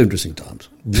 Interesting times.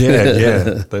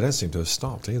 Yeah. They don't seem to have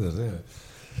stopped either, do they?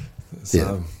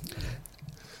 Yeah.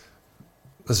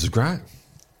 This is great.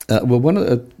 Well, one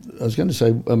of I was going to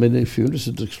say, I mean, if you're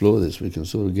interested to explore this, we can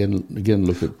sort of again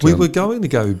look at. We were going to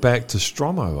go back to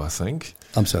Stromo, I think.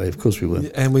 I'm sorry, of course we were.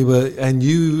 And we were, and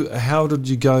you. How did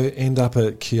you end up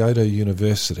at Kyoto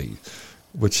University?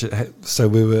 So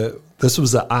we were. This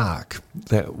was the arc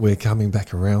that we're coming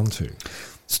back around to.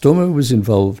 Stormo was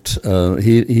involved.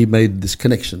 He made this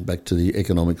connection back to the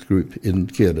economics group in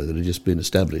Kyoto that had just been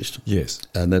established. Yes.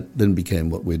 And that then became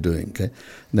what we're doing. Okay.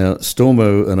 Now,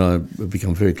 Stormo and I have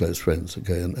become very close friends.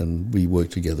 Okay, and we work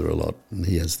together a lot. And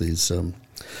he has these.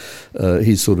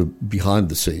 He's sort of behind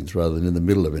the scenes rather than in the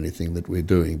middle of anything that we're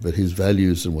doing. But his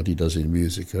values and what he does in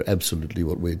music are absolutely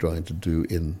what we're trying to do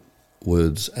in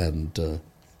words and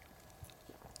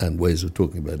ways of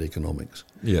talking about economics.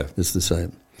 Yeah, it's the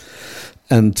same.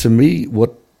 And to me,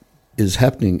 what is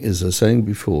happening, as I was saying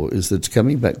before, is that it's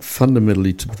coming back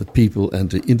fundamentally to the people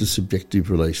and to intersubjective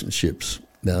relationships.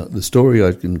 Now, the story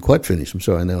I didn't quite finish, I'm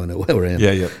sorry, now I know where I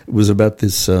am, was about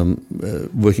this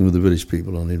working with the village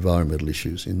people on environmental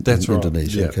issues in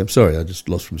Indonesia. Yeah. Okay, I'm sorry, I just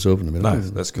lost myself in a minute. No,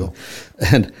 that's cool.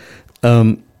 And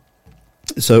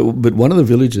but one of the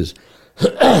villages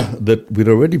that we'd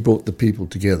already brought the people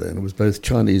together, and it was both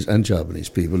Chinese and Japanese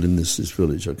people in this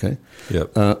village, okay?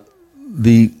 Yep.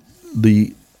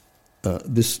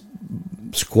 This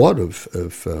squad of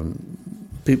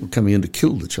people coming in to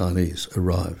kill the Chinese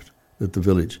arrived at the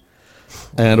village,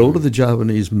 and all of the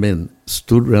Japanese men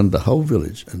stood around the whole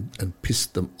village and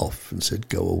pissed them off and said,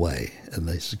 "Go away," and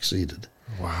they succeeded.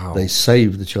 Wow. They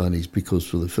saved the Chinese because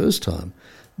for the first time,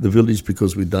 the village,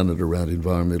 because we'd done it around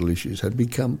environmental issues, had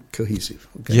become cohesive.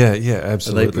 Okay? Yeah,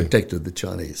 absolutely. And they protected the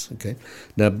Chinese. Okay.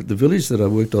 Now, the village that I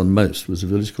worked on most was a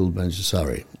village called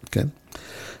Banjarsari. Okay,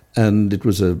 and it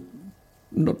was a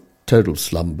not total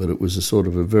slum, but it was a sort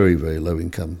of a very, very low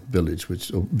income village,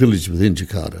 village within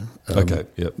Jakarta. Okay.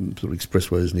 Yep. Sort of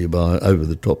expressways nearby, over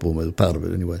the top, almost part of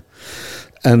it anyway.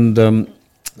 And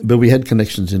but we had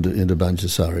connections into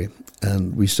Banjarsari,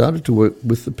 and we started to work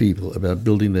with the people about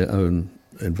building their own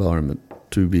environment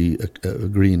to be a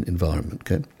green environment.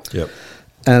 Okay. Yep.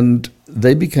 And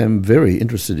they became very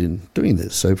interested in doing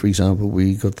this. So, for example,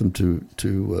 we got them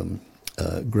to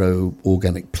grow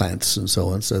organic plants and so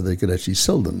on, so they could actually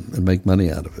sell them and make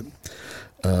money out of it.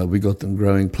 We got them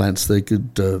growing plants they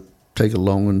could take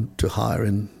along and to hire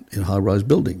in high-rise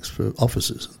buildings for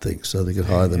offices and things, so they could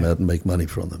hire them out and make money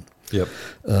from them. Yep.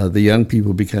 The young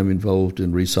people became involved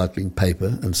in recycling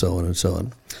paper and so on and so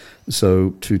on.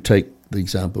 So to take the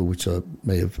example which I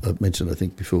may have mentioned, I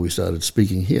think, before we started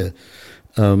speaking here,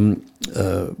 I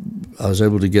was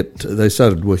able to they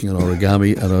started working on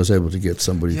origami, and I was able to get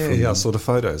somebody I saw the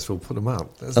photos. We'll put them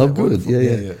up. Good. Wonderful?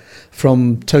 Yeah.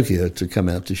 From Tokyo to come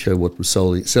out to show what was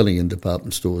selling in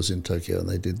department stores in Tokyo, and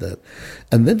they did that.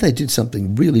 And then they did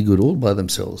something really good all by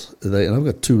themselves. And I've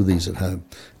got 2 of these at home.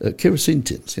 Kerosene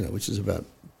tins, which is about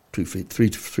 2 feet, 3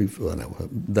 to 3,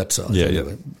 that size.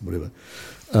 Whatever.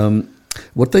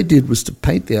 What they did was to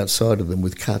paint the outside of them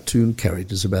with cartoon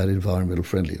characters about environmental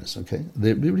friendliness. Okay,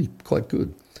 they're really quite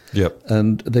good. Yep.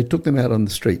 And they took them out on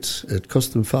the streets. It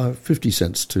cost them 50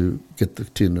 cents to get the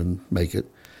tin and make it,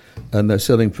 and they're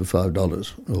selling for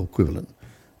 $5 or equivalent.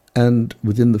 And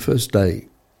within the first day,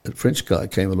 a French guy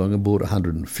came along and bought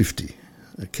 150.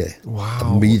 Okay.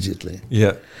 Wow. Immediately.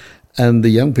 Yeah. And the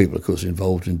young people, of course,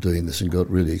 involved in doing this and got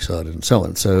really excited and so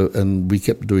on. And we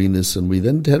kept doing this, and we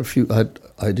then had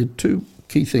I did 2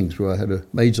 key things where I had a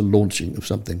major launching of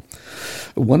something.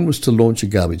 One was to launch a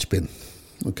garbage bin,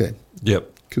 okay? Yep.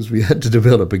 Because we had to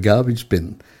develop a garbage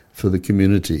bin for the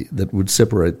community that would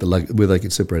separate the where they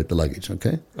could separate the luggage,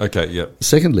 okay? Okay, yep.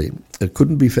 Secondly, it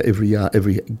couldn't be for every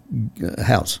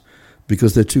house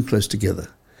because they're too close together.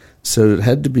 So it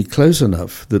had to be close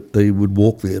enough that they would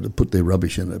walk there to put their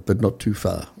rubbish in it, but not too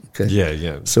far. Okay.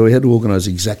 Yeah. So we had to organise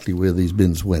exactly where these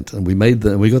bins went, and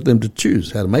we got them to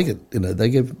choose how to make it.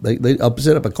 They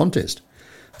set up a contest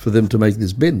for them to make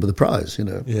this bin with a prize.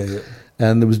 Yeah.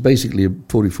 And there was basically a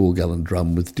 44-gallon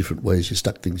drum with different ways you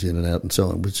stuck things in and out and so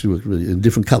on, which worked really in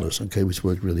different colours. Okay, which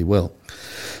worked really well.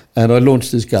 And I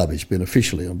launched this garbage bin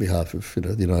officially on behalf of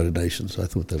the United Nations. I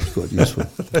thought that was quite useful.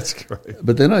 That's great.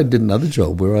 But then I did another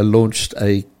job where I launched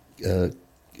a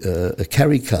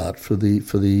carry cart for the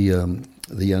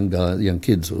young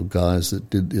kids or guys that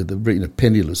did the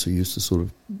penniless who used to sort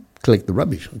of collect the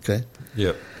rubbish. Okay.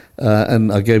 Yeah.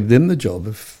 And I gave them the job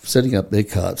of setting up their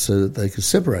carts so that they could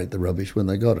separate the rubbish when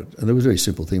they got it. And it was a very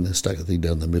simple thing. They stuck a thing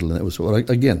down the middle, and that was what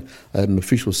I had an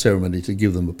official ceremony to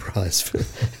give them a prize for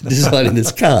designing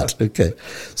this cart. Okay.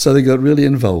 So they got really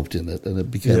involved in it, and it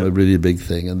became a really big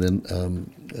thing. And then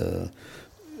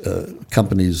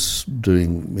companies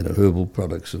doing herbal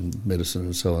products and medicine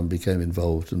and so on became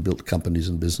involved and built companies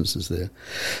and businesses there,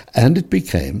 and it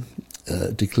became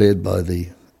declared by the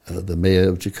mayor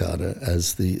of Jakarta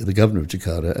as the governor of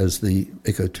Jakarta as the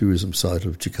ecotourism site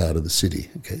of Jakarta, the city.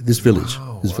 Okay, this village,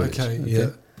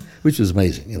 which was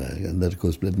amazing, and that of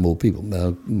course led more people.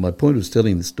 Now, my point of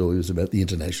telling the story was about the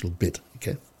international bit.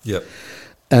 Okay, yep,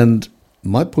 and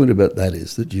my point about that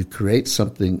is that you create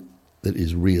something that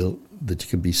is real, that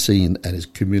can be seen and is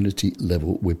community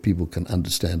level, where people can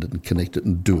understand it and connect it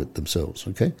and do it themselves.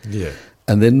 Okay, yeah,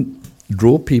 and then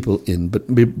draw people in. But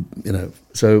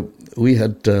so we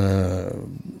had,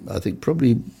 I think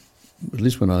probably, at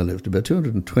least when I left, about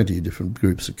 220 different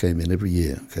groups that came in every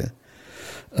year. Okay,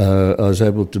 I was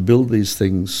able to build these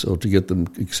things, or to get them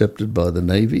accepted by the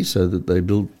Navy, so that they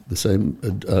build the same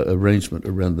arrangement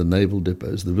around the naval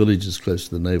depots, the villages close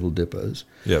to the naval depots.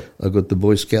 Yep. I got the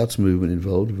Boy Scouts movement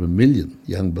involved, of 1 million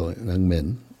young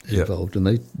men involved, and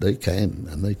they came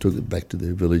and they took it back to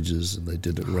their villages, and they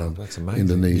did it around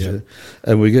Indonesia. Yeah.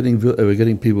 And we're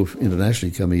getting people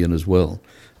internationally coming in as well.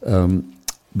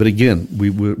 But again,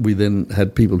 we then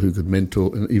had people who could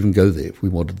mentor and even go there if we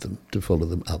wanted them to follow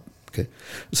them up. Okay,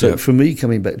 so for me,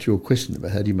 coming back to your question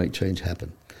about how do you make change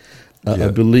happen, I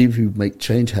believe you make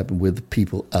change happen where the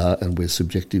people are and where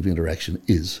subjective interaction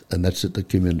is, and that's at the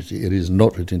community. It is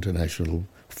not at international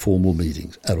formal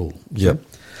meetings at all. Yep. So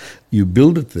you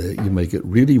build it there, you make it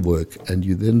really work, and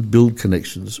you then build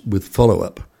connections with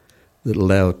follow-up that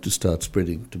allow it to start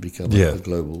spreading to become a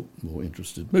global, more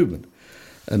interested movement.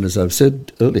 And as I've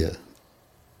said earlier,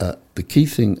 the key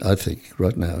thing, I think,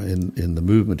 right now in the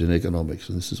movement in economics,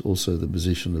 and this is also the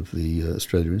position of the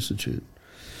Australia Institute,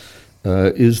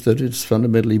 is that it's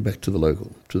fundamentally back to the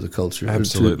local, to the culture,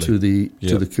 to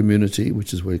the community,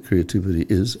 which is where creativity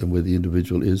is and where the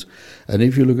individual is. And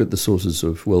if you look at the sources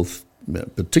of wealth,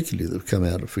 particularly that have come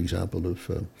out of, for example, of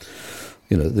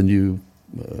the new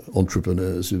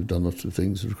entrepreneurs who've done lots of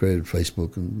things, who've created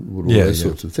Facebook and all those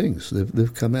sorts of things.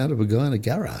 They've come out of a guy in a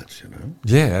garage,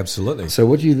 Yeah, absolutely. So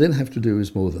what you then have to do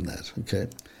is more than that, okay?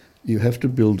 You have to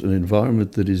build an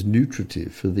environment that is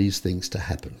nutritive for these things to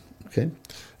happen, okay?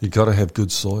 You've got to have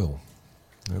good soil.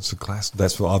 That's a class.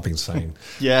 That's what I've been saying.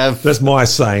 Yeah. That's my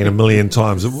saying a million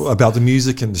times about the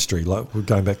music industry. Like, we're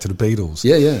going back to the Beatles.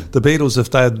 Yeah, yeah. The Beatles,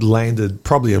 if they'd landed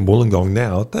probably in Wollongong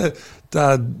now, they'd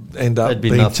end up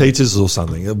being teachers or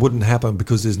something. It wouldn't happen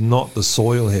because there's not the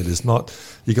soil here. There's not.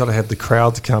 You got to have the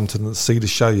crowd to come to see the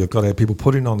show. You've got to have people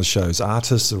putting on the shows,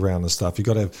 artists around and stuff. You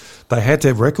got to have. They had to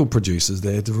have record producers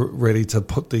there ready to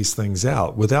put these things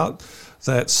out. Without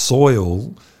that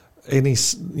soil,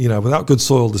 without good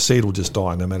soil, the seed will just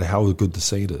die, no matter how good the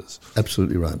seed is.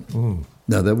 Absolutely right.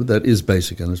 No, that is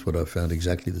basic, and that's what I've found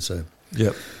exactly the same.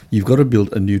 Yep. You've got to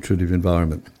build a nutritive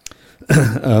environment.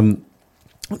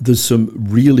 There's some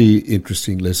really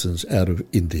interesting lessons out of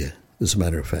India, as a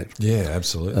matter of fact. Yeah,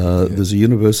 absolutely. There's a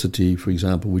university, for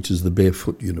example, which is the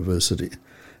Barefoot University,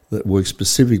 that works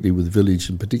specifically with village,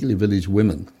 and particularly village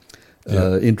women,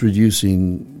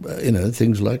 introducing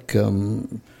things like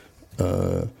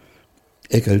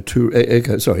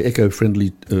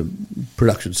eco-friendly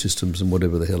production systems and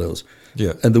whatever the hell else.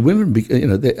 Yeah. And the women,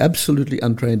 they're absolutely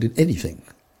untrained in anything,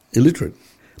 illiterate.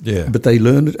 Yeah. But they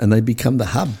learn it and they become the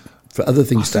hub for other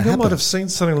things to happen. I might have seen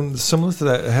something similar to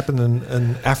that happen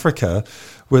in Africa,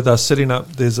 where they're setting up,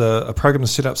 there's a program to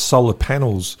set up solar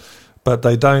panels, but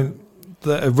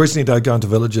originally they go into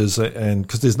villages, and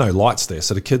because there's no lights there,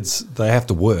 so the kids, they have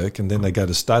to work and then they go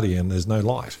to study and there's no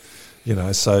light.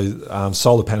 So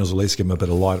solar panels will at least give them a bit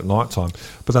of light at night time.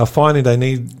 But they're finding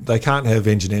they can't have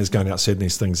engineers going out setting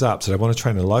these things up, so they want to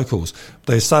train the locals.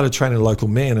 They started training the local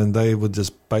men, and they would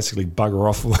just basically bugger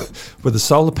off with the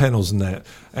solar panels and that.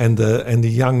 And the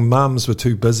young mums were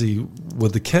too busy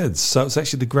with the kids, so it's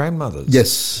actually the grandmothers.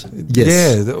 Yes.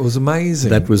 Yeah, that was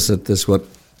amazing. That's what.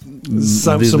 This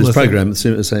program,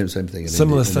 same thing.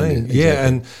 Similar thing, yeah,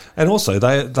 and also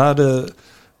they're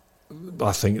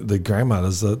I think the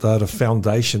grandmothers, they're the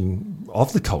foundation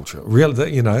of the culture.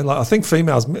 Really, I think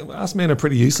us men are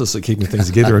pretty useless at keeping things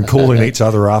together and calling each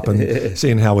other up and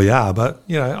seeing how we are. But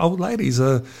old ladies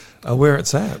are where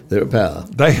it's at. They're a power.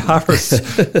 They are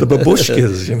the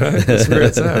babushkas. That's where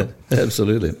it's at.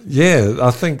 Absolutely. Yeah, I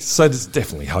think so. There's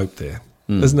definitely hope there,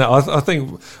 isn't there? I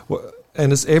think,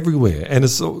 and it's everywhere. And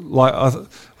it's like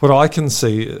what I can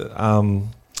see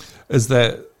is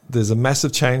that there's a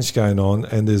massive change going on,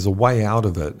 and there's a way out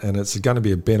of it, and it's going to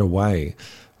be a better way.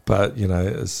 But,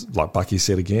 it's like Bucky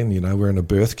said again, we're in a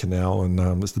birth canal, and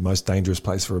it's the most dangerous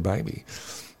place for a baby.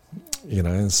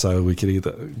 And so we've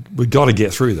got to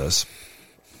get through this.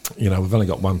 We've only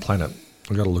got one planet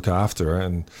We've got to look after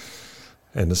it,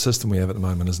 and the system we have at the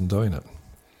moment isn't doing it.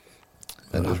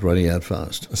 And it's running out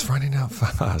fast. It's running out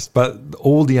fast, but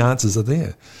all the answers are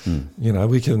there. You know,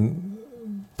 we can,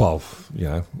 well, you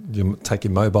know, you take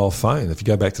your mobile phone. If you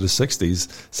go back to the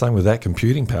 60s, same with that,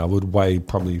 computing power would weigh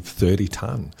probably 30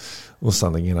 ton or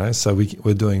something, you know. So we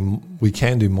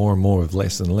can do more and more with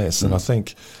less and less. And I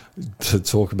think, to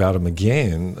talk about them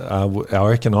again,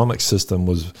 our economic system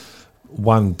was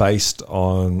one based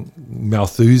on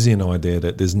Malthusian idea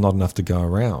that there's not enough to go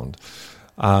around.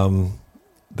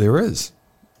 There is.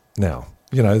 Now,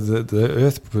 you know, the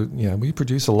earth, you know, we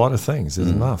produce a lot of things. There's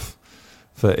enough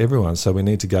for everyone. So we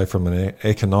need to go from an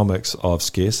economics of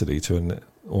scarcity to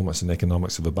almost an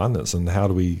economics of abundance. And how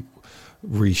do we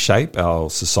reshape our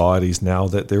societies now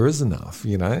that there is enough?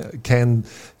 You know, can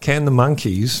the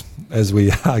monkeys, as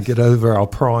we are, get over our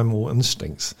primal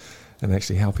instincts and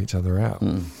actually help each other out?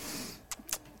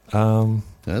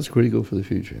 That's critical for the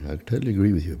future. I totally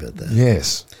agree with you about that.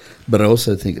 Yes. But I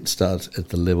also think it starts at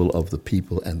the level of the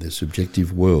people and their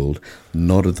subjective world,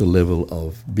 not at the level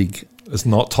of big... It's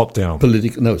not top-down.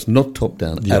 Political. No, it's not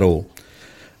top-down at all.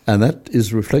 And that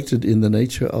is reflected in the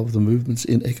nature of the movements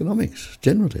in economics,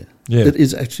 generally. Yeah. It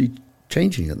is actually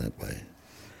changing in that way.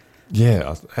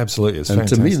 Yeah, absolutely. It's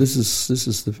fantastic. To me, this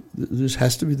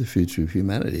has to be the future of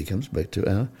humanity. It comes back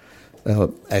to our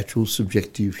actual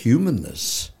subjective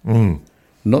humanness.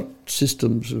 Not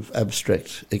systems of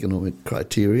abstract economic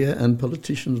criteria and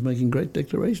politicians making great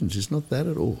declarations. It's not that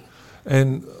at all.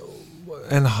 And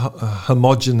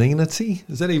homogeneity,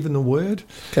 is that even a word?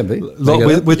 Can be.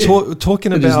 We're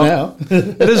talking about...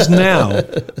 It is now.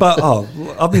 But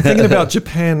I've been thinking about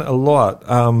Japan a lot.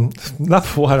 Number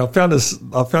one, I found a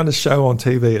show on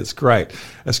TV. It's great.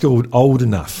 It's called Old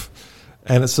Enough.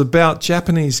 And it's about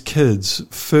Japanese kids'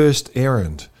 first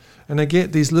errand. And they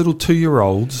get these little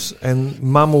 2-year-olds, and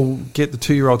mum will get the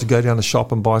 2-year-old to go down the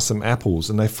shop and buy some apples.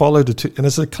 And they follow and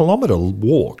it's a kilometre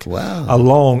walk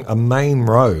along a main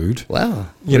road. Wow.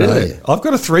 You know, I've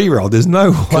got a 3-year-old. There's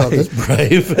no way. God, that's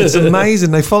brave. It's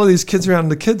amazing. They follow these kids around.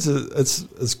 And the kids,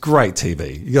 it's great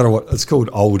TV. You got to watch. It's called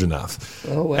Old Enough.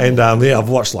 Oh, wow. And I've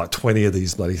watched like 20 of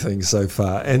these bloody things so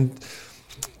far. And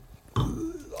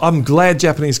I'm glad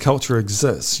Japanese culture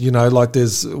exists. You know, like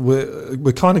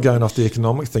we're kind of going off the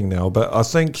economic thing now, but I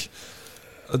think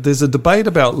there's a debate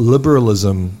about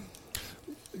liberalism.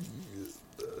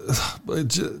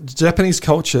 Japanese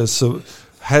culture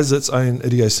has its own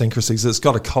idiosyncrasies. It's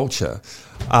got a culture,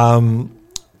 but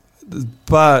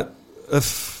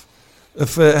if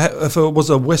it was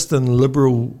a Western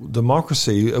liberal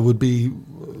democracy,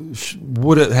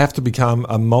 would it have to become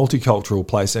a multicultural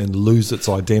place and lose its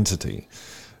identity?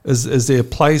 Is there a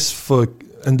place for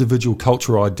individual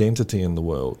cultural identity in the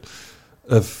world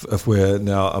if we're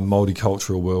now a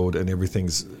multicultural world and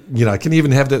everything's, you know, can you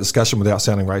even have that discussion without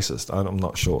sounding racist? I'm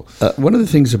not sure. One of the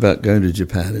things about going to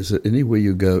Japan is that anywhere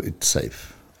you go, it's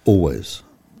safe, always.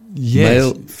 Yes.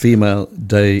 Male, female,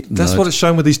 day, That's night. what it's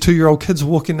shown with these 2-year-old kids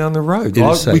walking down the road.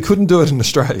 We couldn't do it in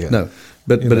Australia. No,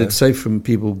 but it's safe from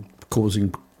people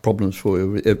causing problems for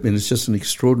you. I mean, it's just an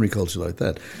extraordinary culture like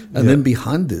that. And then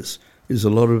behind this is a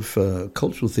lot of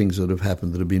cultural things that have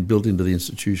happened that have been built into the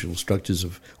institutional structures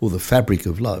or the fabric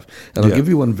of life. And I'll give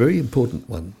you one very important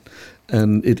one.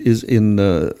 And it is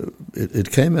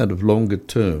it came out of longer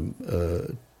term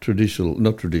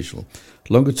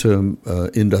longer term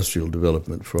industrial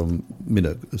development from, you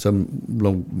know, some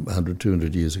long 100,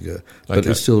 200 years ago. But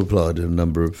it's still applied in a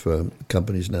number of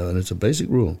companies now. And it's a basic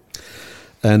rule.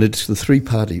 And it's the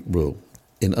 3-party rule.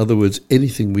 In other words,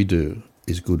 anything we do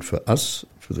is good for us,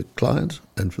 for the client,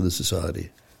 and for the society.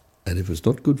 And if it's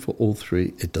not good for all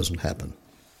three, it doesn't happen.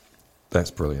 That's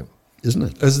brilliant. Isn't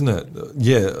it? Isn't it?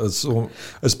 Yeah,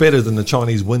 it's better than the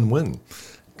Chinese win-win,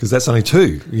 because that's only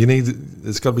 2.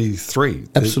 It's got to be 3.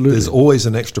 Absolutely. There's always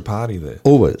an extra party there.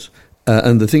 Always.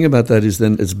 And the thing about that is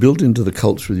then it's built into the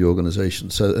culture of the organisation.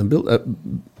 So,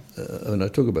 and I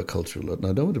talk about culture a lot, and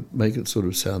I don't want to make it sort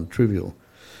of sound trivial.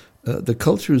 The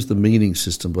culture is the meaning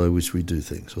system by which we do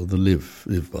things, or the live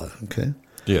by, okay?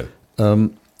 Yeah.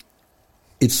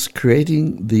 It's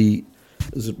creating the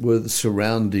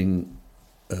surrounding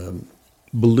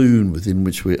balloon within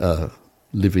which we are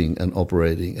living and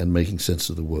operating and making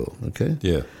sense of the world, okay?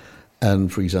 Yeah.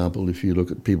 And, for example, if you look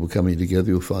at people coming together,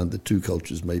 you'll find that 2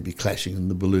 cultures may be clashing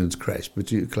and the balloons clash.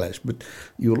 But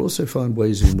you'll also find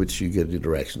ways in which you get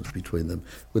interactions between them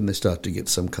when they start to get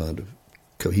some kind of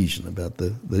cohesion about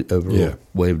the overall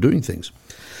way of doing things.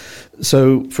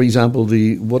 So, for example,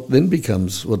 what then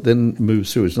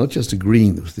moves through, it's not just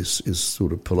agreeing with this is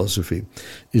sort of philosophy,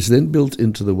 is then built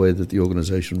into the way that the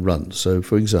organisation runs. So,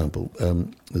 for example,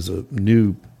 there's a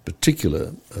new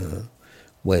particular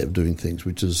way of doing things,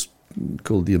 which is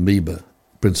called the amoeba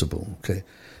principle. Okay,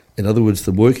 in other words,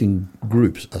 the working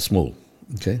groups are small.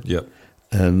 Okay, Yep.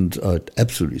 and I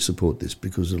absolutely support this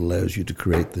because it allows you to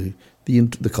create the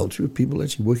culture of people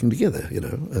actually working together,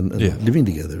 and Yeah. living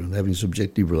together and having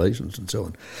subjective relations and so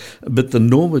on. But the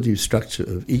normative structure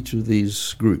of each of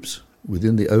these groups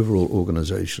within the overall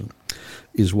organisation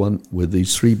is one where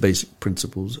these three basic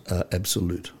principles are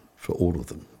absolute for all of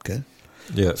them. Okay,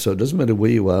 Yeah. so it doesn't matter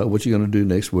where you are, what you're going to do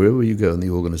next, wherever you go in the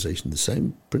organisation, the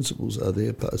same principles are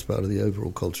there as part of the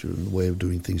overall culture and the way of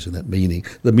doing things and the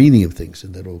meaning of things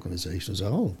in that organisation as a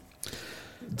whole.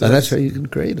 And that's how you can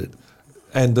create it.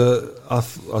 And I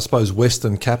suppose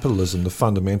Western capitalism, the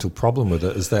fundamental problem with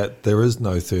it is that there is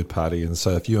no third party. And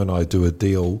so if you and I do a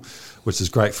deal, which is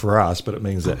great for us, but it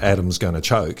means that Adam's going to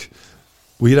choke,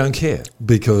 we don't care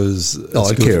because...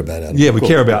 I care about Adam. Yeah, we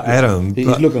care about Adam. He's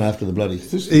looking after the bloody...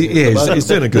 He's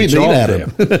doing a good job there.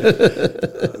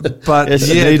 But Yes,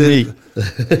 yeah, indeed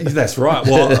that's right.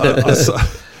 Well,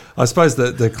 I suppose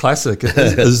that the classic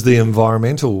is the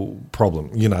environmental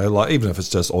problem. Like even if it's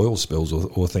just oil spills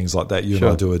or things like that, you and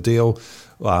I do a deal.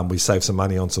 We save some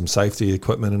money on some safety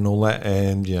equipment and all that,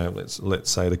 and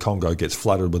let's say the Congo gets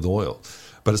flooded with oil,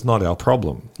 but it's not our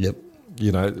problem. Yep.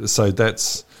 So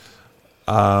that's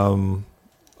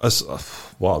that's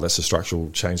a structural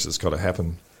change that's got to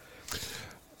happen.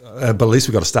 But at least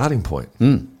we've got a starting point.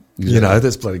 Exactly.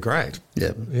 That's bloody great.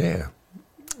 Yeah. Yeah.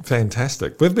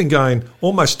 Fantastic. We've been going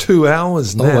almost 2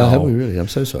 hours now. Oh, well, have we really? I'm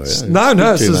so sorry. No,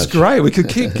 this Too is much. great. We could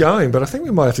keep going, but I think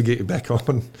we might have to get you back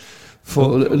on. Well,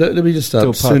 let me just start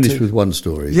Till part soonish two. with one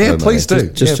story. if Yeah, I may. please do.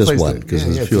 Just Yeah, please one, do. because Yeah,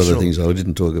 there's yeah, a few for other sure. things I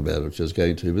didn't talk about, which I was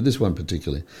going to, but this one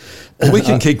particularly. We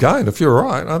can keep going if you're all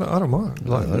right. I don't mind.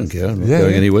 I don't care. I'm not Yeah,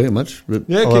 going yeah. anywhere much. But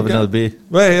Yeah, I'll keep have going. another beer.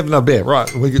 Well, have no beer.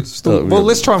 Right. We could still, Oh, well, really?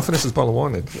 let's try and finish this bottle of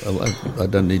wine then. I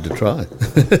don't need to try.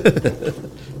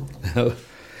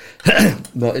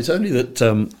 No, it's only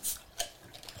that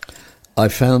I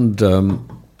found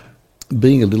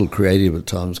being a little creative at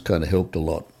times kind of helped a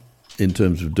lot in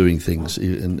terms of doing things,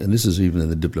 and this is even in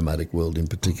the diplomatic world in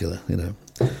particular,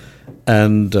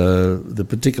 And the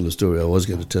particular story I was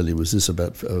going to tell you was this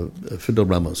about Fidel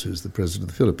Ramos, who's the president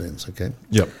of the Philippines, okay?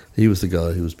 Yep. He was the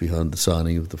guy who was behind the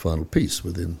signing of the final peace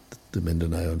within the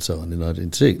Mindanao and so on in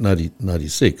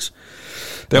 1996.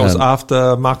 That was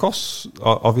after Marcos,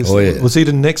 obviously. Oh, yeah. Was he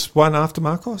the next one after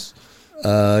Marcos?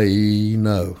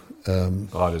 No.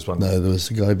 There's one. No, there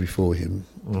was a guy before him.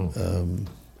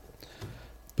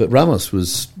 But Ramos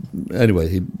was,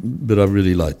 anyway, but I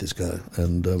really liked this guy,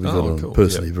 and we got on cool.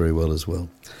 personally very well as well.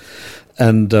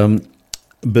 And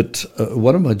but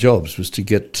one of my jobs was to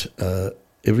get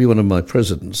every one of my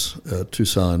presidents to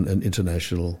sign an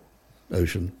international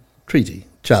ocean treaty,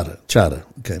 charter,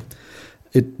 okay.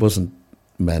 It wasn't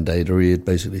mandatory, it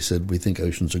basically said, we think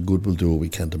oceans are good, we'll do all we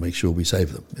can to make sure we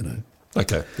save them,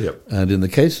 Okay, yep. And in the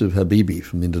case of Habibie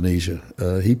from Indonesia,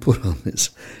 he put on this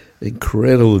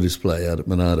incredible display out at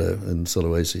Manado in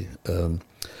Sulawesi,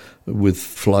 with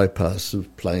flypasts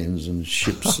of planes and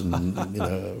ships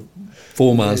and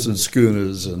foremasted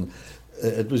schooners, and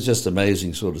it was just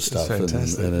amazing sort of stuff.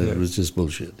 fantastic, And yeah. it was just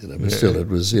bullshit, but still it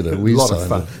was, we A lot of signed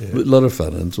fun, a lot of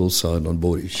fun, and it's all signed on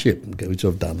board his ship, okay, which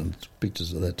I've done, and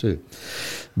pictures of that too.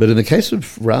 But in the case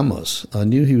of Ramos, I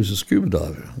knew he was a scuba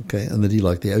diver, okay, and that he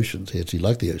liked the oceans. He actually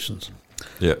liked the oceans.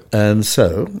 Yeah. And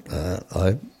so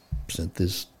I sent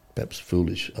this perhaps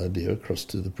foolish idea across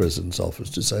to the president's office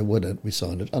to say, why don't we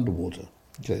sign it underwater?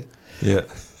 Okay. Yeah.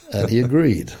 And he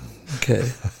agreed.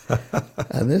 Okay.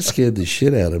 And that scared the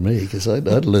shit out of me because I'd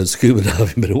learned scuba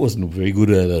diving, but I wasn't very good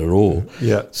at it at all.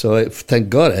 Yeah. So thank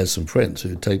God I had some friends who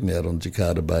would take me out on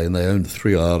Jakarta Bay, and they owned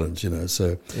 3 islands,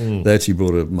 so they actually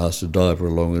brought a master diver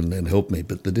along and helped me.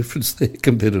 But the difference there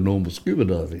compared to normal scuba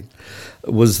diving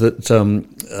was that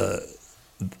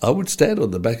I would stand on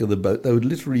the back of the boat. They would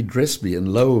literally dress me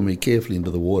and lower me carefully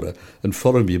into the water and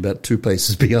follow me about 2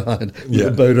 paces behind with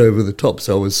the boat over the top.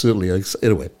 So I was certainly,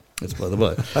 anyway, that's by the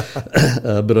by.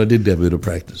 But I did have a bit of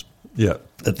practice. Yeah.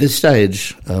 At this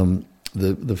stage,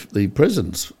 the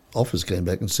president's office came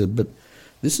back and said, but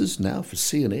this is now for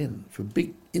CNN, for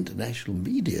big international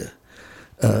media.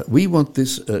 We want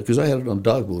this, because I had it on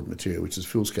diveboard material, which is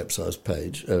Phil's cap-sized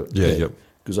page. Yep.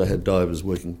 Because I had divers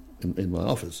working in my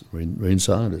office, marine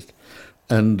scientist.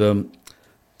 And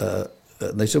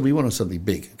they said, we wanted something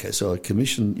big. Okay, so I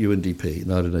commissioned UNDP,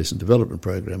 United Nations Development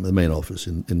Programme, the main office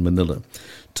in Manila,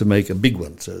 to make a big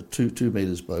one. So 2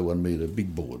 metres by 1 metre,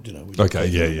 big board, we could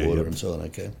take in the water and so on,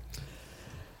 okay.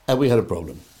 And we had a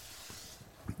problem.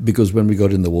 Because when we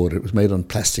got in the water, it was made on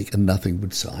plastic and nothing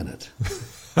would sign it.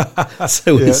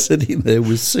 So we're sitting there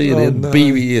with CNN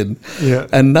beaming in,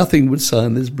 and nothing would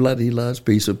sign this bloody large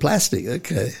piece of plastic.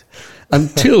 Okay,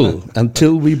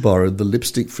 until we borrowed the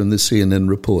lipstick from the CNN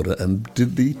reporter and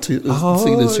did the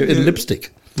signature in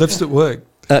lipstick. Lipstick worked.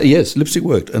 Yes, lipstick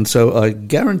worked. And so I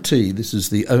guarantee this is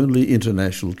the only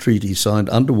international treaty signed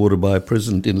underwater by a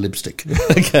president in lipstick.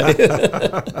 Okay.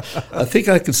 I think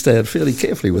I could stay out fairly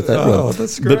carefully with that one. Oh,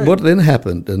 that's great. But what then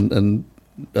happened, and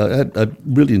I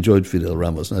really enjoyed Fidel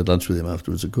Ramos, and I had lunch with him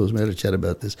afterwards, of course. We had a chat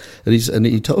about this. And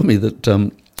he told me that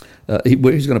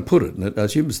where he's going to put it, and I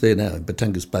assume it's there now in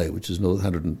Batangas Bay, which is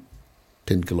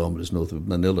 110 kilometres north of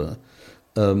Manila.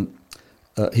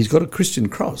 He's got a Christian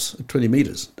cross at 20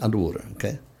 metres underwater,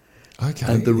 okay? Okay.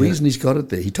 And the reason he's got it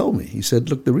there, he told me, he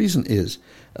said, look, the reason is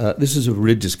this is a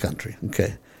religious country,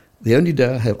 okay? The only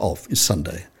day I have off is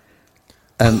Sunday.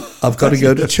 And I've got to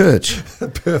go to church.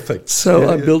 Perfect. So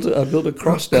I built a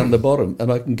cross down the bottom,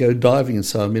 and I can go diving, and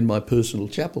so I'm in my personal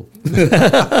chapel.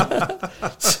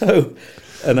 So,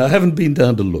 and I haven't been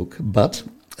down to look, but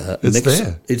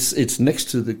it's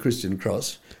next to the Christian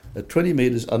cross. At 20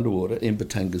 metres underwater in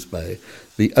Batangas Bay,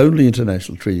 the only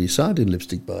international treaty signed in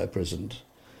lipstick by a president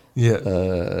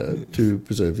to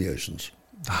preserve the oceans.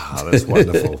 Ah, that's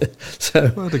wonderful. So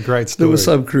what a great story. There were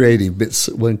some creative bits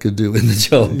one could do in the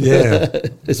job. Yeah.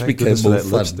 It became more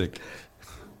fun. Lipstick.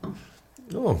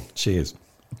 Oh, cheers.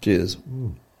 Cheers.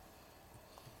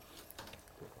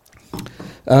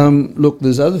 Look,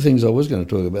 there's other things I was going to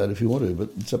talk about if you want to, but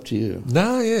it's up to you.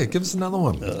 No, give us another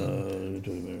one.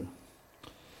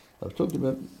 I've talked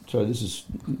about. Sorry, this is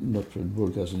not for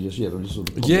broadcasting just yet. I'm just sort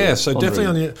of so definitely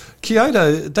on your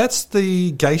Kyoto. That's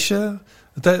the geisha.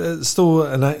 That's still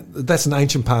that's an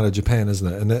ancient part of Japan,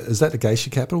 isn't it? And is that the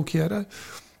geisha capital, Kyoto?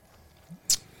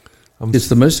 It's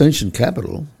the most ancient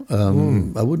capital. I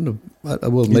wouldn't have.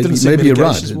 Well, maybe you're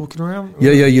right. Walking around?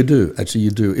 Yeah, you do. Actually, you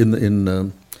do.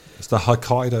 In it's the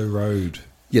Hokkaido Road.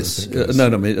 Yes,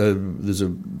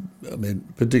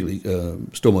 particularly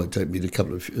Storm might take me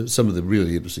to some of the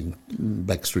really interesting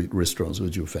backstreet restaurants,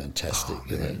 which were fantastic.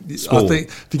 I think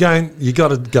if you're going, you got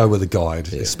to go with a guide.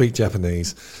 Yeah. Speak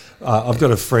Japanese. I've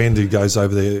got a friend who goes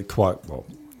over there quite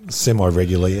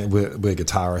semi-regularly. We're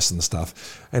guitarists and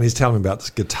stuff, and he's telling me about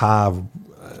this guitar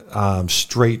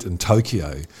street in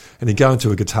Tokyo. And you go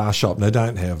into a guitar shop, and they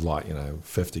don't have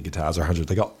 50 guitars or 100.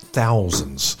 They got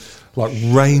thousands. Like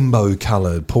rainbow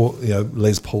coloured,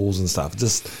 Les Pauls and stuff. It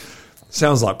just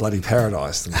sounds like bloody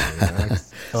paradise to me.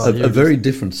 A very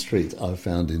different street I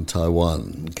found in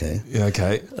Taiwan. Okay. Yeah.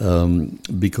 Okay.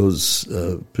 Because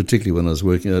particularly when I was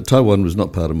working, Taiwan was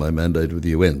not part of my mandate with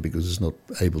the UN because it's not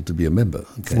able to be a member.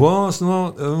 Okay? Well, it's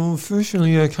not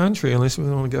officially a country unless we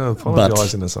want to go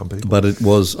apologising to some people. But it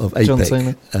was of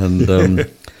APEC, and.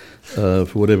 For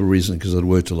whatever reason, because I'd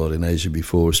worked a lot in Asia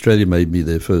before, Australia made me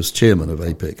their first chairman of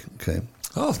APEC. Okay.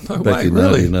 Oh, no way,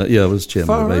 really? I was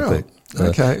chairman of APEC.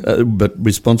 Okay. But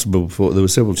responsible for, there were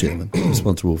several chairmen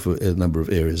responsible for a number of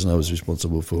areas, and I was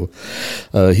responsible for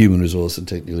human resource and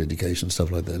technical education,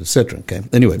 stuff like that, etc. Okay.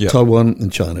 Anyway, Taiwan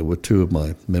and China were two of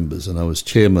my members, and I was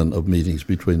chairman of meetings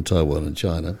between Taiwan and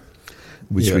China,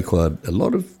 which required a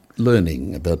lot of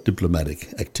learning about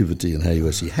diplomatic activity and how you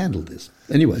actually handle this.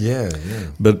 Anyway.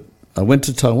 But I went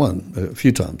to Taiwan a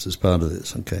few times as part of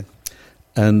this, okay?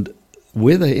 And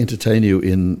where they entertain you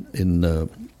in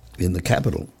the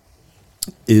capital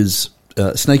is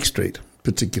Snake Street,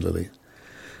 particularly.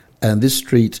 And this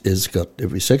street has got,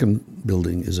 every second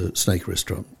building is a snake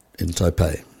restaurant in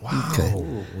Taipei. Wow, okay.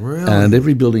 Really? And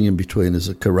every building in between is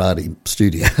a karate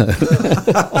studio.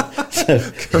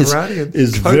 Karate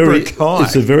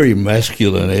it's a very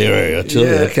masculine area, I tell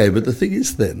you. Okay, but the thing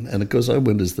is then, and of course I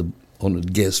went as the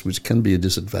honoured guest, which can be a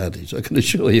disadvantage, I can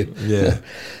assure you. Yeah.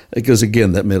 Because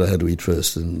again, that meant I had to eat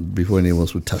first and before anyone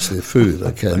else would touch their food.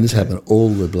 Okay, and this happened all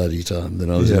the bloody time that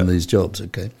I was in these jobs,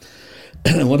 okay.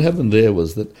 And what happened there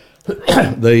was that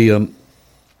they...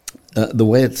 the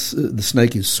way the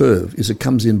snake is served is it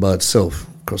comes in by itself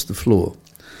across the floor.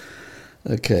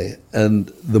 Okay,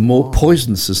 and the more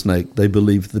poisonous the snake, they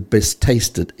believe the best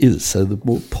taste it is. So the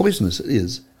more poisonous it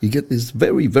is, you get this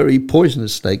very, very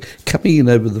poisonous snake coming in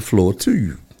over the floor to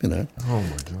you, Oh, my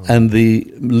God. And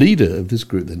the leader of this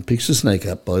group then picks the snake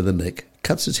up by the neck,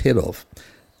 cuts its head off,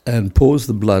 and pours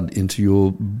the blood into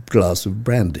your glass of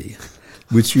brandy.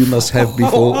 Which you must have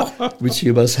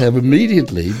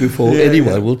immediately before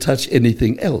anyone will touch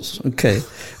anything else. Okay.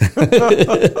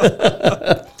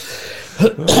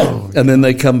 And then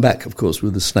they come back, of course,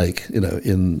 with the snake,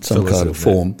 in some kind of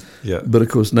form. Yeah. But of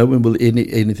course, no one will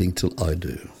anything till I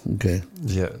do. Okay.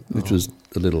 Yeah. Which was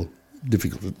a little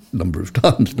difficult number of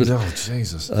times. But Oh,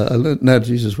 Jesus. I learned, no,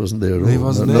 Jesus wasn't there at all. He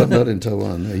wasn't not, there? Not in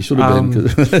Taiwan. No, he should have been.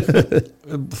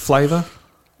 'Cause Flavour?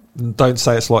 Don't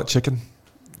say it's like chicken.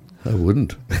 I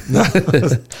wouldn't.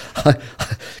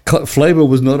 Flavour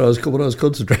was not what I was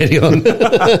concentrating on.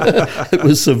 It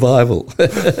was survival.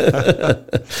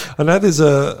 I know there's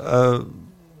a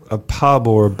pub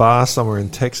or a bar somewhere in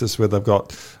Texas where they've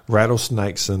got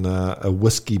rattlesnakes in a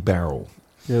whiskey barrel.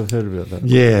 Yeah, I've heard about that.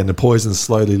 Yeah, and the poison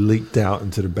slowly leaked out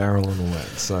into the barrel and all that.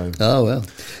 So Oh, well.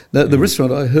 The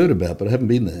restaurant I heard about, but I haven't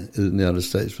been there in the United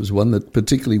States, was one that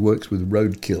particularly works with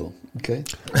roadkill. Okay,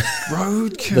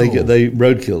 roadkill. They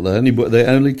roadkill. They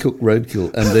only cook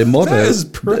roadkill, and their motto That is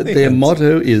brilliant. Their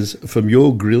motto is from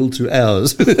your grill to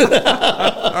ours.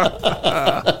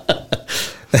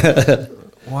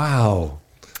 Wow.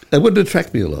 That would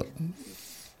attract me a lot.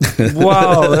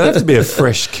 Wow, that'd have to be a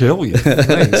fresh kill, you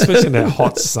think, especially in that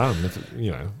hot sun, if it,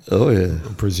 you know, Oh yeah,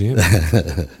 I presume.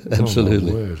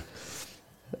 absolutely.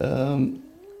 Oh,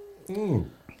 my word.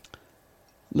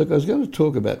 Look, I was going to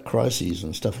talk about crises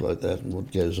and stuff like that and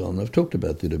what goes on. I've talked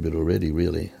about that a bit already,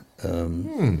 really.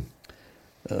 I'm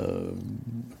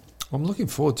looking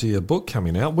forward to your book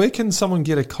coming out. Where can someone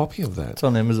get a copy of that? It's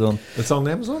on Amazon. It's on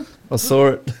Amazon? I saw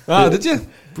it. Oh, did you?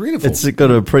 Beautiful. It's got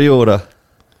a pre-order.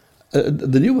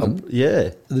 The new one, Yeah.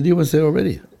 the new one's there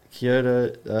already.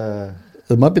 Kyoto,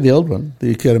 It might be the old one,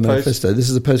 the Kyoto Post- Manifesto. This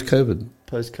is the post-COVID.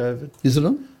 post-COVID. Is it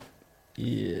on?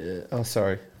 Yeah. Oh,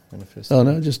 sorry. Manifesto. Oh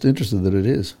no, just interested that it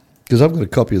is, because I've got a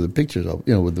copy of the pictures of,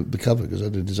 with the cover, because I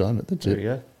did design it. That's There it. we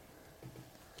go.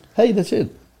 Hey, that's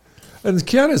it. And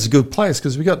Kyoto's a good place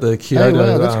because we got the Hey,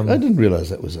 Kyoto. wow, I didn't realise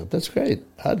that was up. That's great.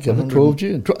 Hardcover, 12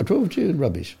 June. 12 June,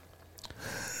 rubbish.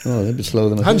 Oh, they're a bit slower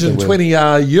than I thought they were. 120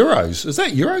 euros. Is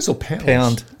that euros or pounds?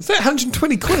 Pound. Is that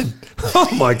 120 quid? Oh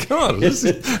my God.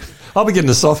 I'll be getting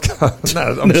a soft card.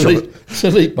 No, I'm sure. It's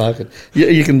an elite market.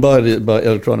 You can buy it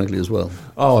electronically as well.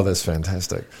 Oh, that's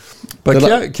fantastic. But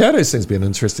But Kyoto seems to be an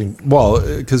interesting,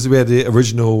 because we had the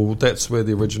original, that's where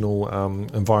the original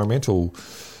environmental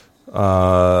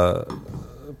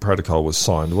protocol was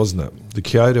signed, wasn't it? The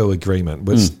Kyoto Agreement,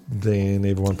 which then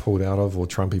everyone pulled out of, or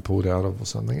Trumpy pulled out of, or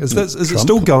something. Is it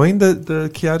still going, the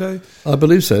Kyoto? I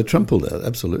believe so. Trump pulled out,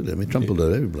 absolutely. I mean, Trump pulled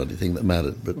out every bloody thing that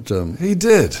mattered. But He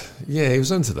did. Yeah, he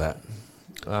was into that.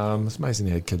 It's amazing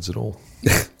he had kids at all.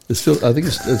 it's still, I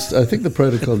think the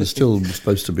protocol is still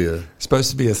supposed to be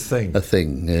Supposed to be a thing. a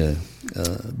thing, yeah.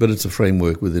 But it's a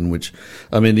framework within which,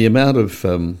 I mean, the amount of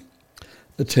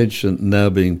attention now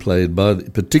being played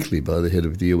particularly by the head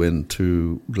of the UN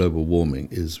to global warming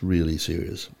is really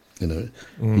serious.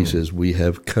 He says we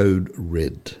have code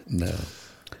red now.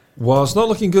 Well, it's not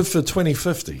looking good for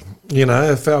 2050.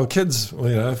 If our kids,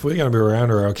 if we're going to be around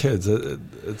for our kids,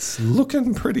 it's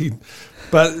looking pretty.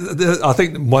 But I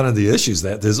think one of the issues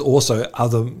that there's also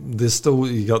there's still,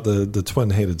 you got the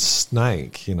twin-headed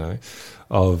snake,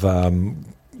 of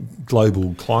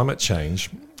global climate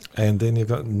change. And then you've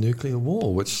got nuclear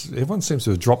war, which everyone seems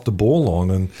to have dropped the ball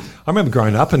on. And I remember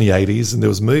growing up in the 80s and there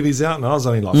was movies out and I was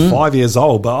only like 5 years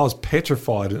old, but I was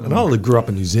petrified. And I only grew up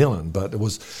in New Zealand, but it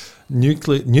was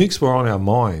nukes were on our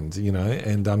mind,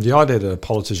 and the idea that a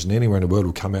politician anywhere in the world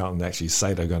would come out and actually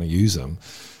say they're going to use them,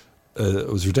 it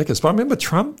was ridiculous. But I remember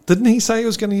Trump, didn't he say he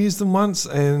was going to use them once?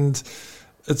 And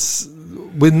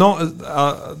we're not,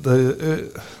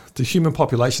 the human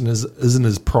population isn't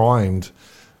as primed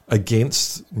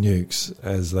against nukes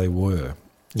as they were.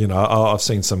 I've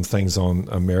seen some things on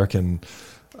American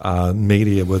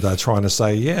media where they're trying to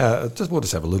say, we'll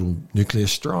just have a little nuclear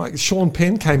strike. Sean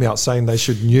Penn came out saying they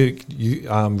should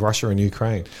nuke Russia and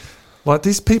Ukraine. Like,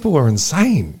 these people are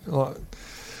insane.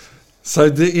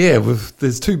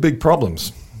 There's two big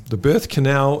problems. The birth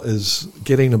canal is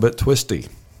getting a bit twisty,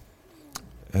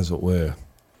 as it were.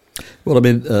 Well, I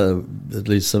mean, at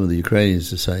least some of the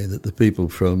Ukrainians are saying that the people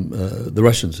from the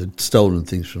Russians had stolen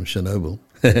things from Chernobyl,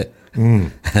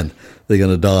 and they're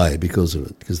going to die because of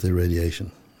it, because of their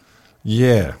radiation.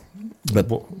 Yeah, But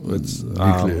it's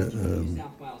nuclear.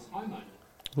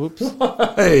 Whoops.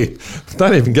 Hey,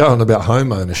 don't even go on about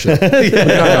home ownership. We're going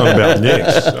on about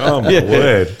nukes. Oh my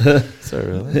word! Sorry,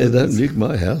 really. Yeah, don't nuke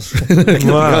my house.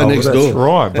 Wow, next that's door.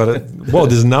 right. But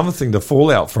there's another thing. The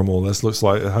fallout from all this looks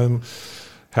like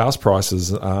house prices.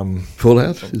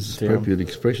 Fallout is Down. appropriate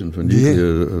expression for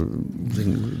nuclear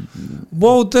thing.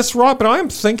 Well, that's right. But I am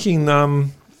thinking,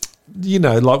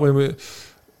 like when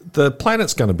the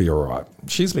planet's going to be all right.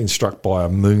 She's been struck by a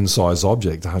moon-sized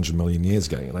object 100 million years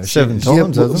ago. Seven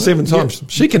times, hasn't it? 7 times.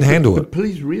 She can handle But it.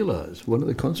 please realise one of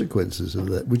the consequences of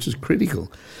that, which is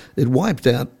critical, it wiped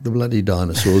out the bloody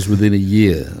dinosaurs within a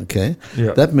year, okay?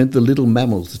 Yeah. That meant the little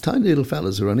mammals, the tiny little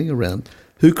fellas are running around,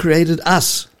 who created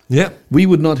us. Yeah. We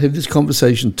would not have this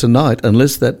conversation tonight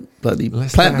unless that bloody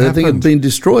Unless planet that thing had happened. been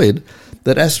destroyed.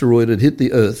 That asteroid had hit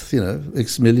the Earth,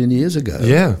 X million years ago.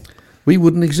 Yeah. We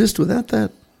wouldn't exist without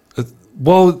that.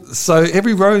 Well, so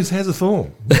every rose has a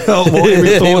thorn. Well,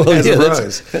 every thorn Well, has yeah, a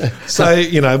that's- rose.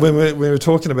 So, when we're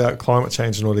talking about climate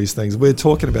change and all these things, we're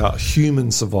talking about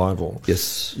human survival.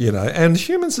 Yes. And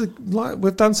humans are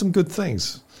we've done some good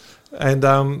things. And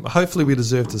hopefully we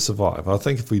deserve to survive. I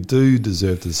think if we do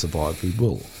deserve to survive, we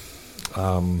will.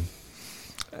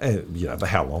 But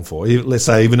how long for? Let's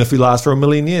say even if we last for 1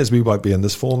 million years, we won't be in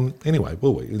this form anyway,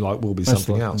 will we? We'll be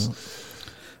something else.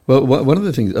 Well, one of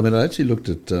the things, I actually looked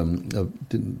at, I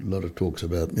did a lot of talks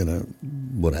about,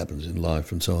 what happens in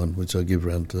life and so on, which I give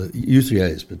around to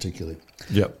U3As particularly.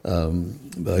 Yep.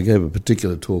 But I gave a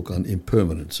particular talk on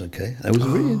impermanence, okay? It was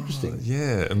really interesting.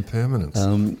 Yeah, impermanence.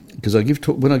 Because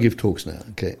when I give talks now,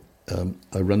 okay,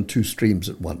 I run two streams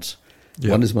at once.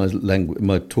 Yep. One is my language,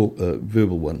 my talk,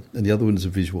 verbal one, and the other one is a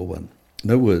visual one.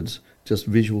 No words, just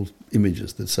visual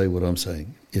images that say what I'm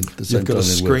saying. At the same You've got time a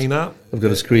screen up. I've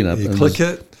got a screen up. You and click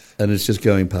it. and it's just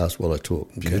going past while I talk.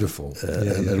 Okay? Beautiful.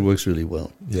 And it works really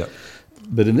well. Yeah.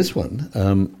 But in this one,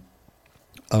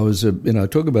 I was, I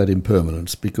talk about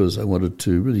impermanence because I wanted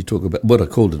to really talk about what I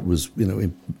called it was,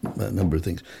 a number of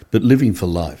things. But living for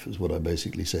life is what I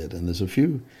basically said. And there's a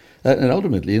few, and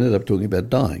ultimately ended up talking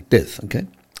about dying, death, okay?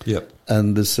 Yep.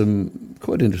 And there's some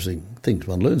quite interesting things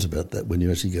one learns about that when you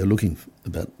actually go looking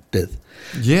about death.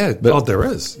 Yeah. There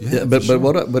is. Yeah. But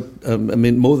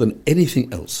more than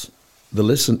anything else, the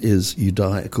lesson is you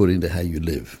die according to how you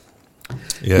live.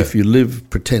 Yeah. If you live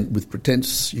with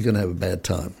pretense, you're going to have a bad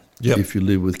time. Yep. If you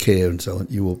live with care and so on,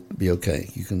 you will be okay.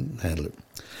 You can handle it.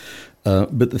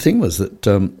 But the thing was that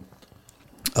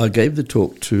I gave the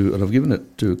talk to, and I've given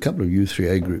it to a couple of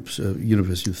U3A groups,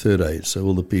 University of Third Age, so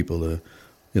all the people are,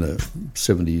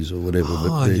 70s or whatever,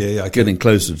 but they're getting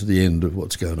closer to the end of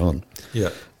what's going on. Yeah.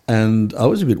 And I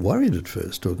was a bit worried at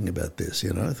first talking about this,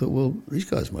 I thought, well, these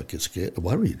guys might get scared,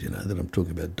 worried, that I'm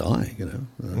talking about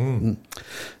dying,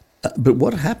 But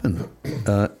what happened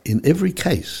in every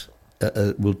case,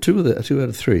 two out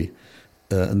of three,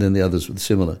 and then the others were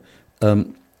similar,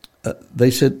 they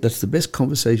said that's the best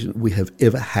conversation we have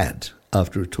ever had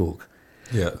after a talk.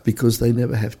 Yeah. Because they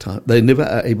never have time. They never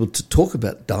are able to talk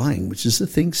about dying, which is the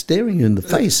thing staring you in the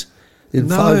face in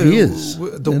 5 years.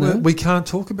 We can't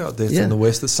talk about death in the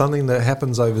West. It's something that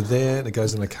happens over there and it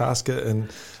goes in a casket. And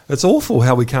it's awful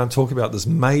how we can't talk about this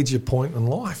major point in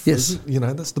life. Yes.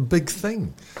 That's the big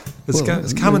thing.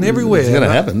 It's coming everywhere. It's going to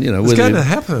happen. It's going to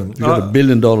happen. You've got $1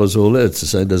 billion all there to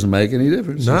say it doesn't make any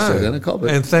difference. No. You're still going to cop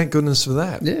it. And thank goodness for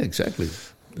that. Yeah, exactly.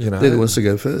 They're the ones to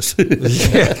go first.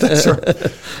 Yeah, that's right.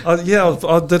 I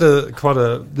did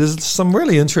there's some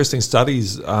really interesting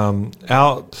studies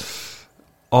out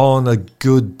on a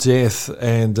good death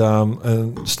and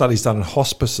studies done in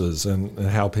hospices and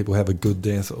how people have a good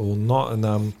death or not.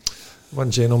 And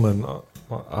one gentleman,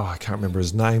 I can't remember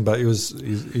his name, but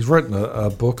he's written a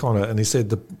book on it, and he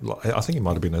said I think he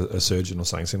might have been a surgeon or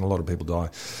something, seen a lot of people die,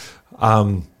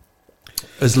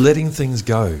 is letting things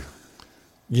go.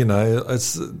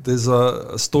 There's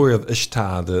a story of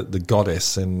Ishtar, the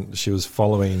goddess, and she was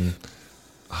following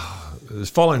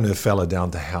her fella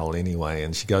down to hell anyway,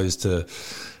 and she goes to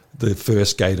the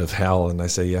first gate of hell, and they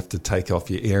say you have to take off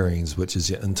your earrings, which is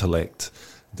your intellect.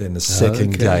 Then the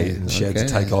second gate, and she had to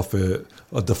take off the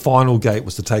final gate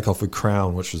was to take off her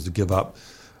crown, which was to give up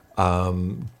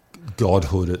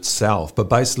godhood itself. But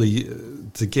basically,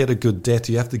 to get a good death,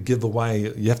 you have to give away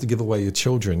your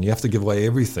children, you have to give away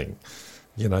everything.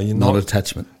 You're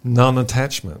non-attachment.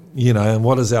 Non-attachment. And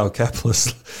what is our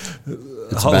capitalist?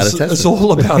 It's about attachment. It's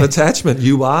all about attachment.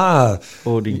 You are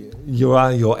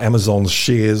your Amazon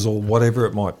shares or whatever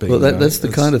it might be. Well, that's the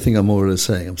kind of thing I'm more or less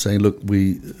saying. I'm saying, look,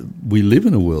 we live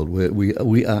in a world where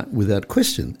we are without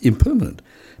question impermanent.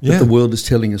 But the world is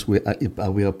telling us we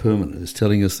are permanent. It's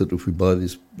telling us that if we buy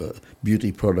this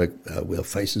beauty product, our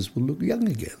faces will look young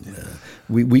again.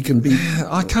 We can be.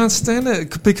 I can't stand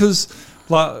it because.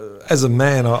 As a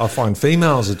man, I find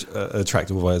females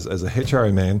attractive as a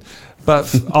hetero man, but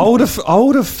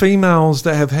older females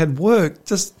that have had work, it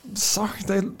just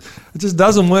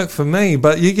doesn't work for me.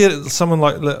 But you get someone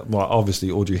like, obviously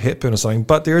Audrey Hepburn or something,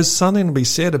 but there is something to be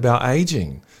said about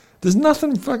aging. There's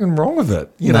nothing fucking wrong with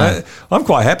it. I'm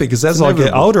quite happy because as I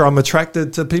get older, I'm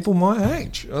attracted to people my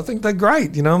age. I think they're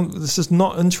great. It's just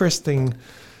not interesting.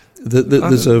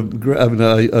 There's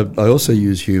I also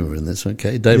use humour in this,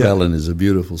 okay? Dave Allen is a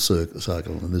beautiful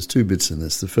cycle, and there's two bits in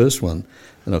this. The first one,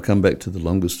 and I'll come back to the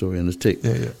longer story in a tick.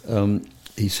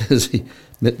 He says he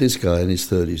met this guy in his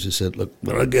 30s who said, look,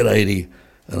 when I get 80,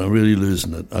 and I'm really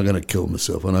losing it. I'm going to kill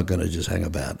myself. I'm not going to just hang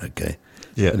about, okay?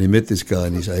 Yeah. And he met this guy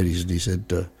in his 80s, and he said,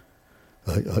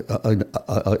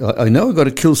 I know I've got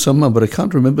to kill someone, but I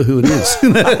can't remember who it is.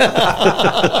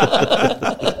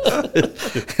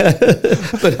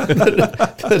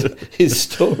 but his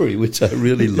story, which I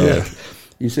really like,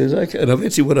 he says, okay, and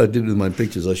eventually what I did with my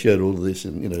pictures, I showed all of this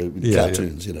in, with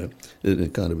cartoons, in a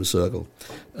kind of a circle.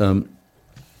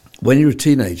 When you're a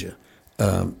teenager,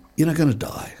 you're not going to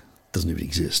die. It doesn't even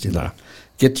exist, No.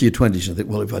 Get to your 20s and think,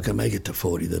 well, if I can make it to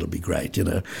 40, that'll be great, Yeah,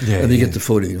 and then you get to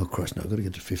 40, and you think, oh, Christ, no, I've got to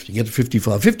get to 50. Get to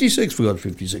 55, 56, forgot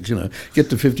 56,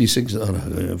 Get to 56, oh,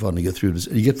 no, I finally get through this.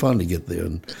 You finally get there,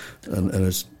 and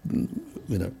it's,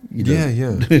 you don't.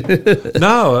 Yeah.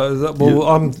 No,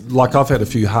 I've had a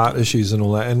few heart issues and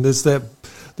all that, and there's that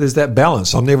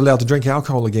balance. I'm never allowed to drink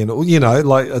alcohol again.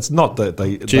 It's not that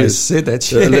they said that.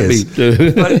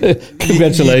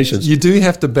 Congratulations. You do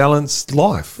have to balance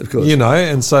life, of course.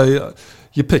 and so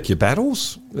you pick your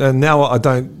battles. And now I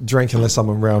don't drink unless I'm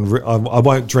around. I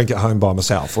won't drink at home by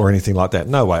myself or anything like that.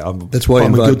 No way. That's why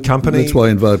I'm a good company. That's why I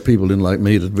invite people in like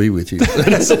me to be with you.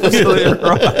 That's absolutely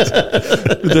right.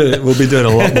 We'll be doing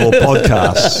a lot more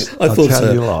podcasts. I thought tell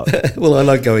so. you what. Well, I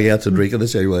like going out to drink, and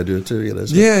that's the only way I do it too.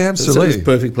 So yeah, absolutely. It's a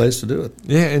perfect place to do it.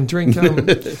 Yeah, and drink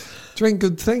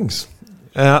good things.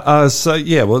 So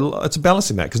it's a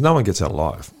balancing act because no one gets out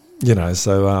alive.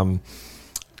 So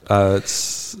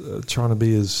it's trying to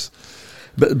be as.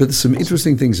 But there's some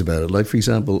interesting things about it. Like, for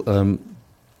example,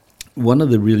 one of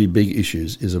the really big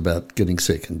issues is about getting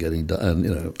sick and getting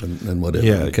and whatever.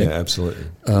 Yeah, okay? yeah, absolutely.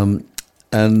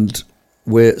 And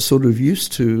we're sort of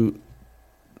used to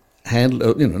trying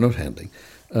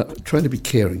to be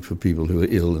caring for people who are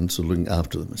ill and sort of looking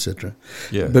after them, etc.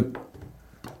 Yeah. But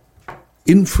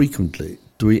infrequently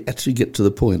do we actually get to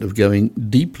the point of going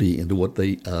deeply into what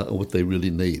they are or what they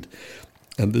really need.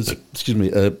 And there's,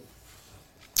 a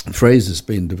phrase that's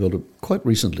been developed quite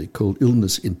recently called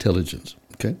illness intelligence.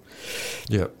 Okay.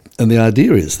 Yeah. And the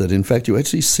idea is that, in fact, you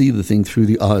actually see the thing through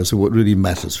the eyes of what really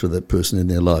matters for that person in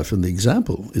their life. And the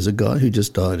example is a guy who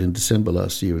just died in December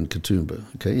last year in Katoomba,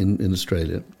 in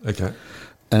Australia. Okay.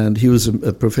 And he was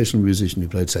a professional musician who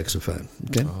played saxophone.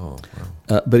 Okay. Oh,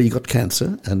 wow. But he got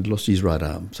cancer and lost his right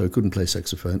arm, so he couldn't play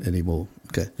saxophone anymore.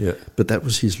 Okay. Yeah. But that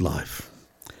was his life.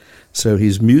 So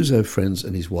his muso friends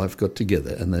and his wife got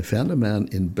together, and they found a man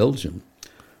in Belgium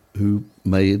who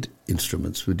made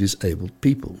instruments for disabled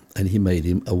people, and he made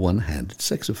him a one-handed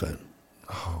saxophone.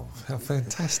 Oh, how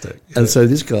fantastic. And so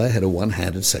this guy had a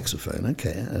one-handed saxophone,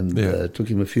 and Yeah. took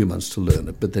him a few months to learn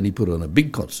it, but then he put on a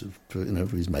big concert for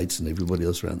his mates and everybody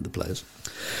else around the place.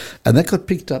 And that got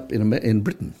picked up in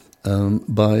Britain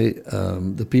by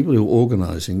the people who were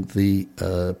organising the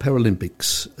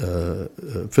Paralympics.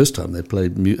 First time they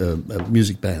played a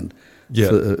music band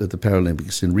at the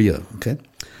Paralympics in Rio, okay?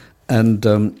 And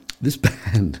this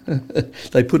band,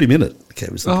 they put him in it. Okay,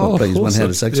 it was the playing his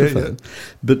one-handed saxophone. Yeah.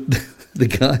 But the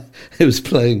guy who was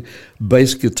playing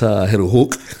bass guitar had a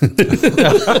hook.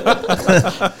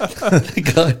 The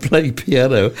guy playing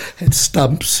piano had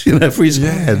stumps, for his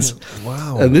hands.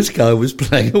 Wow. And this guy was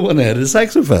playing a one-handed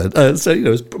saxophone. So, it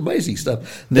was amazing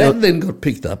stuff. That then got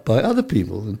picked up by other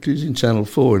people, including Channel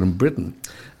 4 in Britain.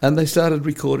 And they started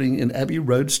recording in Abbey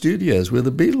Road Studios, where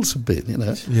the Beatles have been,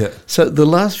 Yeah. So the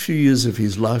last few years of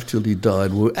his life till he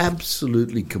died were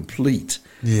absolutely complete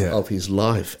of his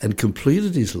life, and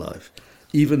completed his life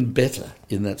even better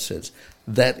in that sense.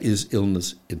 That is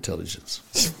illness intelligence.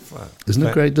 Isn't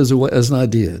it great as an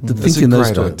idea to think in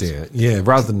those terms? It's a great idea. Yeah,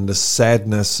 rather than the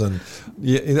sadness and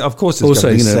of course there's Also,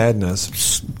 going to be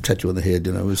sadness. Tap you on the head,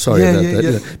 we're sorry about that.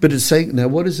 Yeah. But it's saying, now,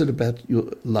 what is it about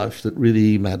your life that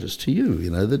really matters to you,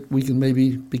 that we can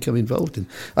maybe become involved in?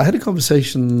 I had a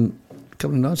conversation a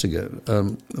couple of nights ago.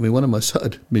 One of my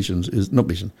side missions is, not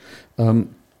mission,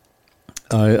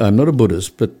 I'm not a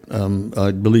Buddhist, but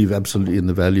I believe absolutely in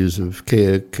the values of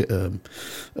care,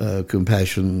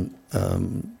 compassion,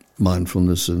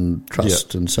 mindfulness and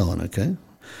trust and so on, okay?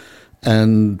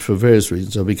 And for various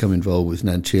reasons, I've become involved with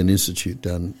Nanchen Institute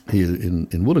down here in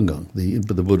Wollongong,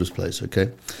 the Buddhist place,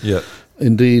 okay? Yeah.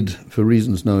 Indeed, for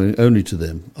reasons known only to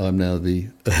them, I'm now the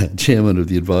chairman of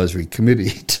the advisory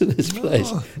committee to this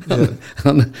place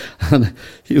on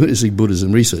humanistic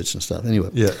Buddhism research and stuff. Anyway,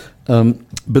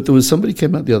 but there was somebody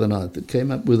came out the other night that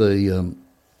came up with a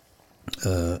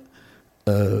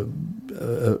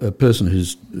person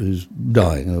who's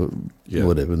dying or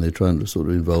whatever, and they're trying to sort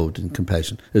of involved in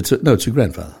compassion. It's a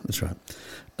grandfather. That's right.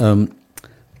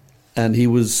 And he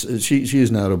was. She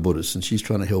is now a Buddhist, and she's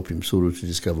trying to help him sort of to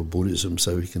discover Buddhism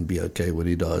so he can be okay when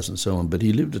he dies and so on. But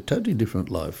he lived a totally different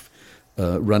life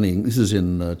running. This is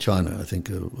in China, I think,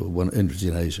 or it was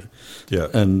in Asia. Yeah.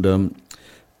 And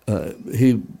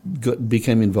he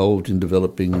became involved in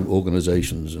developing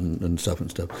organizations and stuff.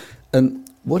 And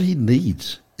what he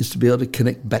needs is to be able to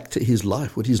connect back to his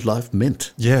life, what his life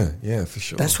meant. Yeah, for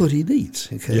sure. That's what he needs.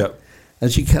 Okay. Yeah.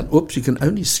 And she can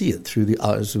only see it through the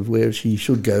eyes of where she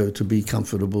should go to be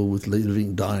comfortable with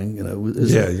living, dying,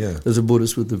 as a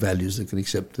Buddhist with the values that can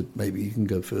accept that maybe you can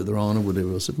go further on or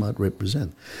whatever else it might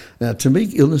represent. Now, to me,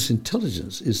 illness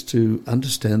intelligence is to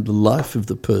understand the life of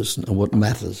the person and what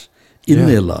matters in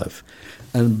their life,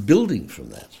 and building from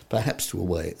that, perhaps to a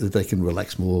way that they can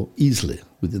relax more easily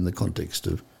within the context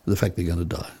of the fact they're going to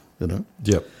die,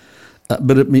 Yep.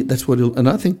 But that's what, and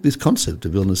I think this concept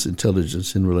of illness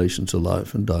intelligence in relation to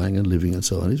life and dying and living and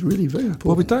so on is really very important.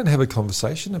 Well, we don't have a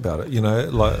conversation about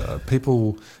it.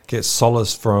 People get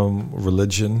solace from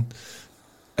religion,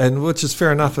 and which is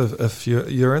fair enough if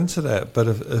you're into that. But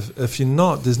if you're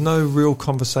not, there's no real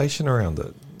conversation around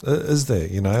it, is there?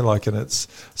 And it's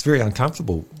very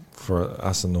uncomfortable for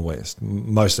us in the West.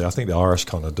 Mostly, I think the Irish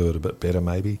kind of do it a bit better,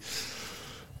 maybe.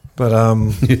 But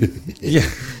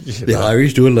the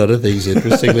Irish do a lot of things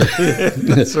interestingly.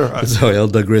 That's right. Sorry, I'll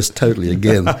digress totally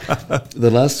again.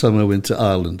 The last time I went to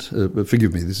Ireland,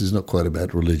 forgive me, this is not quite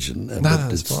about religion,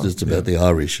 but it's just about the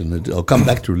Irish, and I'll come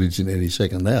back to religion any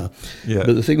second now. Yeah.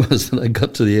 But the thing was that I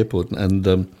got to the airport, and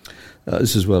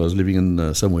this is while I was living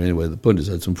in somewhere anyway. The point is,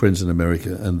 I had some friends in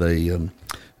America, and they,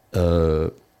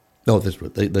 that's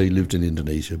right, they lived in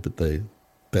Indonesia, but their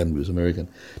family was American,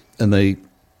 and they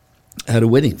had a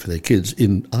wedding for their kids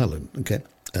in Ireland, okay,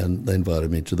 and they invited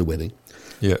me to the wedding.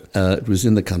 Yeah, it was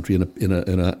in the country in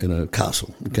a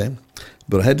castle, okay,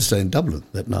 but I had to stay in Dublin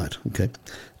that night, okay,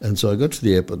 and so I got to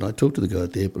the airport and I talked to the guy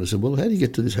at the airport. I said, "Well, how do you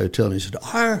get to this hotel?" And he said,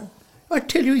 "I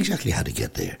tell you exactly how to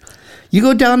get there. You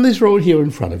go down this road here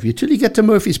in front of you till you get to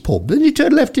Murphy's Pub. Then you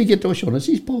turn left till you get to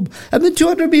O'Shaughnessy's Pub. And then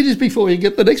 200 metres before you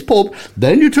get the next pub,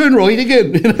 then you turn right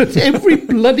again." Every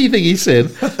bloody thing he said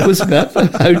was about the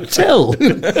hotel.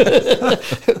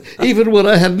 Even when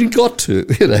I hadn't got to,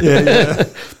 Yeah.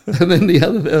 And then the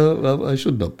other, I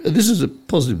should not. This is a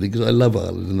positive thing because I love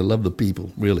Ireland and I love the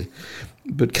people, really.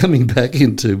 But coming back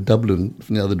into Dublin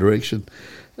from the other direction,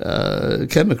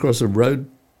 came across a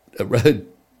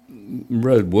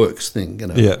roadworks thing,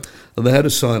 Yeah. And they had a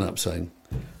sign up saying,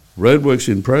 "Roadworks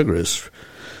in progress,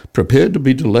 prepared to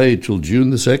be delayed till June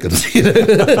the 2nd.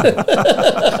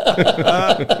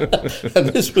 And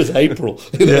this was April.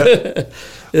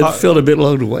 It felt a bit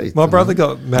long to wait. My brother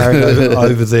got married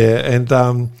over there, and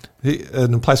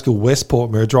in a place called Westport.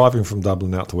 We were driving from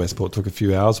Dublin out to Westport. Took a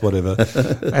few hours, whatever.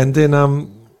 And then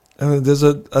there's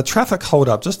a traffic hold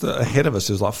up just ahead of us.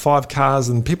 There was like 5 cars,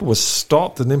 and people were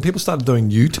stopped, and then people started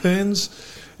doing U-turns,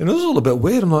 and it was all a bit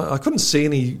weird. I couldn't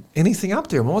see anything up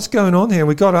there. What's going on here? And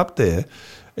we got up there.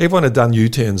 Everyone had done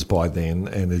U-turns by then,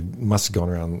 and it must have gone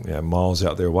around miles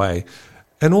out their way.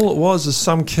 And all it was is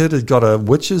some kid had got a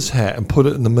witch's hat and put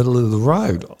it in the middle of the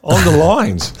road on the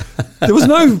lines. There was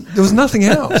nothing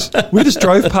else. We just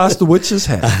drove past the witch's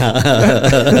hat.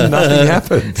 Nothing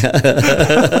happened.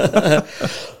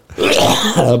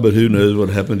 But who knows what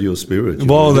happened to your spirit?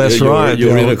 Well, that's right.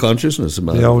 Your inner consciousness.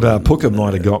 The old Puka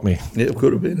might have got me. Yeah, it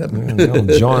could have been. The old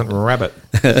giant rabbit.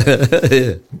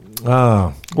 Yeah.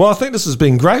 Well, I think this has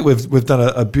been great. We've done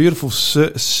a beautiful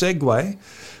segue.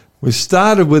 We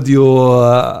started with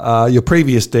your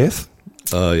previous death.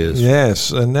 Oh, yes.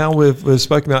 Yes, and now we've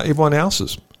spoken about everyone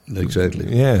else's. Exactly.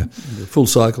 Yeah. The full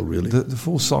cycle, really. The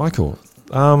full cycle.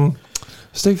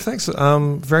 Steve, thanks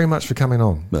very much for coming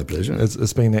on. My pleasure.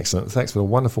 It's been excellent. Thanks for the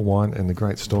wonderful wine and the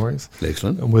great stories.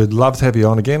 Excellent. And we'd love to have you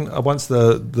on again once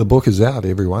the book is out,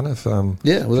 everyone. If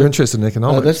you're interested in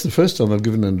economics. That's the first time I've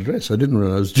given an address. I didn't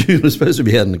realize June was supposed to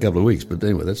be out in a couple of weeks, but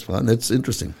anyway, that's fine. That's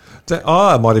interesting.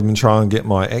 I might even try and get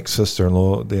my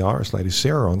ex-sister-in-law, the Irish lady,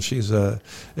 Sarah, on. She's an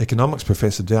economics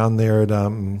professor down there at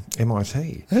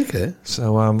MIT. Okay.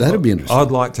 So that'd be interesting.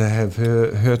 I'd like to have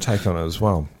her take on it as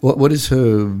well. What is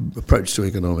her approach to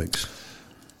economics?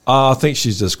 I think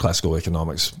she's just classical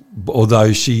economics,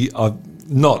 although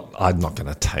I'm not going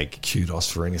to take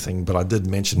kudos for anything, but I did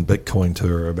mention Bitcoin to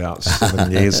her about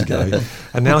 7 years ago,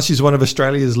 and now she's one of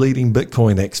Australia's leading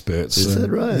Bitcoin experts. Is that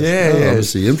right? Yeah,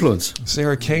 obviously influence.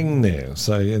 Sarah King there.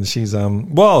 So, and she's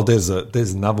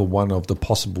there's another one of the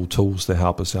possible tools to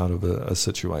help us out of a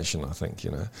situation. I think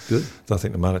Good. I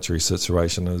think the monetary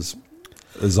situation is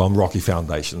on rocky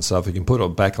foundations. So if we can put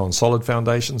it back on solid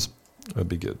foundations, it'd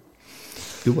be good.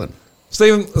 Good one.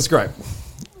 Stephen, that's great.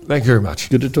 Thank you very much.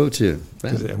 Good to talk to you.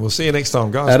 And we'll see you next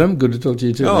time, guys. Adam, good to talk to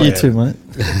you too. Oh, You yeah. too, mate.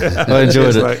 I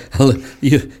enjoyed Cheers, it.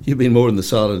 mate. You've been more in the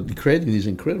side of creating these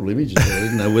incredible images. I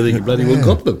didn't know whether you bloody well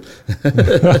got them.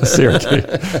 Seriously.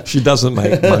 She doesn't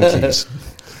make monkeys.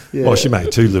 Yeah. Well, she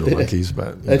made 2 little monkeys,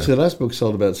 but you know. Actually, the last book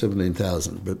sold about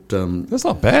 17,000, but That's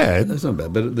not bad. that's not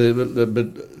bad. But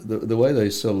the way they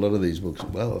sell a lot of these books,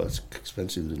 wow, that's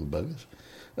expensive little buggers.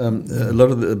 A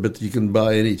lot of but you can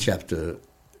buy any chapter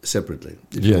separately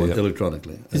if you want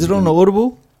electronically. Is it on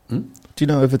Audible? Hmm? Do you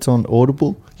know if it's on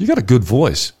Audible? You got a good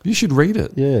voice. You should read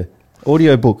it. Yeah.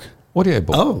 Audio book. Audio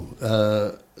book.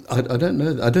 Oh, I don't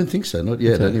know. I don't think so. Not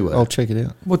yet. Okay. Anyway, I'll check it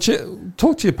out. Well,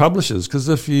 talk to your publishers, because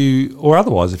if you, or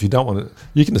otherwise, if you don't want it,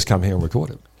 you can just come here and record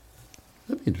it.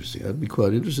 that'd be interesting. I'd be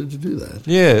quite interested to do that.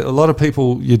 Yeah, a lot of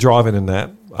people, you're driving in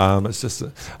that. It's just,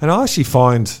 and I actually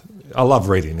find, I love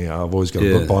reading. You know, I've always got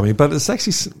a book by me, but it's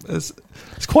actually,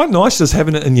 it's quite nice just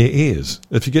having it in your ears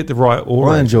if you get the right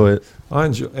aura. I enjoy it. I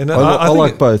enjoy, and I think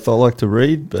like both. I like to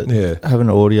read, but Yeah. having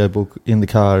an audio book in the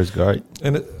car is great.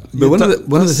 And But one of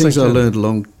the things I learned.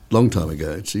 learned a long time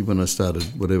ago, actually, when I started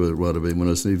whatever it might have been, when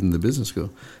I was even in the business school,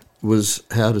 was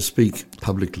how to speak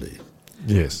publicly.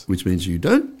 Yes. Which means you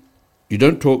don't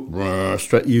talk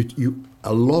straight. You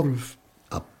a lot of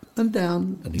up and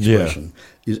down and expression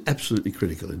is absolutely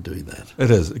critical in doing that.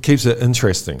 It is. It keeps it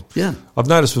interesting. Yeah. I've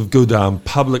noticed with good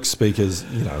public speakers,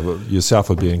 you know, yourself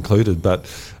would be included, but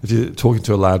if you're talking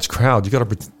to a large crowd, you've got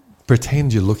to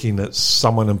pretend you're looking at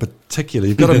someone in particular.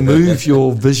 You've got to move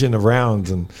your vision around,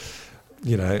 and,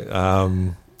 you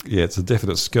know, it's a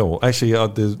definite skill. Actually,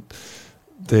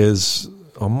 there's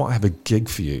I might have a gig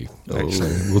for you.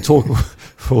 Actually, we'll talk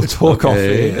off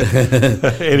air.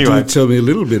 Anyway, Do tell me a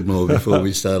little bit more before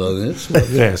we start on this.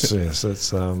 yes. It's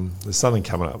there's something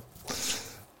coming up.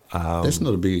 That's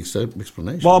not a big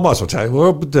explanation. Well, I might as well tell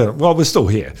you. Well, we're still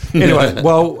here. Anyway,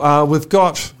 we've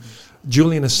got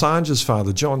Julian Assange's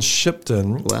father, John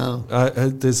Shipton. Wow.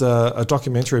 There's a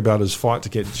documentary about his fight to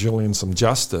get Julian some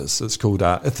justice. It's called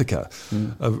Ithaca.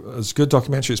 It's a good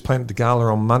documentary. It's playing at the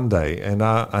gala on Monday, and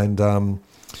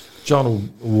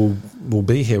John will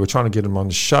be here. We're trying to get him on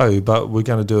the show, but we're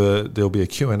going to there'll be a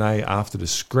Q&A after the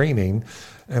screening,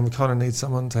 and we kind of need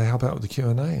someone to help out with the Q&A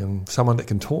and someone that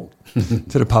can talk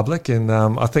to the public. And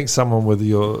I think someone with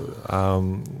your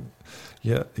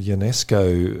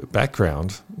UNESCO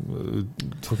background,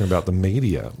 talking about the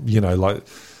media, you know, like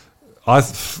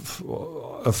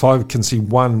if I can see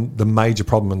the major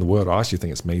problem in the world, I actually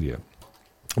think it's media,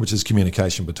 which is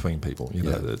communication between people. You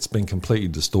know, it's been completely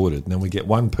distorted. And then we get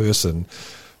one person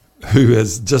who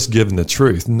has just given the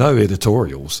truth, no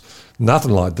editorials,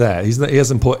 nothing like that. He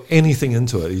hasn't put anything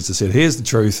into it. He's just said, here's the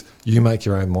truth, you make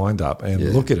your own mind up.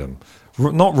 And look at him.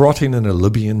 Not rotting in a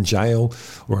Libyan jail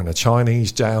or in a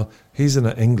Chinese jail. He's in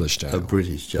an English jail. A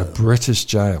British jail. A British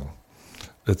jail.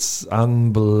 It's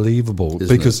unbelievable.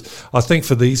 Isn't because it? I think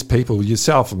for these people,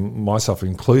 yourself and myself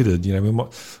included, you know,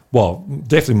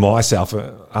 definitely myself,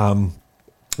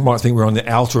 might think we're on the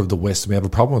outer of the West and we have a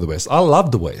problem with the West. I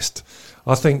love the West.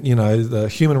 I think, you know, the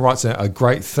human rights are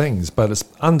great things, but it's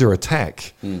under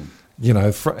attack. You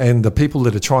know, and the people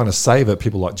that are trying to save it,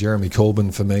 people like Jeremy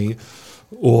Corbyn for me,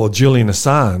 or Julian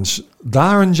Assange,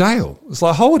 they're in jail. It's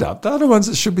like, hold up, they're the ones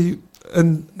that should be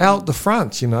out the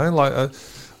front, you know, like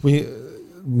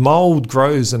mold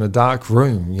grows in a dark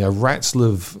room. You know, rats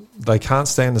they can't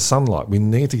stand the sunlight. We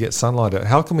need to get sunlight out.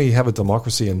 How can we have a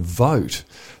democracy and vote?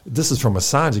 This is from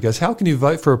Assange. He goes, how can you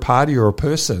vote for a party or a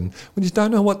person when you don't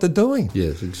know what they're doing?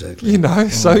 Yes, exactly. You know,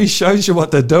 so he shows you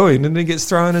what they're doing and he gets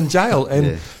thrown in jail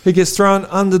and he gets thrown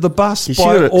under the bus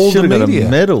by all the media. Got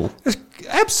a medal.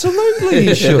 Absolutely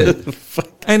he should.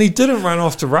 And he didn't run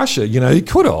off to Russia. You know, he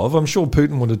could have. I'm sure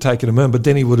Putin would have taken him in, but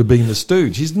then he would have been the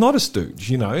stooge. He's not a stooge,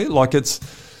 you know, like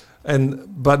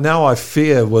but now I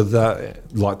fear with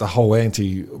like the whole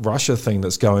anti-Russia thing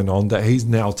that's going on, that he's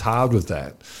now tarred with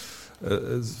that.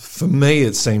 For me,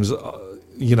 it seems,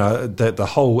 you know, that the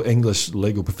whole English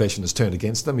legal profession has turned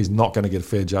against him. He's not going to get a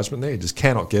fair judgment there. He just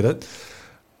cannot get it.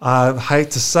 I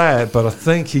hate to say it, but I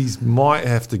think he might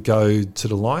have to go to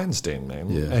the lion's den,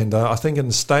 man. Yeah. And I think in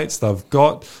the States they've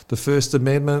got the First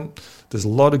Amendment. There's a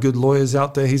lot of good lawyers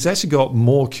out there. He's actually got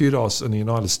more kudos in the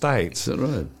United States. Is that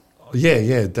right?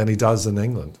 Yeah, than he does in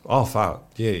England. Oh, far.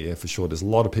 Yeah, for sure. There's a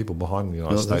lot of people behind in the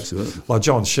United States. That's good. Like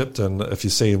John Shipton, if you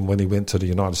see him when he went to the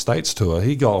United States tour,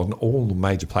 he got on all the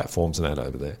major platforms and that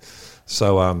over there.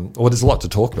 So, there's a lot to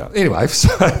talk about. Anyway, so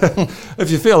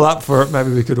if you feel up for it,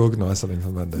 maybe we could organise something for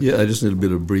Monday. Yeah, I just need a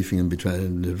bit of briefing in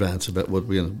advance about what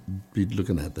we're going to be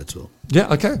looking at, that's all. Yeah,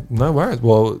 okay. No worries.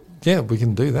 Well, yeah, we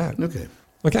can do that. Okay.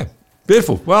 Okay.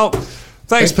 Beautiful. Well,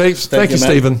 Thanks, peeps. Thank you, Matt.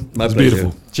 Stephen. My It's pleasure.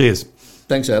 beautiful. Cheers.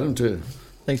 Thanks, Adam, too.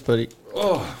 Thanks, buddy.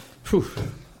 Oh, well,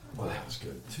 that was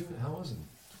good. 2 hours and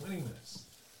 20 minutes.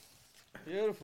 Beautiful.